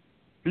YA.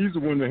 He's the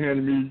one that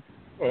handed me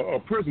a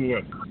prison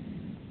letter.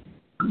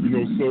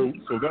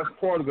 So that's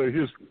part of their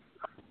history.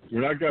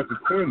 When I got to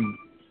Clinton,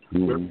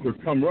 the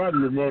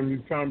camaraderie among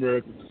these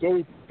comrades was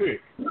so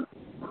thick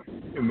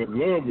and the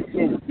love was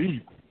so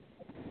deep,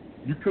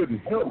 you couldn't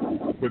help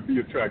but be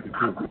attracted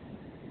to it.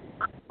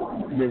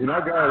 When I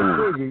got out of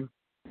prison,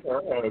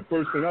 the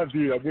first thing I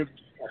did, I went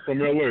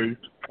from L.A.,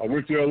 I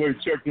went to L.A.,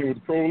 checked in with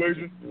the parole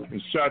agent,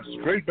 and shot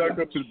straight back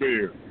up to the Bay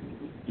Area,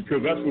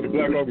 because that's where the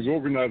Black August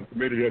Organizing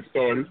Committee had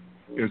started,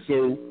 and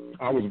so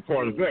I was a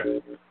part of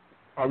that.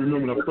 I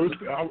remember I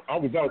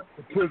was out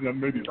of prison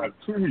maybe about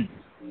 2 weeks.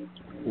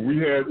 We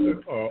had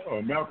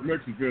Malcolm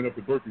X event up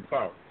at Berkeley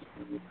College,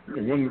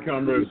 and one of the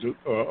comrades,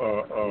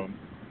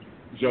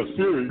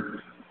 Jasiri,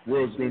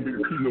 was going to be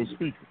the keynote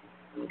speaker.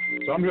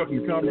 So I'm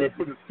helping the comrade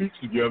put his speech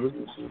together,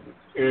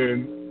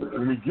 and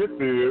when we get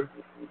there,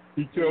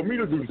 he tells me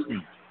to do the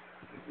speech.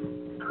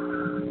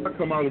 I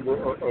come out of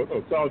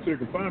a solitary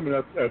confinement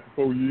after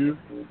 4 years,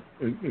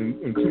 and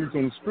 2 weeks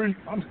on the street,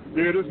 I'm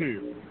scared as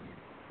hell.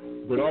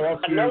 But all I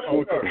said, I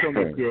was telling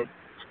myself,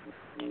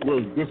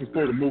 was this is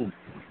for the movement.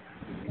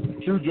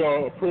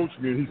 Q-Jaw approached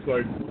me and he's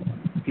like,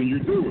 can you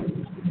do it?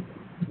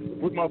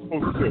 What am I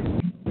supposed to say?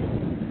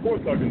 Of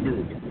course I can do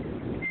it.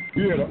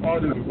 We had an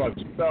audience of about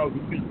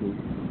 2,000 people,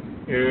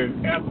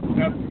 and after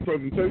the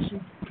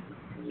presentation,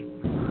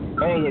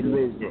 all of them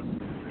rose up.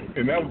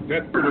 And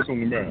that put us on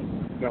the map.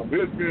 Now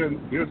there's been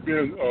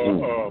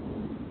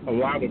a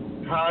lot of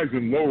highs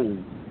and lows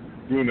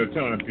during that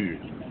time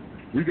period.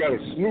 We got a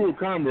slew of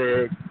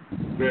comrades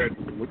that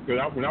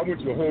when I went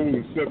to the hole in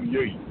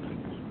 1978,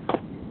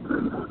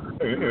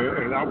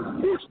 and I was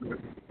fortunate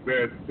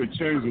that they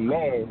changed the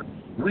law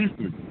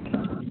briefly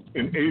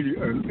in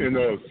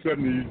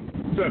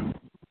 1977.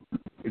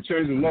 They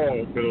changed the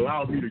law that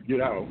allowed me to get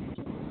out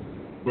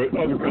but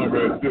other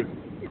comrades didn't.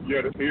 If you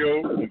had an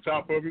L on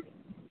top of it,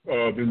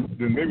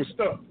 then they were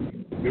stuck.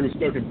 They were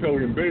stuck in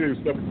Pelican Bay. They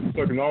were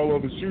stuck in all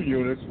other shoe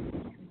units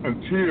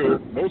until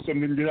most of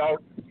them didn't get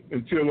out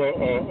until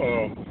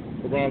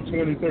around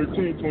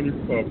 2013,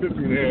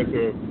 2015. They had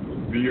the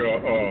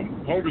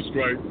hunger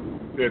strike.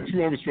 They had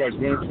 2 hunger strikes,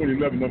 one in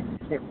 2011, one in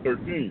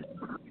 2013.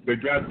 They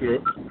got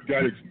a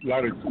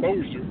lot of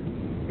exposure,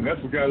 and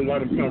that's what got a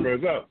lot of them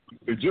comrades out.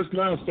 They just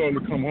now starting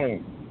to come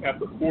home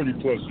after 40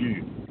 plus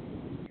years.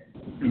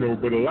 You know,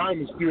 but a lot of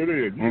them are still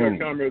there. You got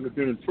comrades that have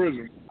been in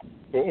prison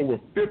for over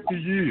 50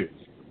 years.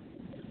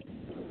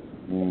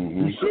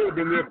 He should have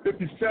been there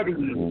 57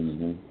 years.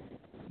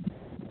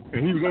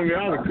 And he was only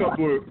out a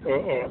couple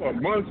of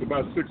months,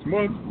 about 6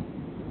 months,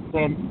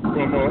 from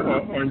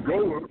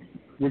Angola,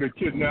 when they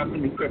kidnapped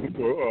him and kept him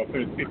for, I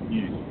think, 50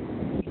 years.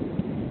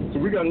 So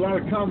we got a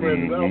lot of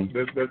comrades out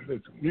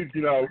that need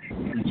to get out.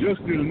 We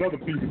just did another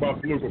piece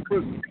about political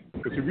prisoners.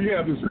 But see, we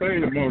have this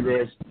thing among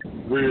us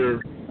where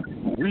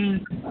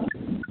we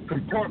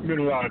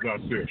compartmentalize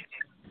ourselves.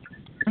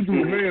 We do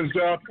a man's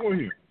job for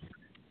him.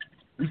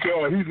 We say,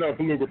 oh, he's not a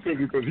political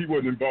prisoner because he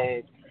wasn't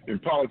involved in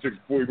politics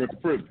before he went to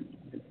prison.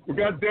 Well,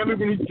 goddamn it,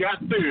 when he got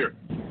there,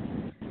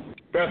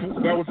 that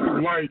was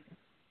his life.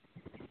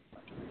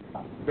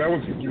 That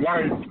was his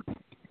life.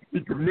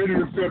 He committed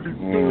himself. He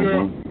stood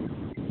up.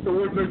 So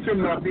what makes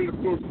him not being a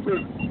political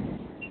prisoner?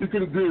 He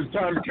could have did his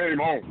time and came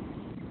home.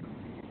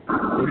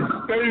 But he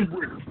stayed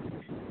with him.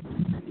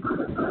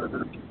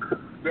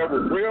 That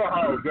were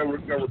warehoused, that were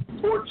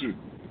tortured,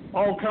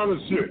 all kind of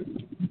shit.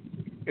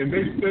 And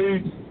they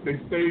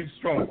stayed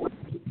strong.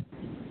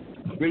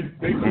 They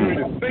created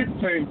a think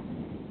tank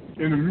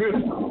in the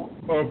midst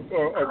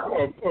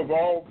of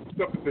all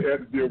stuff that they had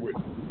to deal with.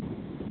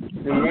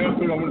 And the last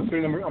thing I want to say,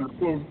 I'm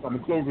gonna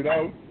close it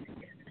out.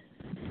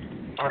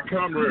 Our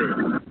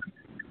comrade,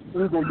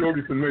 Ugo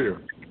Yogi Samir.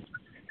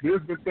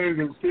 There's been things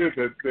that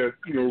said that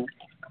you know,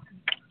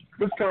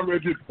 this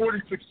comrade did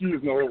 46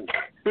 years now old,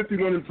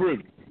 51 in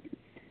prison.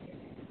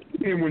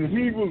 And when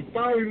he was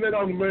finally let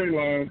out on the main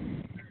line,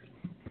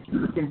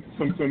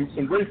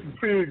 some racist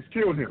pigs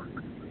killed him.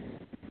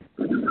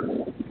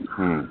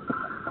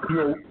 You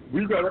know,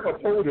 we got to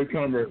uphold that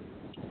comrade.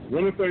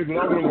 One of the things that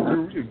I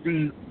want to do is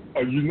be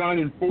a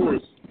uniting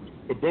force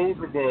for those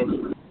of us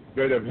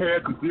that have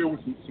had to deal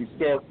with some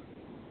stuff,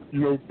 you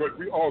know, but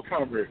we all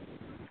comrades.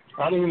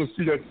 I don't want to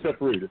see that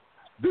separated.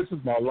 This is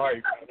my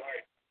life.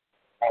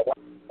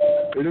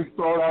 It didn't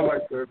start out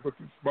like that, but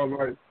this is my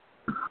life.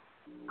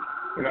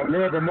 And I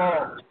love them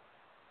all.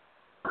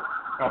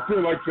 I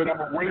feel like that I'm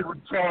a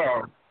wayward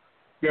child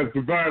that's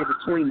divided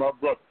between my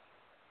brothers.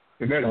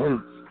 And that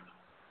hurts.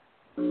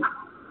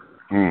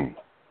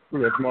 So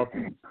that's my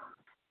opinion.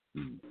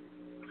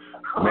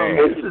 Man,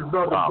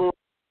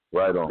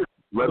 right on.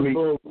 Let me,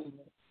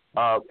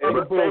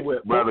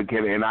 Brother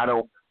Kenny, and I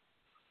don't,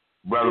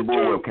 Brother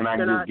Bull, can I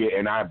just get,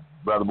 and I,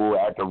 Brother Bull,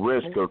 at the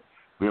risk of,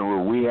 you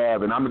know, we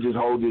have, and I'm going to just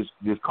hold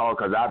this call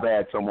because I've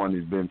had someone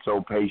who's been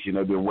so patient.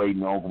 They've been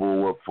waiting on Uncle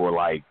Bull for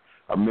like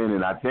a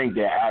minute. I think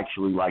they're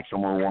actually like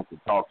someone wants to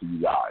talk to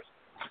you guys.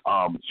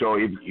 So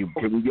if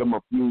can we give them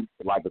a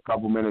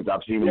couple minutes?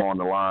 I've seen them on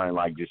the line,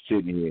 like just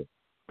sitting here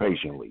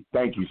patiently.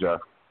 Thank you, sir.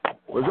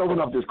 Let's open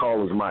up this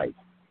caller's mic.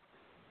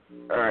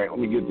 All right, let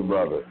me get the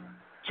brother.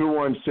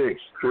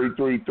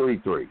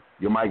 216-3333.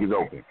 Your mic is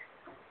open.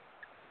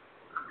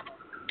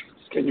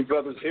 Can you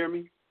brothers hear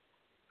me?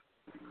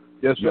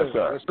 Yes, sir. Yes,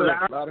 sir. Yes,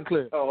 sir. Loud and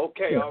clear. Oh,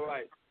 okay, all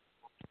right.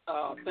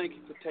 Thank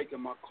you for taking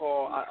my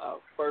call.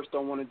 First, I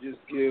want to just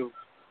give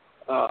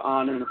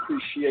honor and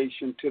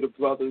appreciation to the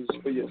brothers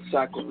for your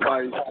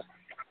sacrifice,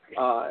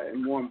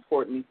 and more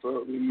importantly,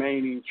 for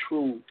remaining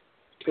true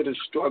to the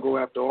struggle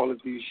after all of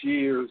these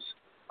years.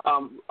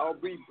 I'll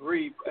be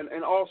brief,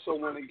 and also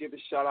want to give a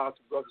shout-out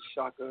to Brother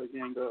Shaka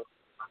Yanga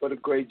for the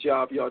great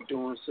job y'all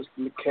doing, Sister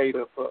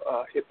Makeda for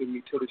hipping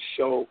me to the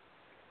show.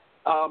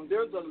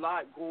 There's a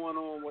lot going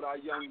on with our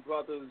young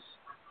brothers.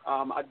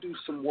 I do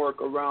some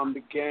work around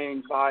the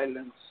gang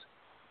violence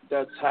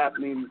that's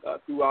happening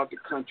throughout the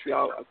country.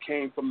 I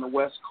came from the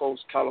West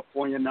Coast,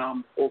 California. Now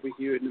I'm over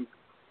here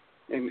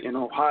in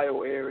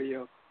Ohio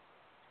area.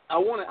 I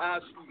want to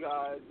ask you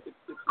guys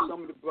if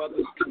some of the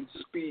brothers can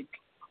speak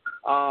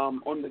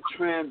on the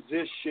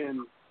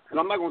transition. And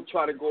I'm not going to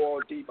try to go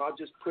all deep. I'll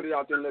just put it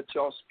out there and let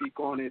y'all speak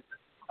on it.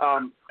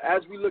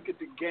 As we look at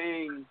the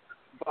gang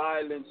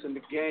violence and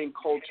the gang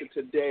culture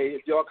today,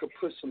 if y'all could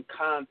put some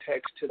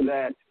context to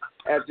that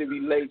as it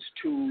relates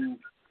to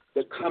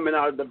the coming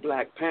out of the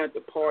Black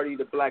Panther Party,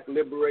 the Black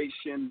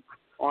Liberation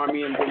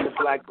Army, and then the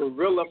Black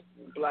Guerrilla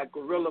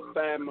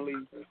family,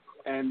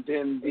 and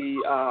then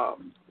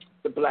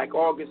the Black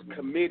August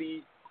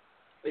Committee,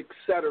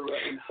 etc.,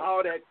 and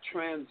how that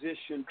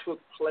transition took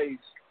place,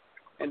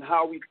 and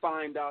how we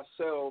find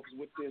ourselves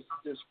with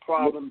this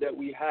problem that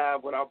we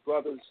have with our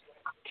brothers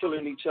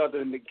killing each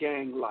other in the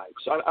gang life.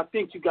 So I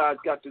think you guys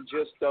got the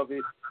gist of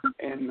it,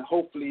 and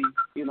hopefully,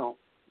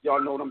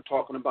 y'all know what I'm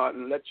talking about,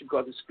 and let your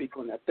brothers speak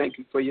on that. Thank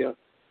you for your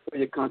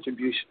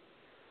contribution.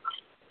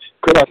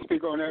 Could I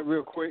speak on that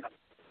real quick?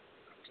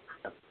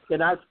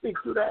 Can I speak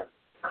to that?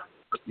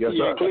 Yes,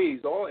 yeah, sir. please.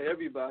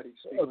 Everybody.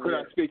 Could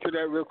I speak to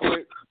that real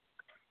quick?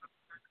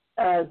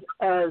 Yes,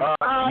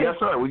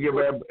 sir. We give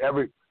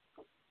everybody.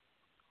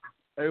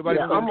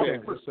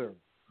 Yes, sir.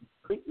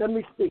 Let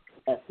me speak to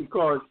that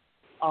because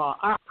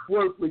I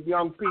work with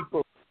young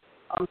people.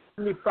 I'm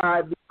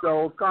 75 years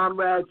old,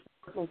 comrades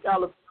from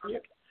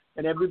California,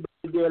 and everybody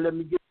there. Let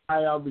me give my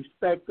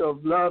respect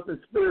of love and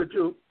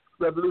spiritual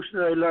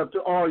revolutionary love to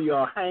all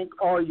y'all, Hank,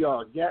 all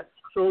y'all, Jack,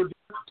 soldiers,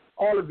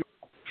 all of you.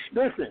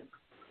 Listen,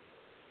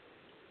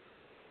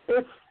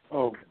 it's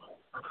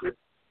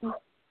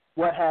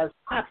what has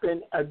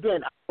happened.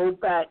 Again, I go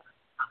back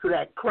to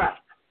that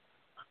crack,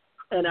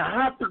 and I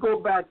have to go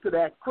back to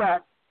that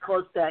crack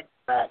because that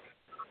crack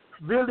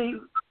really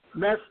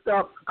messed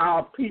up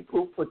our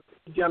people for 2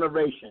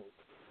 generations.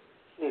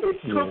 It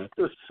took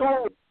the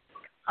soul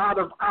out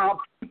of our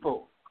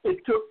people.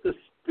 It took the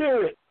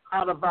spirit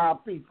out of our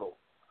people.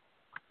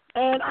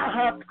 And I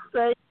have to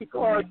say,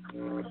 because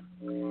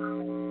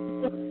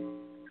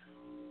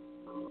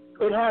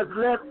it has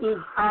left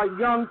our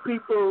young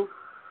people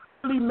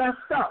really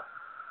messed up.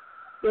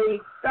 They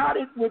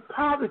started with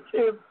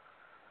positive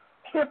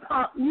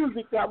hip-hop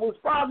music that was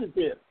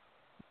positive.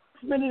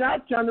 The minute I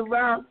turned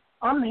around,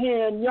 I'm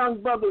hearing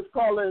young brothers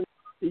calling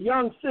the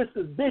young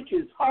sisters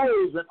bitches,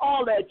 hoes, and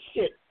all that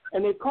shit.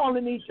 And they're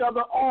calling each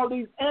other all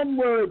these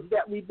N-words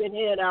that we've been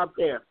hearing out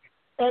there.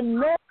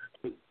 And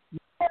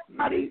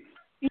nobody,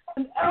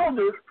 even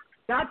elders,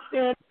 not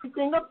saying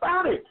anything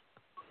about it,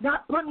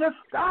 not putting a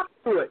stop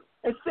to it,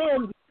 and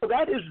saying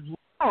that is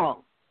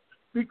wrong.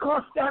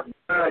 Because that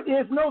word,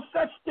 there's no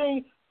such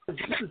thing as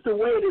this is the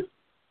way it is.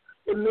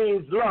 It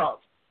means love.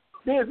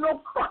 There's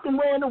no fucking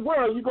way in the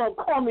world you're going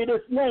to call me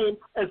this name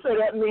and say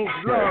that means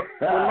love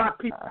when my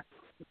people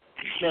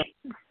name.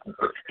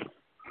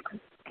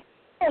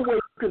 No way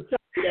you can tell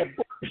me that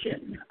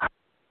bullshit. I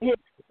can't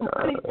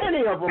hear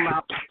any of them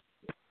out.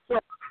 So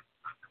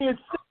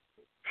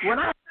when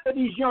I hear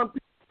these young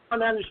people on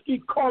the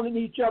street calling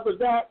each other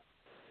that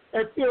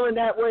and feeling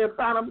that way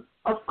about them,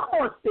 of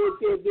course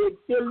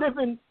they're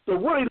living the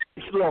Willie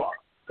Lynch law.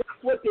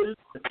 That's what they're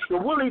living, the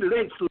Willie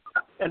Lynch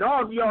law. And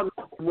all of y'all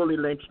know the Willie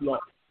Lynch law.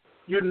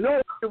 You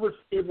know what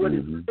he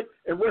did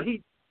and what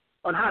he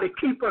on how to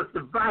keep us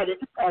divided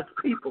as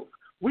people.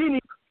 We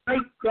need to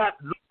break that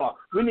law.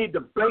 We need to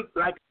break,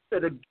 like I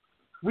said,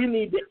 we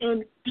need to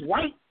end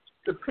white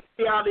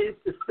superiority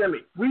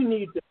systemic. We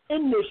need to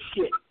end this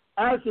shit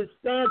as it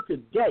stands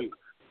today.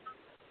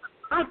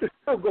 I could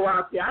still go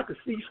out there. I could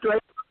see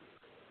straight,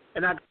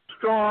 and I got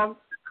strong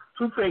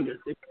 2 fingers.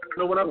 If you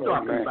know what I'm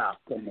talking about.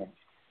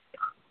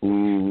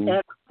 And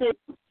I think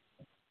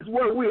is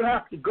where we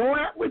have to go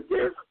at with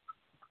this.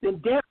 Then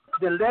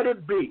let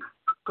it be.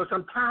 Because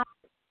I'm tired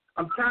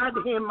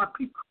of hearing my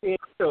people being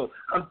killed.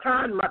 I'm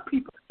tired of my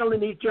people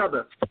killing each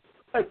other.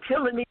 They're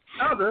killing each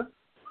other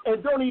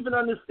and don't even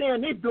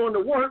understand they're doing the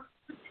work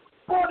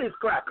for this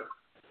cracker.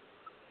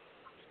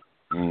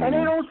 And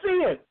they don't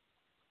see it.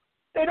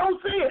 They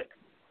don't see it.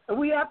 And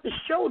we have to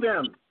show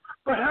them.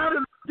 But how do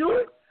we do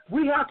it?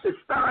 We have to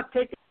start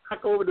taking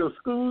back over those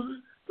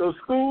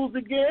schools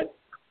again.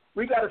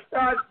 We got to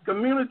start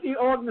community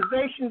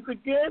organizations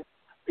again.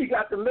 We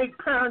got to make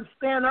parents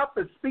stand up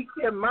and speak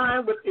their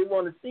mind, what they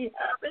want to see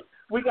happen.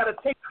 We got to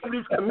take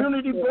these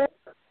community boards.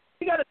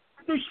 We got to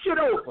take this shit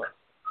over.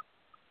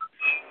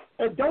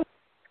 And don't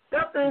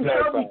step in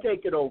until we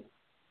take it over.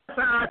 That's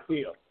how I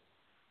feel.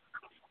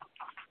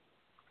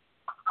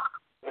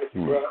 Thank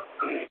you, bro.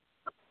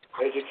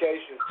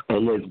 Education.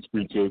 I'd like to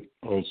speak to it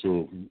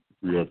also.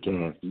 We have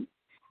time.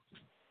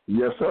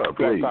 Yes, sir.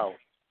 Please.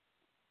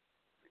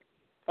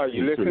 Are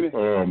you listening?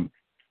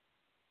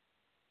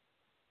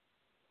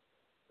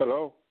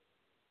 Hello?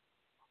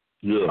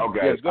 Yeah. Okay.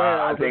 Yes,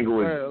 I think it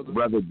was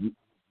brother.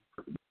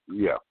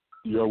 Yeah.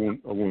 Yeah, I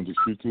wanted to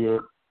speak to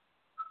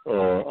that.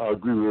 I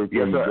agree with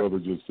everything the brother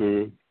just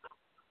said.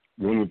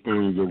 One of the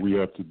things that we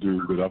have to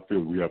do, that I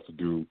feel we have to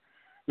do,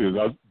 is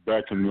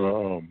back in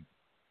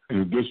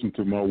addition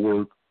to my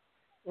work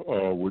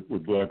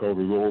with Black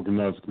August,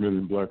 organized committee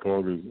in Black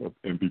August,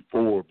 and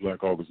before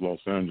Black August Los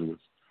Angeles,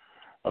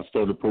 I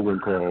started a program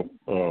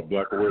called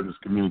Black Awareness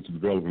Community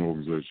Development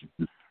Organization,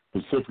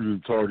 specifically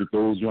to target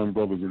those young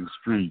brothers in the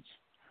streets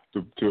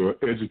to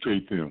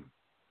educate them.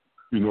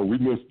 You know, we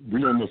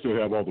don't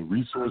necessarily have all the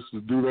resources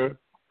to do that.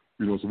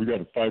 You know, so we got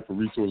to fight for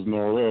resources and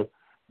all that.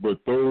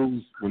 But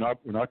those, when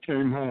I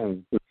came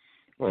home,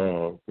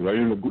 I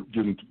ended up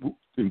getting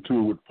into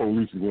it with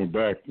police and going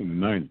back in the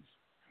 90s.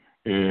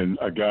 And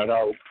I got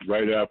out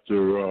right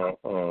after,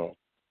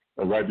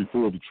 right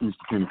before the truce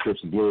between the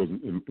Crips and Bloods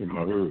in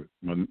my hood,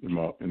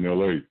 in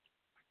L.A.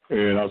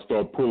 And I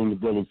started pulling the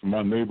brothers from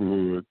my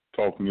neighborhood,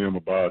 talking to them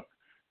about,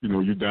 you know,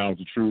 you down with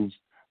the truce.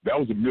 That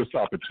was a missed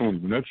opportunity.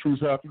 When that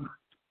truce happened,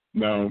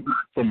 now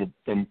from a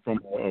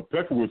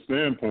Peckerwood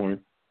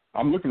standpoint,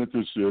 I'm looking at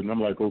this shit and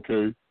I'm like,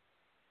 okay,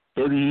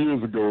 30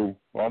 years ago,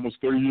 almost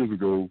 30 years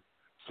ago,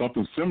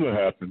 something similar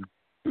happened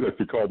that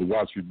they called the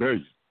Watts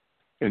Rebellion.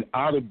 And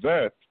out of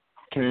that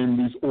came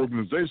these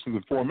organizations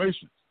and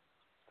formations.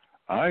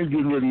 I ain't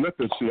getting ready to let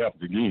that shit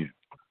happen again.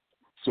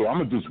 So I'm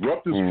going to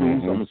disrupt this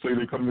truth. I'm going to say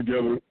they come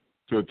together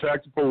to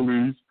attack the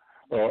police.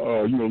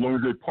 As long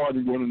as they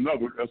party one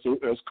another,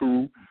 that's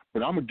cool.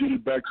 But I'm going to get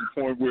it back to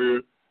the point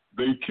where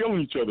they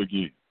killing each other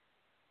again.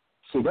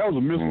 So that was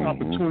a missed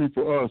opportunity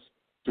for us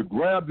to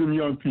grab them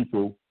young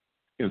people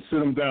and sit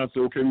them down and say,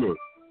 okay, look,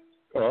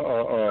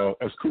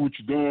 that's cool what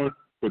you're doing,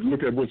 but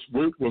look at what's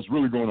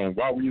really going on.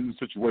 Why are we in this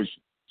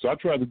situation? So I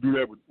tried to do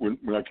that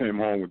when I came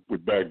home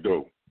with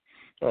Bagdo.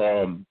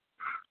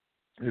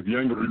 If you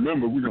ain't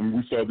remember, we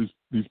saw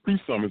these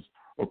peace summits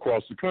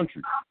across the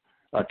country.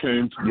 I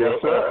came to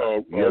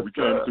we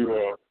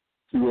came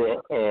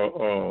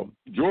to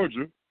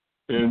Georgia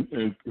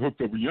and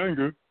hooked up with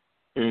Younger,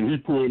 and he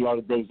pulled a lot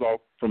of brothers off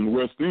from the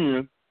West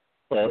End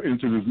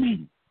into this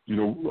meeting.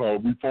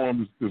 We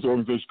formed this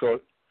organization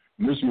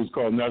initially was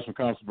called National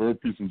Council for Urban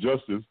Peace and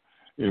Justice,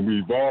 and we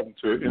evolved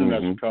into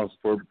International Council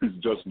for Urban Peace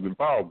and Justice and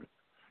Empowerment.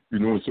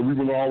 So we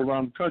went all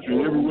around the country,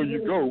 and everywhere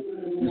you go,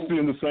 you're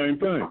seeing the same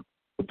thing.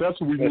 But that's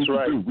what we need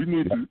to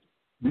do.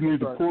 We need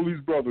to pull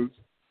these brothers,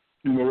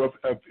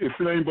 if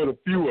it ain't but a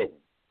few of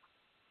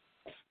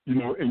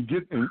them, and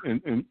get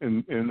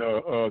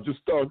and just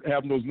start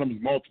having those numbers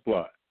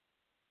multiplied.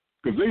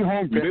 Because they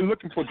hungry, they're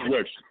looking for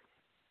direction.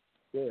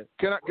 Yeah.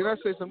 Can I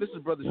say something? This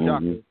is Brother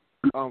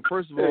Shaka.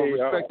 First of all,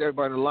 respect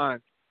everybody in the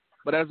line.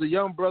 But as a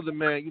young brother,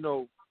 man,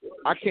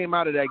 I came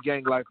out of that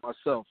gang life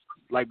myself,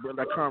 like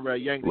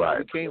Comrade Yang. Right.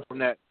 We came from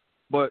that.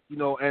 But,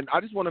 and I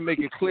just want to make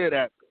it clear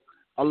that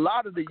a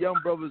lot of the young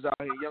brothers out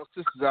here, young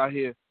sisters out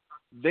here,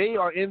 they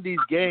are in these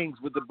gangs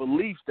with the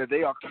belief that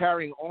they are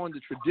carrying on the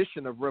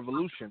tradition of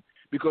revolution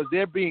because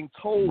they're being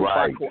told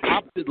by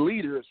co-opted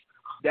leaders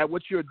that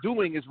what you're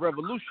doing is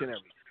revolutionary.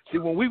 See,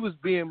 when we was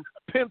being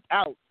pimped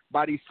out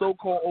by these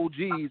so-called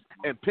OGs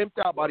and pimped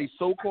out by these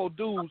so-called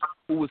dudes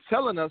who was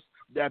telling us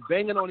that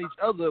banging on each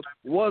other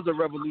was a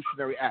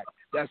revolutionary act,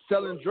 that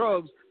selling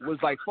drugs was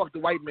like, fuck the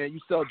white man, you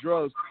sell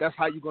drugs, that's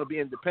how you're going to be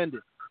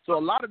independent. So a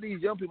lot of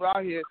these young people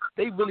out here,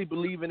 they really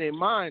believe in their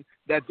mind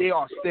that they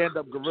are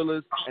stand-up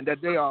guerrillas and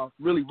that they are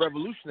really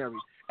revolutionary.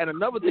 And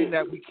another thing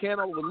that we can't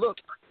overlook,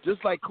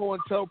 just like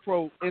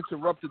COINTELPRO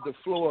interrupted the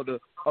flow of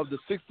the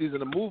 60s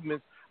and the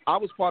movements, I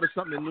was part of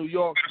something in New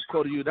York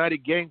called the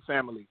United Gang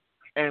Family.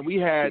 And we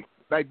had,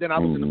 back then I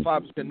was in the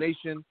 5%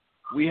 Nation,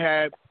 we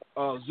had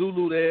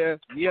Zulu there,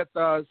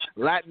 Nietas,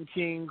 Latin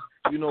Kings,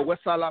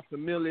 Westside La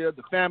Familia,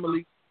 the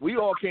family. We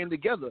all came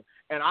together.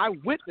 And I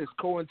witnessed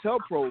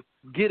COINTELPRO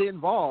get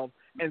involved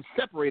and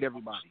separate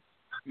everybody.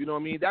 You know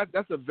what I mean?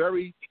 That's a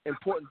very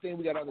important thing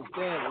we got to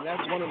understand. And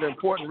that's one of the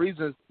important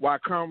reasons why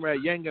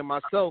Comrade Yang and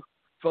myself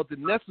felt it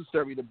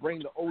necessary to bring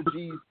the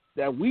OGs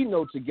that we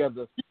know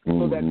together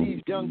so that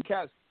these young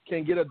cats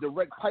can get a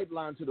direct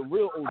pipeline to the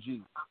real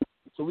OGs.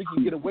 So we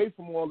can get away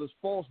from all this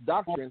false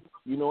doctrine,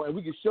 and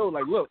we can show,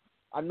 like, look,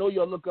 I know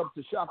y'all look up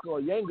to Shaka or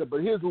Yanga,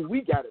 but here's where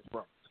we got it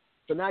from.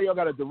 So now y'all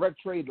got a direct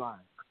trade line.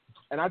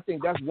 And I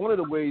think that's one of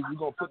the ways we're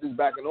going to put this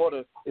back in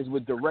order is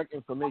with direct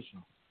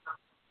information.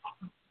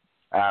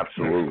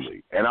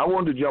 Absolutely. And I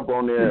wanted to jump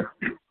on there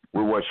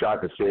with what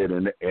Shaka said,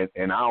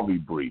 and I'll be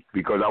brief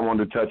because I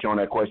wanted to touch on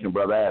that question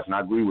Brother asked, and I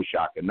agree with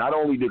Shaka. Not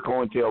only did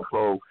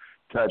COINTELPRO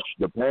touch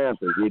the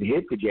Panthers, it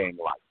hit the gang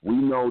life. We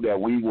know that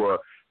we were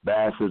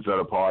bastards of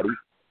the party.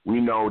 We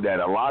know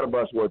that a lot of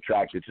us were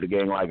attracted to the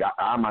gang. Like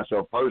I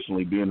myself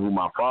personally, being who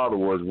my father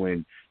was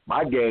when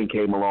my gang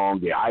came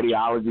along, the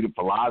ideology, the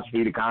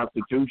philosophy, the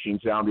Constitution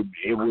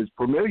it was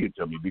familiar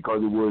to me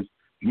because it was,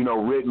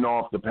 written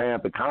off the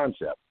Panther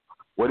concept.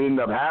 What ended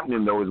up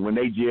happening, though, is when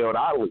they jailed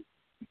Ali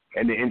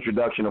and the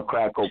introduction of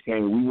crack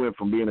cocaine, we went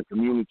from being a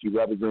community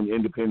representing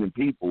independent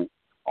people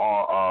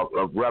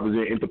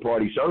representing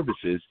inter-party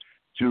services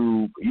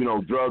to,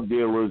 drug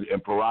dealers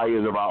and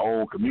pariahs of our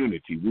own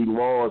community. We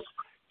lost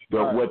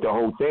what the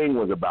whole thing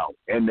was about.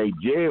 And they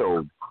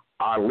jailed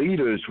our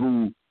leaders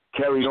who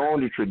carried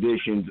on the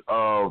traditions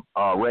of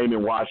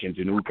Raymond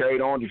Washington, who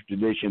carried on the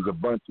traditions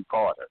of Bunchy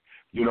Carter.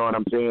 You know what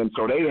I'm saying?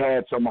 So they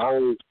had some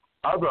whole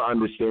other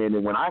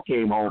understanding when I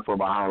came home from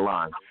behind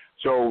lines.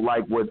 So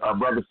like what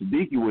Brother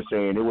Sadiki was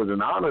saying, it was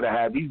an honor to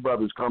have these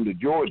brothers come to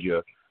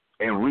Georgia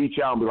and reach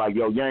out and be like,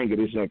 yo, Yanga,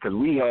 this and that. Because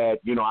we had,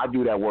 I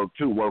do that work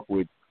too, work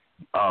with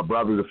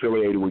brothers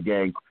affiliated with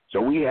gangs.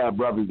 So we have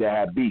brothers that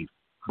have beef.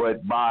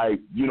 But by,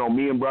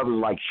 me and brothers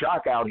like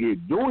Shock out here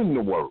doing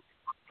the work,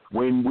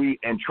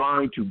 and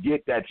trying to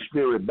get that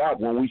spirit back,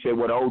 when we say,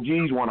 well, the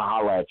OGs want to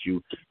holler at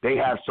you, they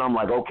have some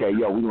like, okay,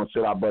 yo, we're going to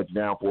sit our butts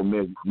down for a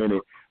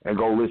minute and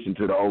go listen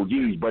to the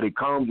OGs. But it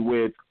comes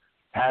with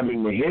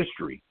having the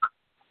history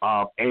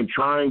and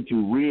trying to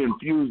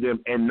reinfuse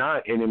them and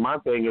in my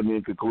thing, and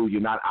in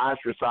conclusion, not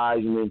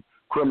ostracizing them,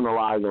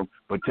 criminalizing them,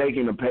 but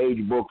taking the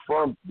page book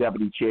from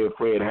Deputy Chair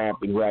Fred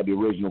Hampton, who had the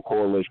original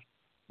coalition,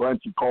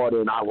 Bunchy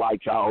Carter, and I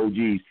like our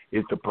OGs,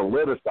 is to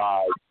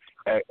politicize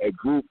a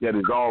group that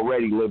is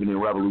already living in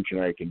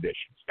revolutionary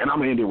conditions. And I'm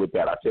going to end it with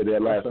that. I said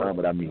that last time,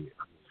 but I mean it.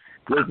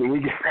 Listen, we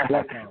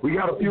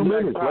got a few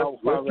minutes.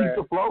 Let's keep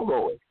the flow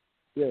going.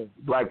 Yeah.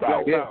 Black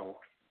Power. Yeah.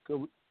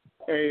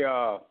 Hey,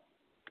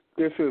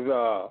 this is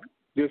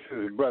This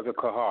is Brother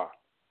Kahar.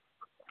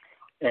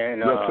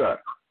 And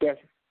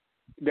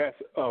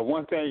that's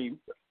one thing,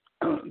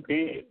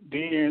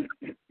 being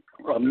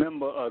a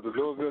member of the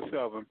Louisville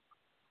 7,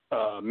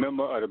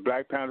 member of the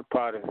Black Panther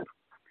Party,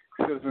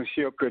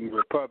 Citizenship in the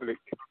Republic,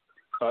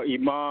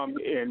 Imam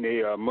in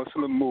the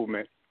Muslim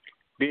movement,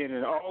 being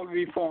in all of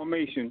these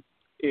formations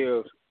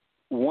is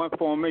one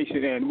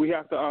formation, and we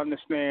have to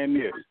understand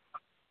this,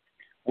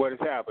 what has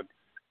happened.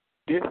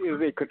 This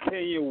is a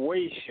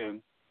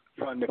continuation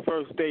from the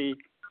first day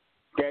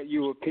that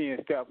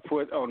Europeans stepped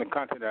foot on the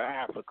continent of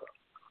Africa.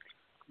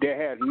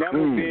 There has never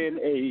been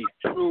a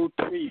true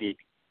treaty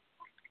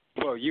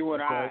for you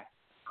and I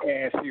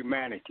as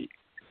humanity.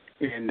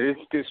 And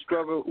this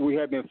struggle, we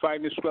have been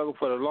fighting this struggle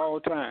for a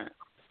long time.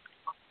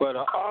 But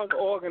an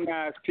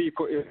unorganized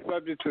people is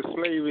subject to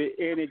slavery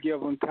any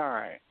given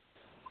time.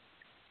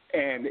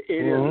 And it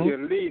is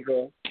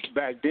illegal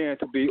back then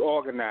to be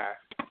organized.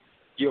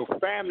 Your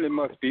family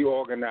must be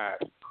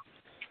organized.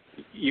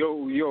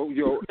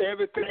 Your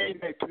everything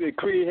that the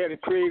creed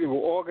had created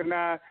was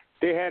organized.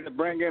 They had to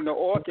bring in the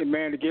orchid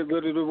man to get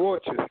rid of the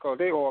roaches because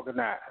they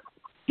organized.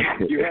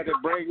 You had to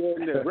bring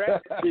in the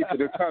rest of people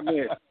to come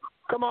in.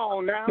 Come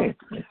on now.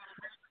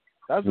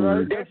 That's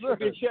right. That should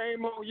be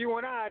shame on you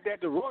and I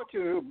that the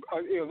roaches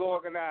is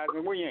organized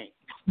and we ain't.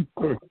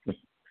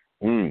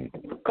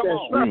 Come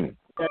on.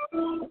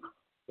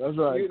 That's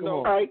right. You Come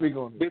know, on. Speak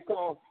on it.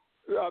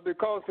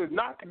 Because it's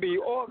not to be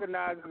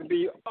organized, to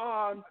be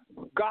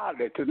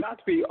ungodly. To not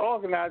to be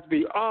organized, to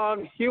be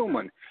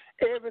unhuman.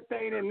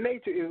 Everything in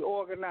nature is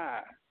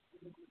organized.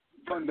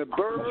 From the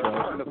birds,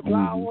 from the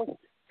flowers,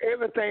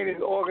 everything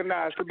is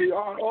organized. To be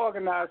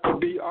unorganized, to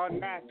be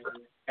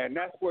unnatural. And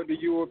that's what the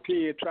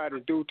Europeans try to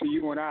do to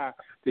you and I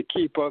to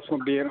keep us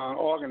from being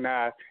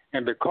unorganized.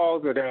 And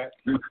because of that,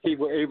 he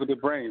was able to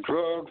bring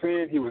drugs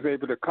in. He was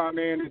able to come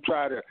in and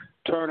try to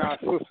turn our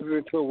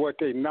sisters into what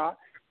they're not.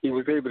 He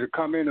was able to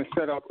come in and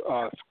set up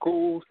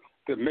schools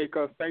to make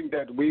us think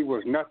that we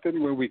was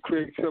nothing when we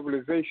create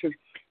civilization,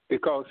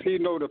 because he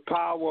know the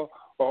power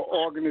of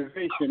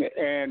organization.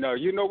 And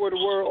you know where the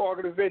word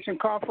organization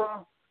come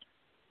from?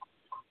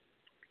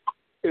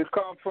 It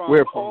come from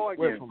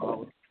organs.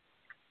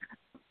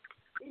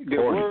 The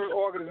word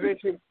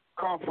organization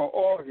comes from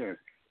organs.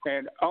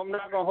 And I'm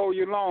not going to hold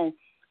you long,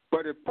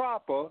 but it's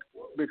proper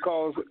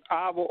because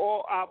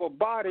our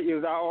body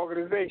is our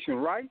organization,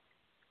 right?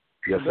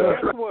 Yes, sir.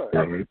 Guess what?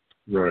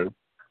 Right.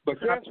 But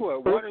guess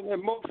what? One of the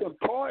most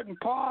important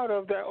part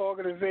of that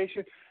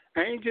organization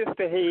ain't just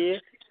the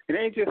head, it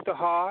ain't just the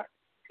heart,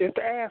 it's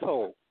the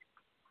asshole.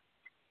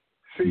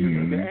 See,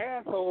 the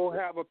asshole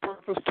have a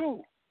purpose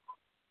too.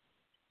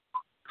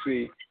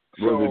 See,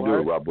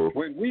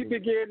 when we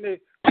begin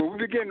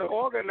to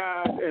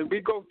organize and we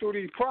go through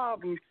these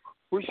problems,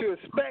 we should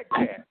expect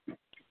that.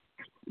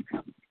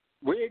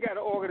 We ain't got an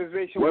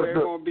organization where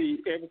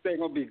everything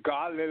gonna be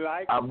godly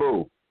like.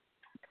 Abu.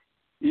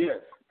 Yes.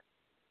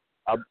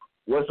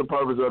 What's the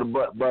purpose of the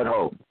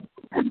butthole?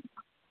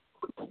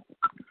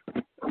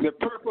 The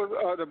purpose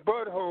of the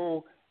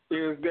butthole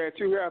is that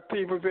you have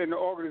people in the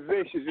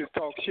organization just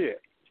talk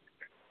shit.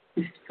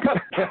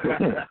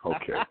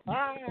 Okay.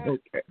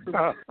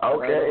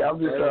 Okay, I'm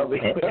just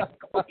telling you.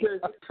 Okay.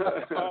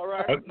 All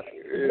right.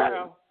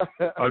 Now,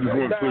 I just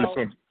want to say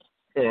something.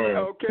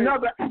 Okay.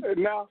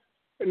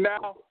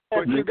 Now,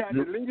 but you got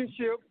the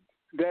leadership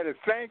that is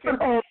thinking.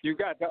 You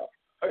got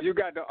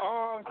the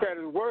arms that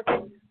is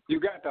working. You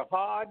got the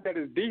heart that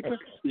is beating.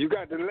 You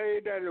got the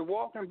leg that is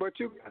walking. But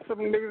you got some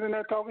niggas in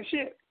there talking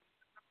shit.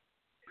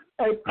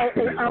 I'm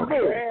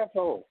an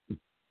asshole.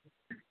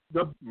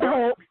 The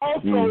butthole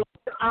also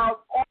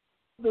out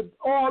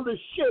all the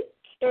shit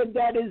and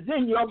that is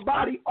in your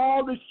body,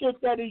 all the shit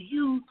that is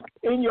used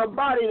in your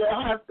body that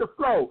has to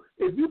flow.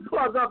 If you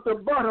plug up the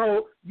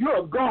butthole,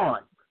 you're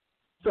gone.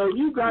 So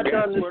you got to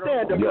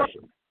understand the butthole.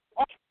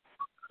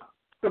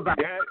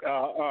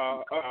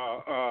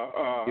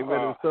 Get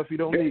rid of the stuff you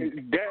don't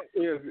need. That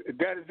is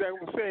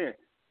what I'm saying.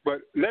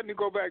 But let me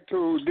go back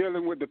to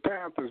dealing with the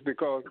Panthers,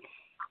 because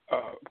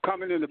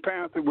coming in the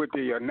Panthers with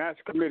the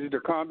National Committee to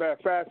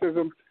Combat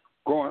Fascism,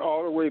 going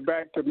all the way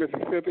back to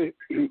Mississippi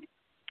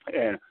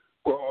and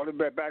going all the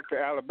way back to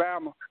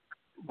Alabama,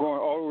 going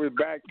all the way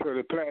back to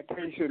the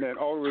plantation and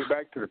all the way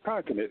back to the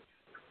continent.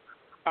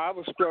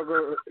 Our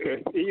struggle,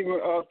 even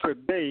up to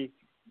today,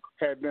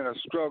 had been a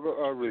struggle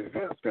of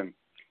resistance.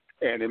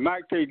 And it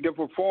might take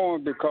different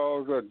forms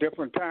because of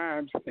different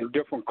times and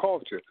different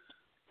cultures.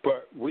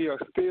 But we are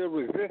still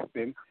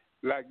resisting,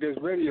 like this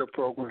radio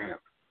program.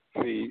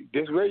 See,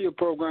 this radio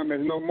program is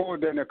no more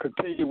than a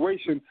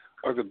continuation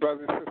of the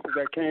brothers and sisters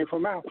that came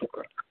from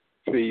Africa.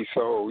 See,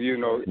 so,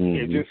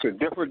 it's just a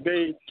different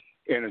day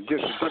and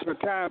just a different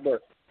time,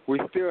 but we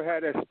still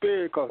have that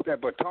spirit because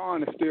that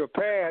baton is still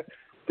passed,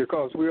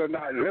 because we are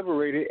not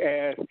liberated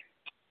as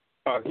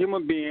a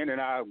human being, and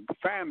our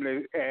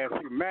family as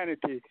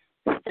humanity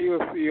still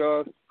see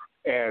us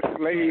as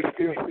slaves,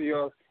 still see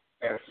us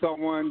as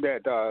someone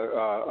that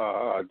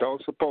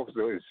don't supposed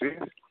to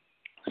exist.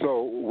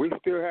 So we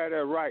still have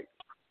that right.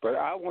 But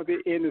I want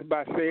to end this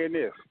by saying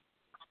this.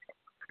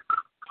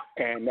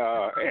 And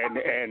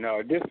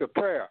this is a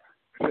prayer.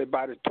 Say,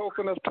 by the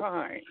token of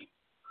time,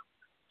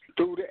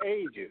 through the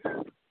ages,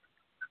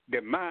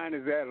 the mind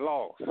is at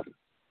loss.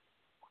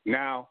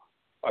 Now,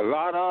 a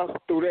lot of us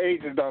through the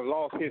ages have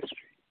lost history.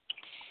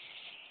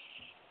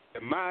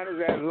 The mind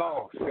is at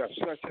loss,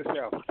 such as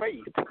our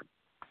faith.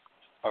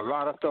 A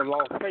lot of us have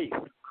lost faith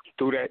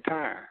through that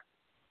time.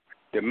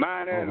 The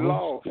mind is at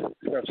loss,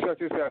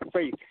 such as our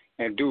faith,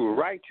 and do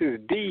righteous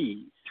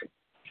deeds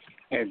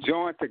and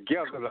join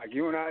together like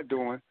you and I are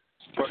doing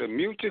for the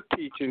mutual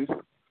teachings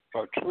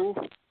of truth,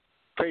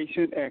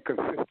 patience, and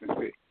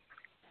consistency.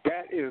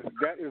 That is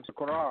the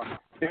Quran.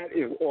 That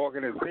is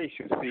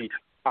organization. See,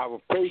 our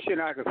patience,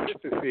 our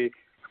consistency,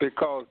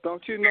 because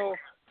don't you know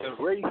the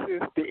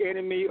racist, the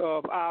enemy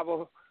of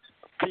our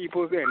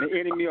peoples and the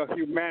enemy of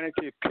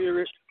humanity,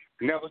 period,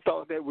 never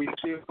thought that we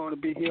still going to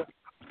be here?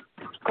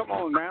 Come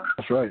on now.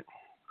 That's right.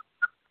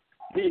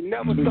 He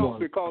never thought,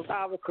 because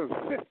our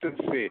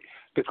consistency,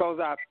 because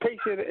our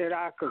patience and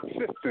our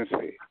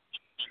consistency,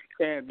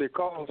 and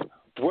because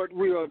what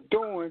we are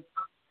doing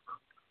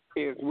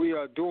is we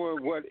are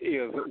doing what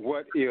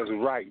is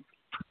right.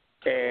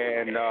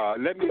 And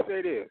let me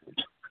say this.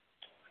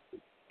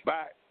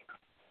 By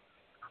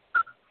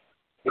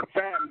the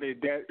family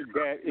that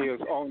is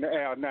on the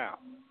air now,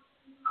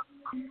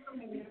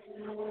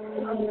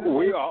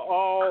 we are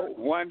all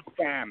one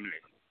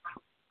family.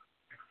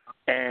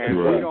 And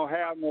we don't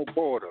have no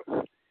borders.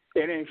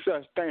 It ain't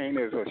such thing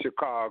as a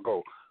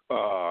Chicago,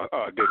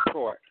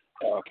 Detroit,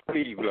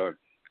 Cleveland,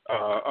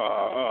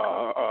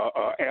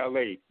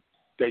 L.A.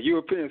 The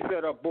European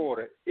set-up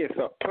border, it's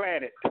a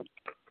planet.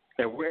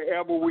 And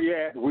wherever we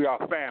at, we are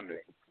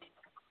family.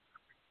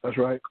 That's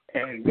right.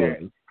 And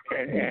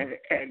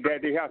that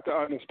they have to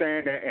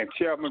understand that. And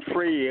Chairman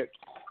Fred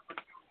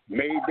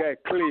made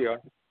that clear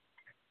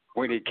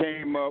when he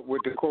came up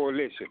with the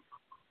coalition.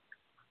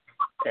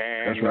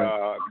 And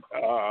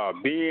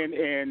being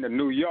in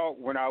New York,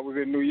 when I was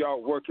in New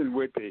York working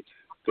with the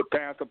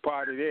Panther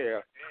Party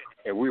there,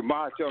 and we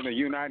marched on the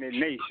United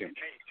Nations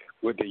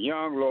with the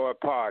Young Lord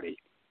Party,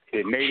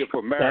 the Native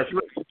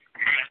Americans,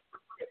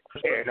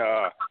 and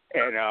our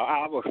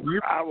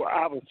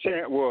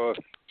chant was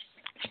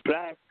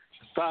Black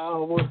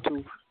Power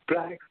to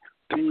Black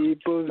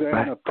peoples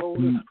and a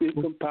Puerto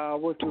Rican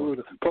power to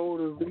the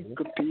Puerto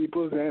Rican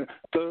peoples and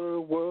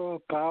third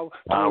world power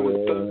to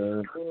the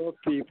third world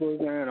peoples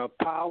and a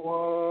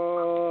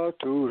power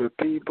to the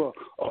people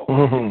of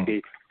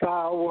the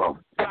power.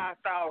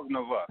 5,000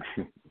 of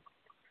us.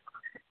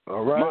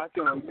 All right.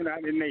 Marching on the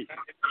United Nations.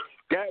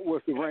 That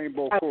was the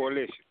Rainbow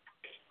Coalition.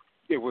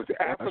 It was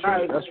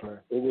African. That's right.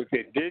 It was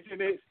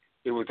indigenous.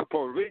 It was the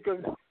Puerto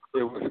Ricans.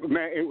 It was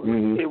right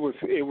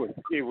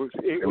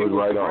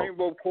the on.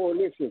 Rainbow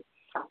Coalition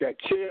that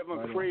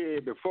Chairman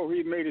Fred, before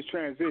he made his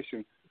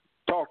transition,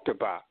 talked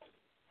about.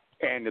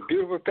 And the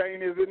beautiful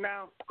thing is that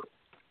now,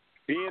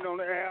 being on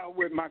the air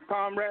with my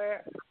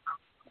comrade,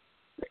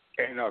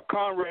 and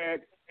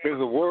comrade is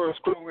a word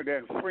stronger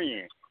than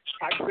friend.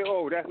 I can say,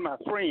 oh, that's my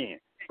friend.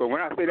 But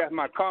when I say that's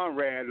my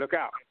comrade, look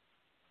out.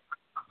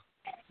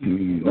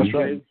 That's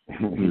right.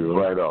 You're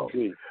right on.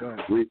 See.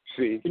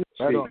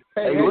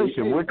 Hey,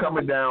 listen, we're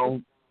coming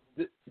down.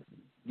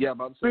 Yeah,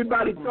 about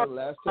everybody talk the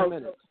last 10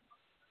 minutes.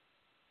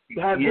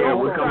 Yeah,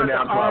 we're coming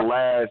down to our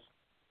last.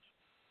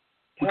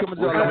 We're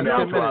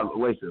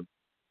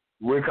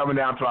coming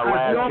down to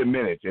our last 10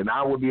 minutes, and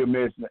I would be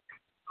amiss.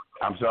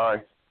 I'm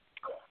sorry.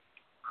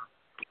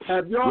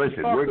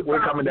 Listen,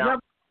 we're coming down.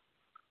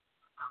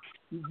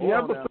 The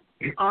other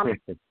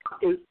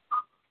is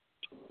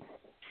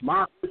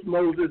Marcus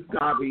Moses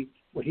Garvey,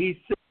 when he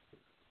said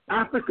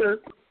Africa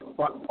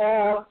for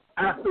all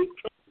Africans.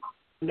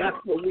 That's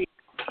what we.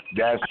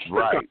 That's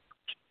right.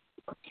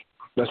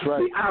 That's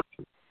right.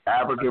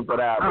 African for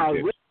the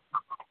African.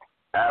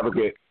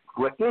 African.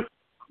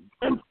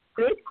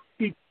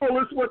 He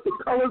told us what the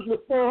colors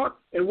were for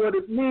and what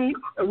it means,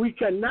 and we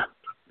cannot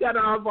get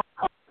out of our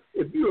heart.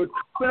 If you're a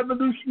true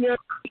revolutionary,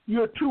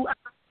 you're a true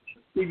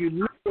African, you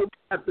never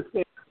have to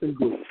say something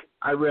good.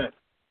 I read.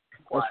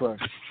 That's right.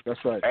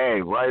 That's right.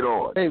 Hey, right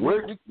on. Hey,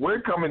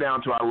 we're coming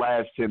down to our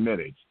last 10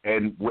 minutes,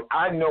 and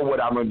I know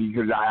what I'm going to do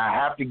because I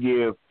have to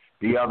give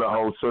the other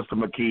host, Sister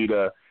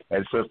Makita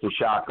and Sister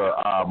Shaka,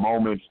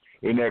 moments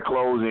in their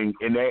closing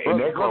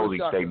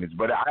closing statements.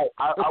 But I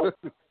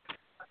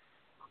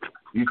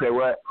you say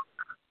what?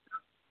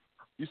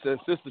 You said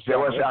Sister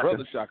Shaka,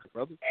 Brother Shaka,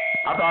 brother.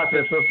 I thought I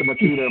said Sister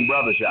Makita and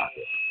Brother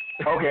Shaka.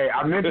 Okay,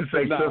 I meant to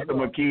say Sister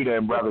Makita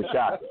and Brother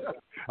Shaka.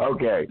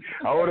 Okay,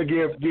 I want to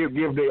give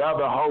the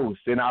other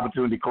hosts an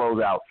opportunity to close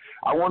out.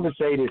 I want to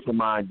say this to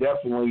mine.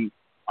 Definitely,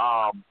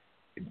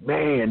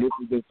 man, this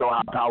has been so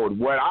high-powered.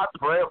 What I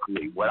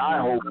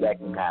hope that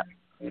can happen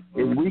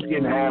is we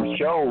can have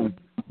shows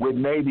with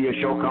maybe a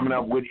show coming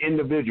up with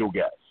individual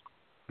guests.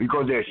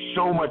 Because there's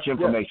so much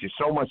information,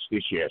 so much to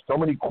share, so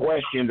many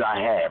questions I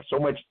have, so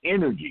much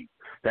energy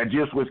that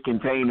just was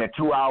contained that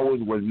 2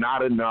 hours was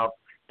not enough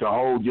to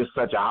hold just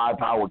such a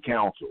high-powered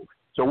council.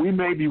 So we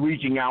may be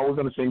reaching out. We're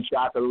going to send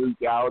Shaka to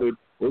reach out, and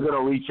we're going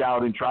to reach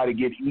out and try to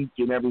get each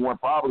and every one,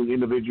 probably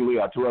individually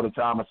or two at a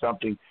time or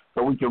something,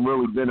 so we can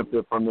really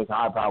benefit from this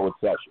high-powered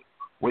session.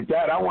 With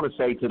that, I want to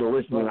say to the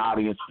listening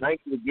audience,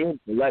 thank you again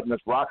for letting us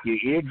rock your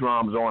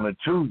eardrums on a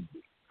Tuesday.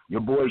 Your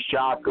boy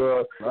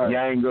Shaka,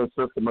 Yanga,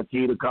 Sister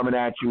Makita coming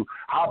at you.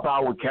 High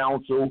Power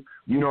Council,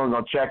 you know,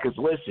 gonna check us.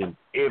 Listen,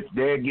 if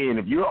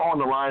you're on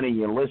the line and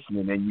you're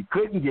listening and you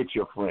couldn't get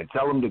your friend,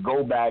 tell them to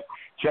go back,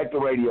 check the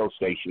radio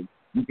station.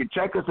 You can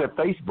check us at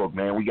Facebook,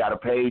 man. We got a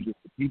page. It's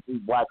the People's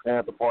Black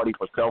Panther Party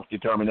for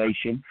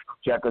Self-Determination.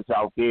 Check us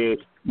out there.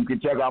 You can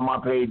check out my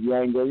page,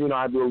 Yanga. You know,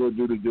 I do a little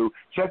do-to-do.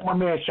 Check my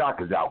man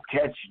Shaka's out.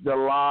 Catch the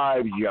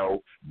lives,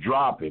 yo,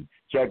 dropping.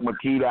 Check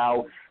Makita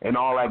out and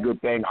all that good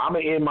thing. I'm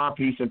going to end my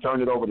piece and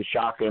turn it over to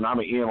Shaka, and I'm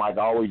going to end like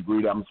I always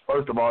greet them.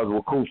 First of all, is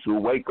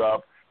Wakusu, wake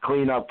up,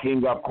 clean up,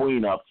 king up,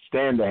 queen up,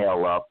 stand the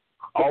hell up.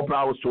 All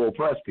powers to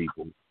oppressed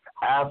people.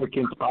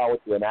 Africans power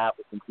to an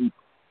African people.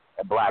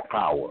 And black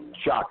power.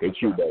 Shaka,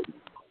 it's you, baby.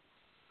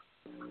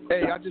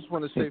 Hey, I just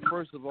want to say,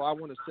 first of all, I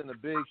want to send a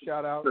big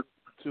shout-out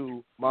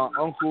to my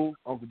Uncle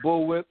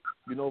Bullwhip,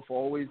 you know,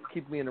 for always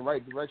keeping me in the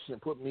right direction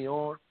and putting me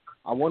on.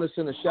 I want to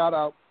send a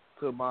shout-out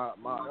to my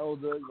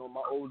elder, you know,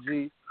 my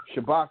OG,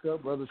 Shabaka,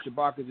 Brother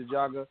Shabaka the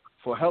Jaka,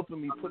 for helping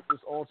me put this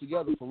all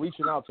together, for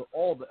reaching out to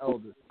all the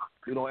elders,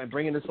 you know, and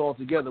bringing this all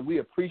together. We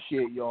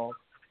appreciate y'all,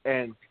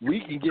 and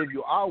we can give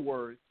you our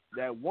word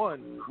that,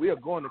 one, we are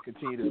going to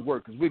continue this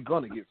work because we're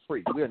going to get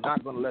free. We are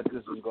not going to let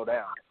this just go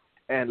down.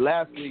 And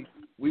lastly,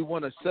 we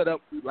want to set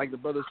up, like the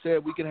brother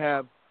said, we can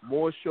have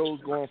more shows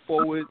going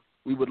forward.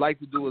 We would like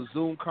to do a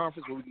Zoom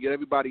conference where we can get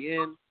everybody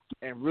in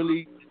and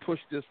really push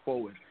this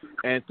forward.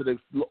 And to the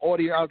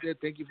audience out there,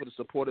 thank you for the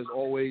support as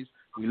always.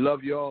 We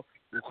love y'all.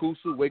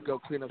 Wakusu, wake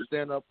up, clean up,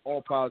 stand up,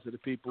 all power to the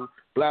people.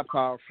 Black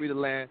power, free the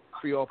land,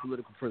 free all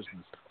political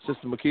prisoners.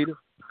 Sister Makita?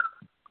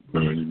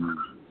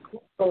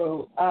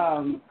 So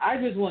I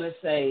just want to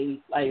say,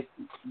 like,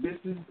 this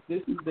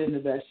has been the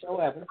best show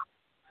ever.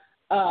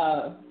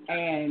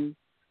 And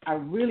I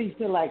really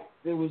feel like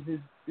there was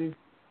this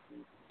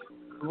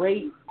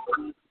great,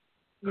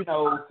 you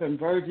know,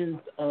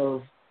 convergence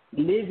of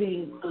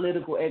living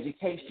political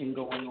education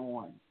going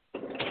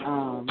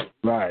on.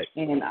 Right.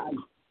 And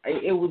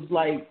it was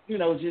like, you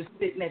know, just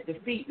sitting at the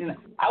feet. And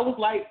I was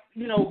like,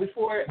 you know,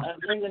 before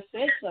Linda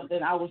said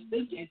something, I was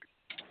thinking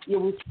it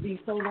would be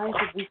so nice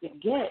if we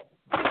could get,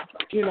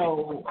 you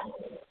know,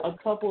 a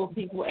couple of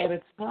people at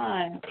a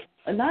time.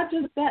 And not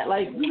just that,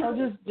 like, you know,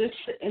 just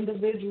the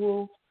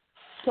individual,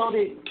 so that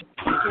you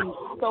can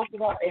soak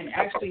it up and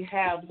actually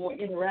have more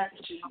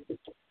interaction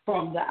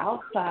from the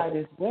outside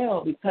as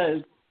well,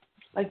 because,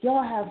 like,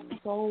 y'all have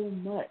so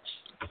much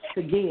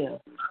to give.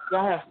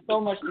 Y'all have so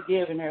much to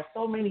give, and there are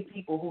so many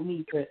people who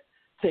need to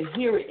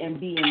hear it and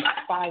be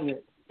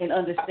inspired and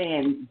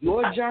understand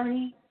your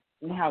journey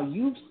and how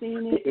you've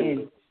seen it.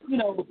 And, you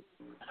know,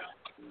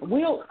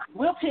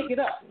 we'll pick it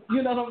up.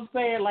 You know what I'm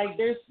saying? Like,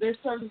 there's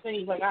certain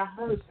things, like, I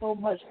heard so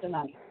much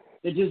tonight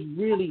that just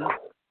really,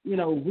 you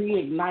know,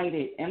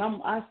 reignited. And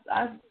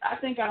I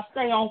think I'll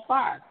stay on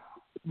fire.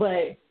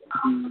 But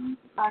you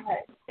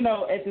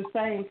know, at the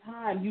same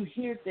time, you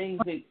hear things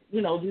that,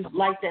 you know, just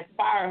light that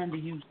fire under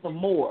you some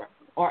more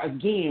or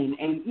again,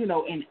 and, you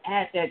know, and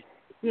add that,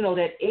 you know,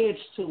 that edge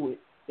to it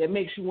that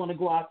makes you want to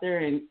go out there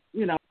and,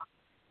 you know.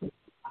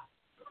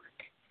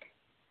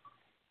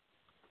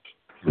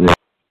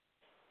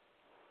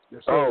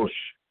 Oh,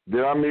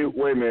 did I mute?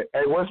 Wait a minute.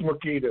 Hey, what's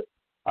Makita?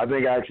 I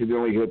think I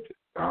accidentally hit.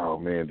 Oh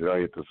man, did I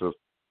hit the sister?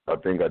 I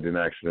think I didn't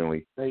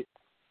accidentally.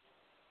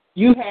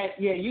 You had,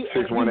 yeah, you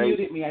 618.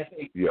 muted me, I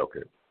think. Yeah,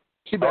 okay.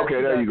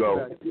 Okay, there you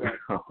go.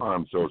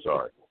 I'm so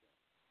sorry.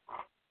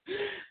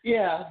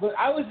 Yeah, but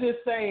I was just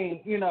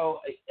saying, you know,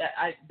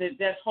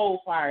 that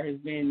whole fire has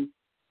been,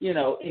 you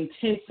know,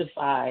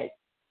 intensified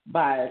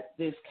by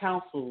this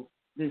council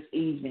this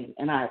evening,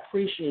 and I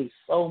appreciate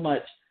so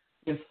much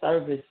your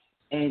service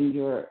and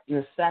your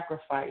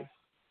sacrifice,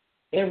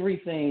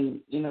 everything,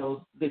 you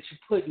know, that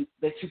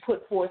you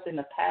put forth in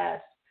the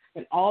past,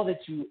 and all that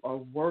you are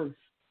worth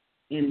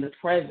in the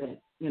present,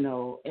 you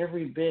know,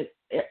 every bit,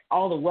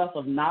 all the wealth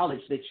of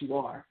knowledge that you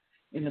are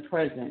in the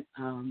present.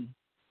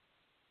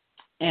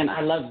 And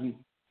I love you.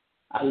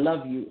 I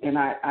love you. And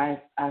I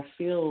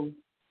feel,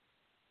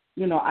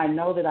 you know, I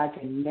know that I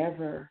can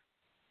never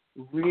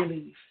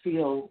really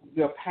feel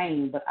your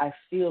pain, but I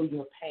feel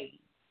your pain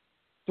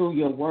through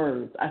your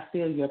words. I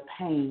feel your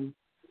pain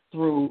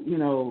through, you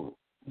know,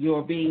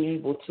 your being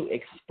able to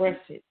express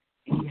it,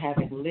 and you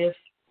having lived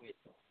through it,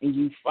 and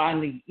you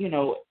finally, you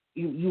know,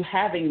 you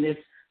having this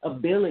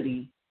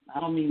ability, I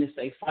don't mean to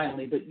say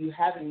finally, but you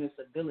having this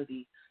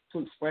ability to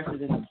express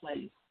it in a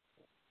place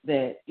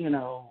that, you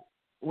know,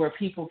 where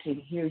people can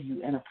hear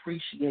you and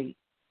appreciate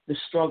the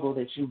struggle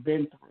that you've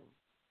been through.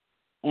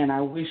 And I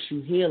wish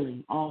you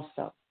healing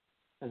also,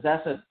 because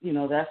that's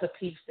a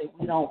piece that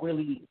we don't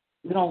really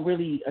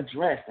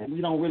address, and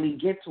we don't really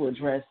get to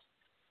address,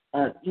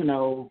 you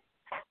know,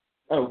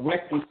 a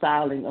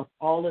reconciling of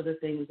all of the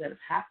things that have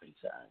happened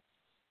to us,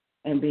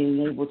 and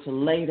being able to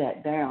lay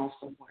that down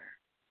somewhere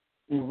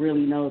and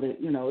really know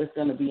that, you know, it's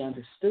going to be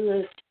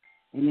understood,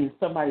 and then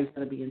somebody's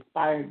going to be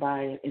inspired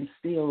by it and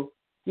still,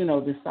 you know,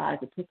 decide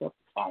to pick up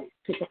the fight,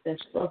 pick up that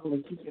struggle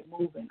and keep it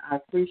moving. I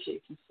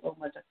appreciate you so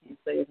much. I can't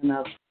say it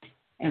enough.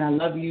 And I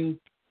love you,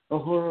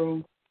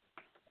 Uhuru.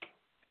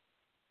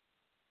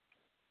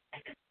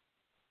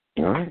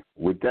 All right.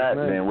 With that,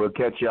 man, we'll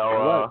catch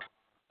y'all.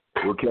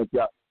 We'll catch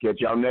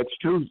y'all next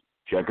Tuesday.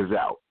 Check us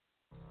out.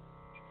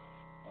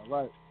 All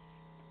right.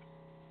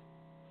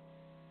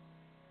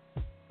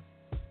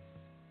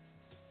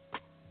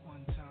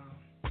 One time.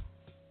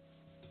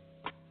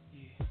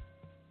 Yeah.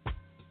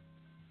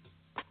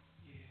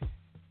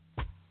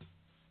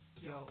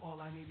 Yo, all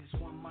I need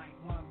is one mic,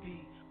 one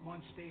beat,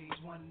 one stage,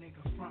 one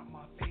nigga front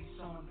my face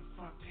on the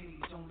front page.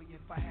 Only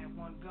if I had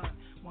one gun,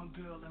 one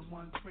girl and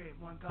one crib,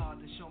 one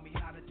God to show me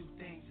how to do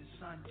things the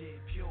sun did,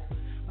 pure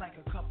like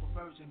a cup of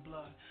virgin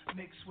blood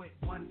mixed with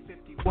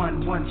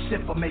 151. One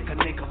sip will make a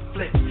nigga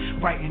flip.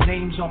 Writing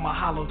names on my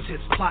hollow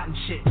tips, plotting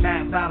shit,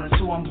 mad violence.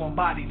 Who I'm gon'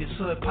 body? This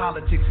hood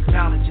politics,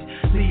 acknowledge it.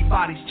 Leave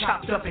bodies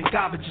chopped up in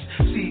garbages.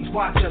 Seeds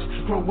watch us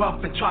grow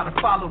up and try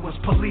to follow us.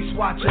 Police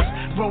watch us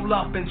roll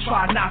up and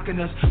try knocking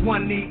us.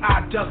 One knee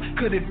I duck.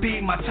 Could it be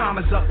my time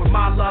is up? With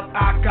my luck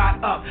I got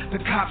up. The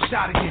cop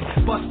shot again.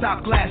 Bus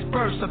stop glass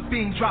burst. A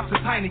fiend drops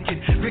his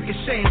Heineken.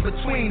 Ricocheting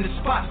between the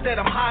spots that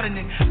I'm hiding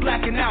in.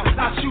 Blacking out,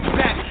 I shoot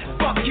back.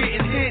 Fuck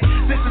getting hit.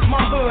 This is my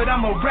hood.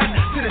 I'm a rap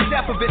to the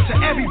death of it. To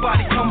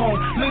everybody, come on.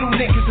 Little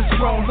niggas is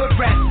grown. Hood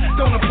rats.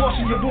 Don't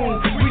abortion your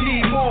wound. We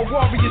need more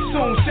warriors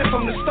soon. Sent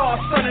from the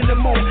stars, sun, and the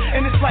moon.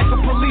 And it's like a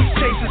police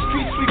chase.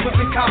 Street sweepers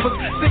and coppers.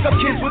 Stick up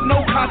kids with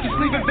no conscience.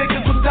 Leaving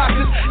victims with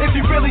doctors. If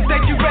you really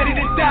think you're ready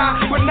to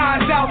die, with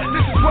nines out.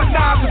 This is what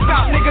nines is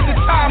about. Nigga, the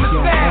time is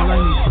now. All I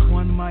need is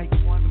one mic.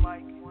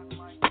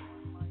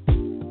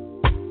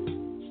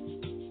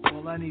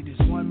 All I need is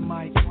one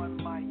mic. That's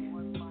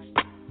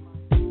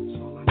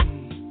all I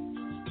need.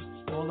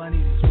 All I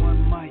need is one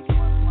mic.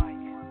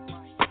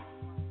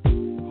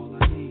 All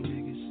I need,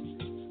 niggas.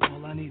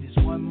 All I need is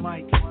one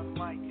mic.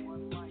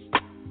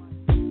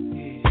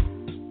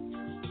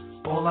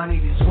 Yeah. All I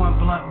need is one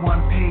blunt,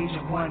 one page,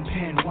 and one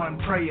pen, one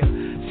prayer.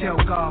 Tell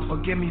God,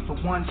 forgive me for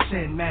one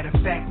sin. Matter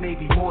of fact,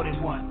 maybe more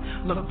than one.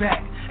 Look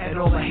back at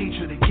all the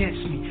hatred against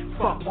me.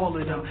 Fuck all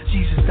of them.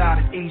 Jesus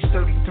died at age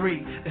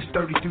 33. That's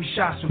 33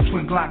 shots from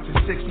twin Glocks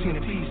at 16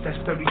 apiece. That's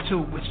 32,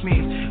 which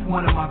means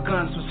one of my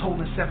guns was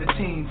holding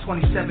 17.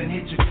 27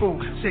 hit your crew,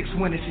 6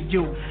 went it to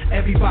you.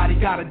 Everybody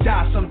gotta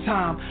die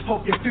sometime.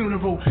 Hope your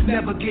funeral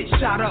never get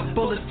shot up.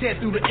 Bullets tear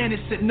through the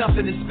innocent,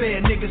 nothing is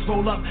spare. Niggas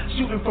roll up,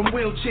 shooting from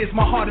wheelchairs.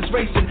 My heart is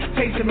racing,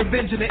 tasting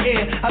revenge in the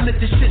air. I let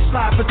this shit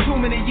slide for too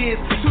many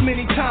years, too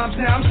many times.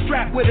 Now I'm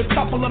strapped with a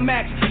couple of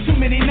Macs, too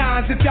many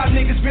nines. If y'all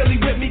niggas really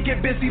with me,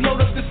 get busy,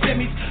 load up the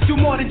semis. Do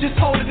more than just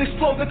hold it,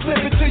 explode the clip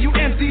until you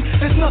empty.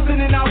 There's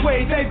nothing in our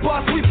way. They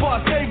bust, we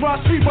bust. They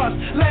rush, we rush.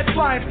 Let's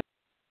fly.